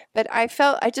deprived, but I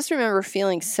just remember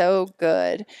feeling so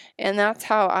good. And that's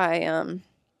how I,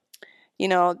 you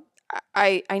know,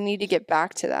 I need to get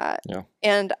back to that. Yeah.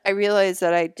 And I realize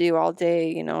that I do all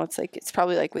day, you know, it's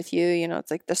probably like with you, you know,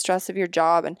 it's like the stress of your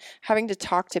job and having to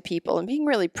talk to people and being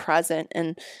really present.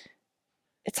 And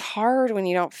it's hard when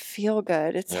you don't feel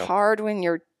good. It's hard when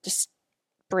your just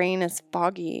brain is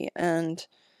foggy. And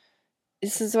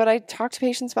this is what I talk to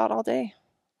patients about all day.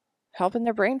 Helping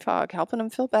their brain fog, helping them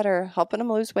feel better, helping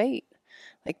them lose weight.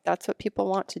 Like, that's what people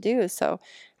want to do. So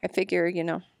I figure, you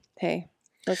know, hey,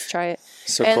 let's try it.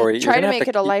 So, and Corey, try to make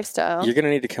it a lifestyle. You're going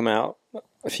to need to come out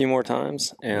a few more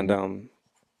times and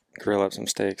grill up some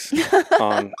steaks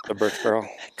on the birth girl.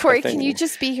 Corey, can you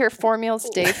just be here 4 meals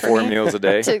a day for 4 me? meals a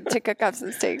day. to cook up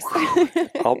some steaks.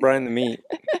 I'll brine the meat.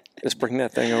 Just bring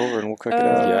that thing over and we'll cook it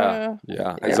up.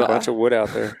 Yeah. There's a bunch of wood out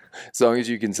there. As long as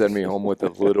you can send me home with a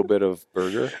little bit of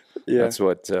burger. Yeah. That's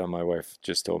what my wife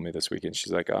just told me this weekend.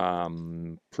 She's like,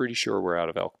 I'm pretty sure we're out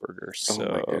of elk burgers. So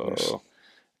Oh my goodness.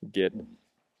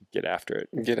 get after it.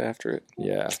 Get after it.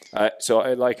 Yeah. So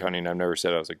I like hunting. I've never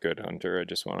said I was a good hunter. I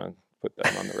just want to put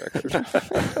that on the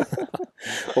record.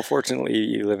 Well, fortunately,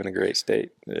 you live in a great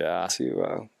state Yeah.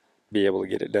 to be able to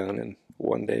get it done in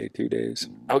 1 day, 2 days.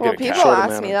 I'll Well, get a people cow.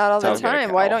 ask me that all the I'll get a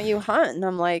time. Why cow. don't you hunt? And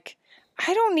I'm like,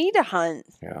 I don't need to hunt.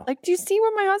 Yeah. Like, do you see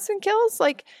what my husband kills?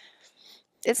 Like,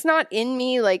 it's not in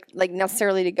me, like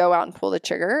necessarily to go out and pull the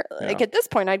trigger. Like, Yeah. at this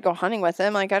point, I'd go hunting with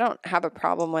him. Like, I don't have a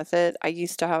problem with it. I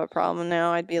used to have a problem.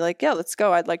 Now I'd be like, yeah, let's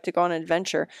go. I'd like to go on an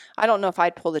adventure. I don't know if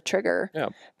I'd pull the trigger. Yeah.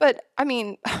 But I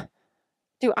mean,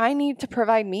 do I need to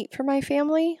provide meat for my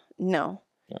family? No.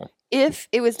 Yeah. If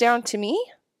it was down to me,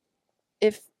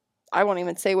 if I won't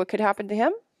even say what could happen to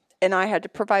him, and I had to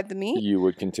provide the meat, You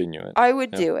would continue it. I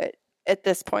would do it at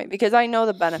this point because I know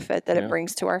the benefit that Yeah. it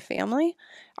brings to our family.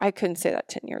 I couldn't say that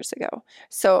 10 years ago.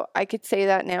 So I could say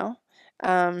that now.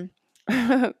 But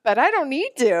I don't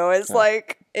need to. It's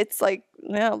like,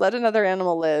 yeah, let another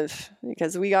animal live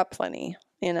because we got plenty,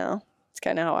 you know. It's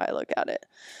kind of how I look at it.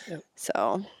 Yep.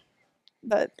 So,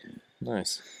 but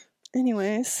Nice.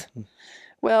 anyways,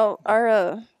 well,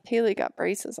 our Haley got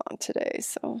braces on today,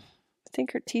 so I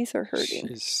think her teeth are hurting.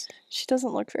 She's She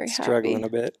doesn't look very struggling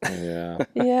happy. a bit. Yeah.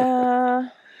 Yeah.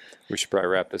 We should probably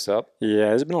wrap this up.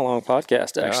 Yeah, it's been a long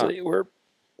podcast, actually. We're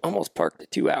almost parked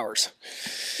at 2 hours.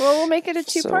 Well, we'll make it a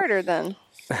So- two-parter then.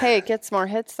 Hey, it gets more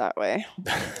hits that way.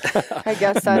 I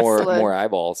guess that's more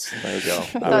eyeballs. There you go.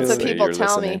 That's what Obviously, people you're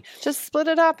tell listening. me. Just split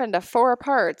it up into 4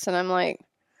 parts. And I'm like,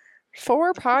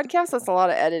 4 podcasts? That's a lot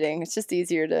of editing. It's just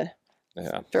easier to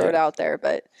Yeah. throw it out there.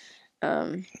 But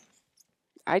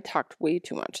I talked way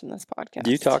too much in this podcast.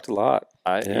 You talked a lot.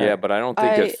 Yeah, but I don't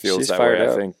think it feels She's that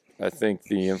fired way. up. I think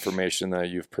the information that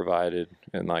you've provided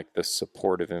and like the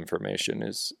supportive information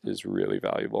is really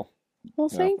valuable. Well,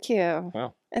 Yeah. thank you.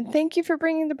 Wow. And thank you for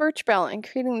bringing the Birch Barrel and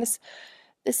creating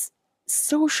this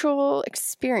social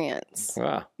experience.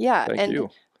 Wow. Yeah. Thank and you.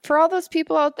 for all those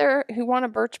people out there who want a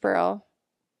Birch Barrel,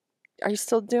 are you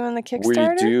still doing the We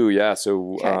Kickstarter? do, yeah.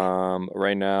 So Okay.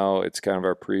 right now it's kind of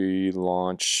our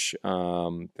pre-launch.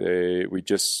 We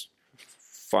just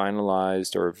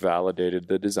finalized or validated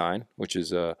the design, which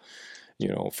is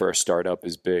for a startup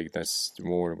is big. That's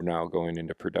we're now going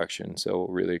into production, so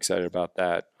really excited about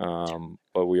that.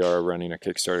 But we are running a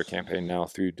Kickstarter campaign now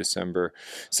through December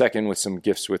 2nd with some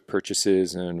gifts with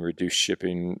purchases and reduced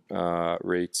shipping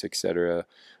rates, etc.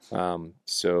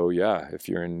 So yeah, if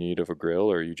you're in need of a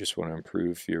grill or you just want to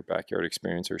improve your backyard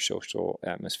experience or social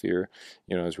atmosphere,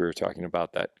 as we were talking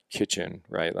about that kitchen,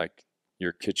 right? Like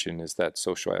your kitchen is that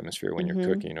social atmosphere when you're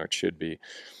cooking, or it should be.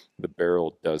 The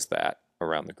barrel does that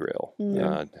around the grill.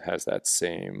 Has that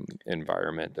same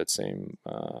environment, that same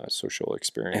social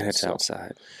experience. And it's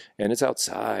outside. And it's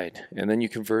outside. And then you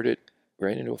convert it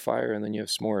right into a fire, and then you have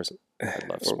s'mores. I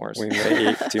love s'mores. We may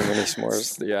eat too many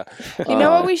s'mores. Yeah. You know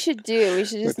what we should do? We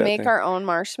should with just that make thing. our own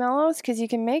marshmallows because you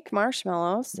can make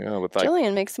marshmallows. Yeah, with like,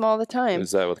 Jillian makes them all the time.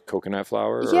 is that with coconut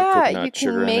flour or Yeah, coconut you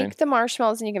sugar can in make the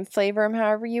marshmallows and you can flavor them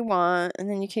however you want, and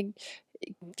then you can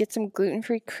get some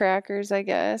gluten-free crackers, I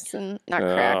guess, and not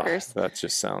crackers. That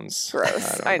just sounds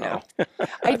Gross. I know.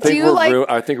 I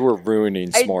think we're ruining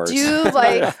s'mores.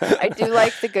 I do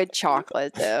like the good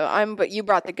chocolate though. But you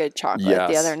brought the good chocolate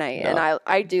the Yes, other night, yeah. and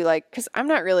I do like because I'm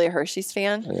not really a Hershey's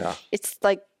fan. Yeah. It's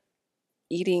like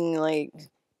eating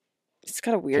it's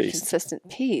got a weird Paste. consistent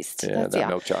paste. Yeah, That's- that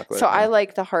milk chocolate. So I yeah.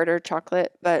 like the harder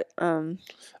chocolate, but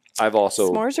I've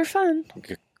also s'mores are fun.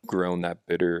 grown that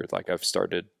bitter. Like I've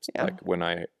started Yeah. like when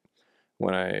I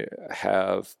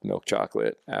have milk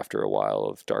chocolate after a while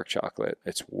of dark chocolate,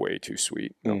 it's way too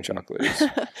sweet. Milk chocolate is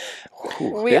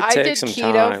It I did takes some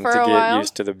keto time for to a get while.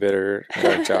 used to the bitter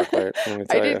dark chocolate. Let me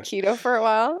I tell did you. keto for a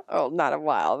while. Oh, not a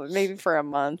while, but maybe for a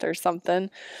month or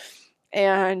something.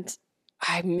 And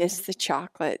I missed the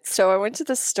chocolate. So I went to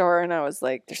the store and I was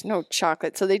like, there's no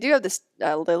chocolate. So they do have this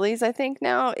Lily's, I think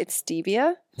now. It's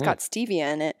stevia. It's got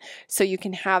stevia in it. So you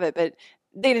can have it, but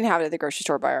they didn't have it at the grocery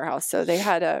store by our house. So they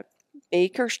had a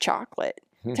baker's chocolate.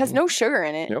 It has no sugar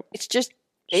in it. Yep. It's just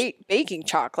baking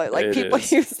chocolate like It people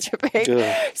is. used to bake.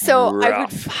 Ugh. So I would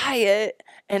Rough. buy it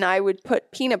and I would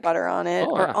put peanut butter on it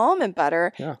Oh, or yeah. almond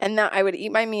butter. Yeah. And that I would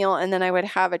eat my meal and then I would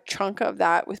have a chunk of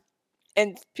that with.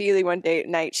 And Peely one day at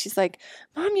night, she's like,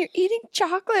 "Mom, you're eating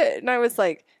chocolate," and I was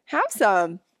like, "Have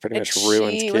some." Pretty And much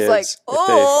ruins she kids. was like, if they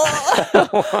 "Oh,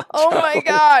 want oh my chocolate.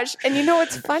 gosh!" And you know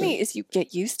what's funny is you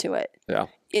get used to it. Yeah.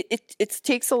 It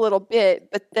takes a little bit,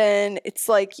 but then it's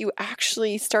like you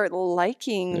actually start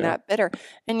liking Yeah. that bitter.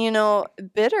 And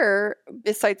bitter,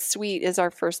 besides sweet, is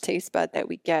our first taste bud that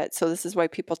we get. So this is why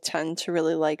people tend to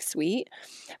really like sweet.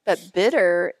 But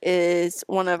bitter is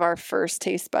one of our first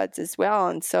taste buds as well.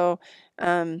 And so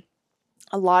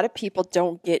a lot of people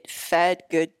don't get fed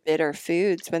good bitter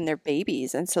foods when they're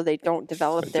babies, and so they don't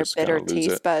develop They their just bitter kinda lose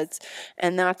taste it. buds,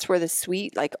 and that's where the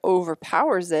sweet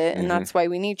overpowers it, and that's why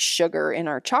we need sugar in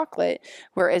our chocolate.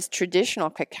 Whereas traditional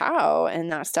cacao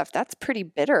and that stuff, that's pretty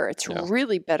bitter. It's Yeah.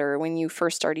 really bitter when you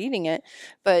first start eating it.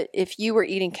 But if you were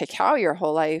eating cacao your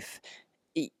whole life,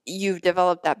 you've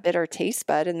developed that bitter taste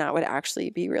bud, and that would actually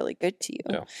be really good to you.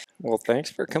 Yeah. Well, thanks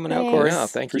for coming out, Thanks. Corey. Yeah,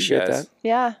 thank you Appreciate guys. that.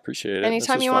 Yeah. Appreciate it.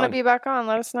 Anytime This you was want to fun. be back on,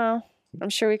 let us know. I'm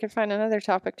sure we could find another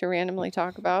topic to randomly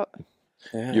talk about.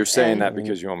 Yeah. You're saying And- that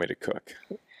because you want me to cook.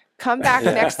 Come back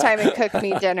next time and cook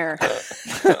me dinner.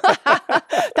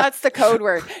 That's the code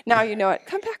word. Now you know it.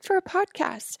 Come back for a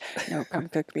podcast. No, come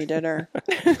cook me dinner.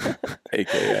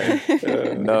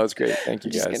 AKA. No, it's great. Thank you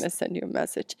I'm just guys. going to send you a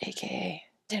message, AKA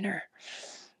dinner.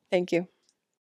 Thank you.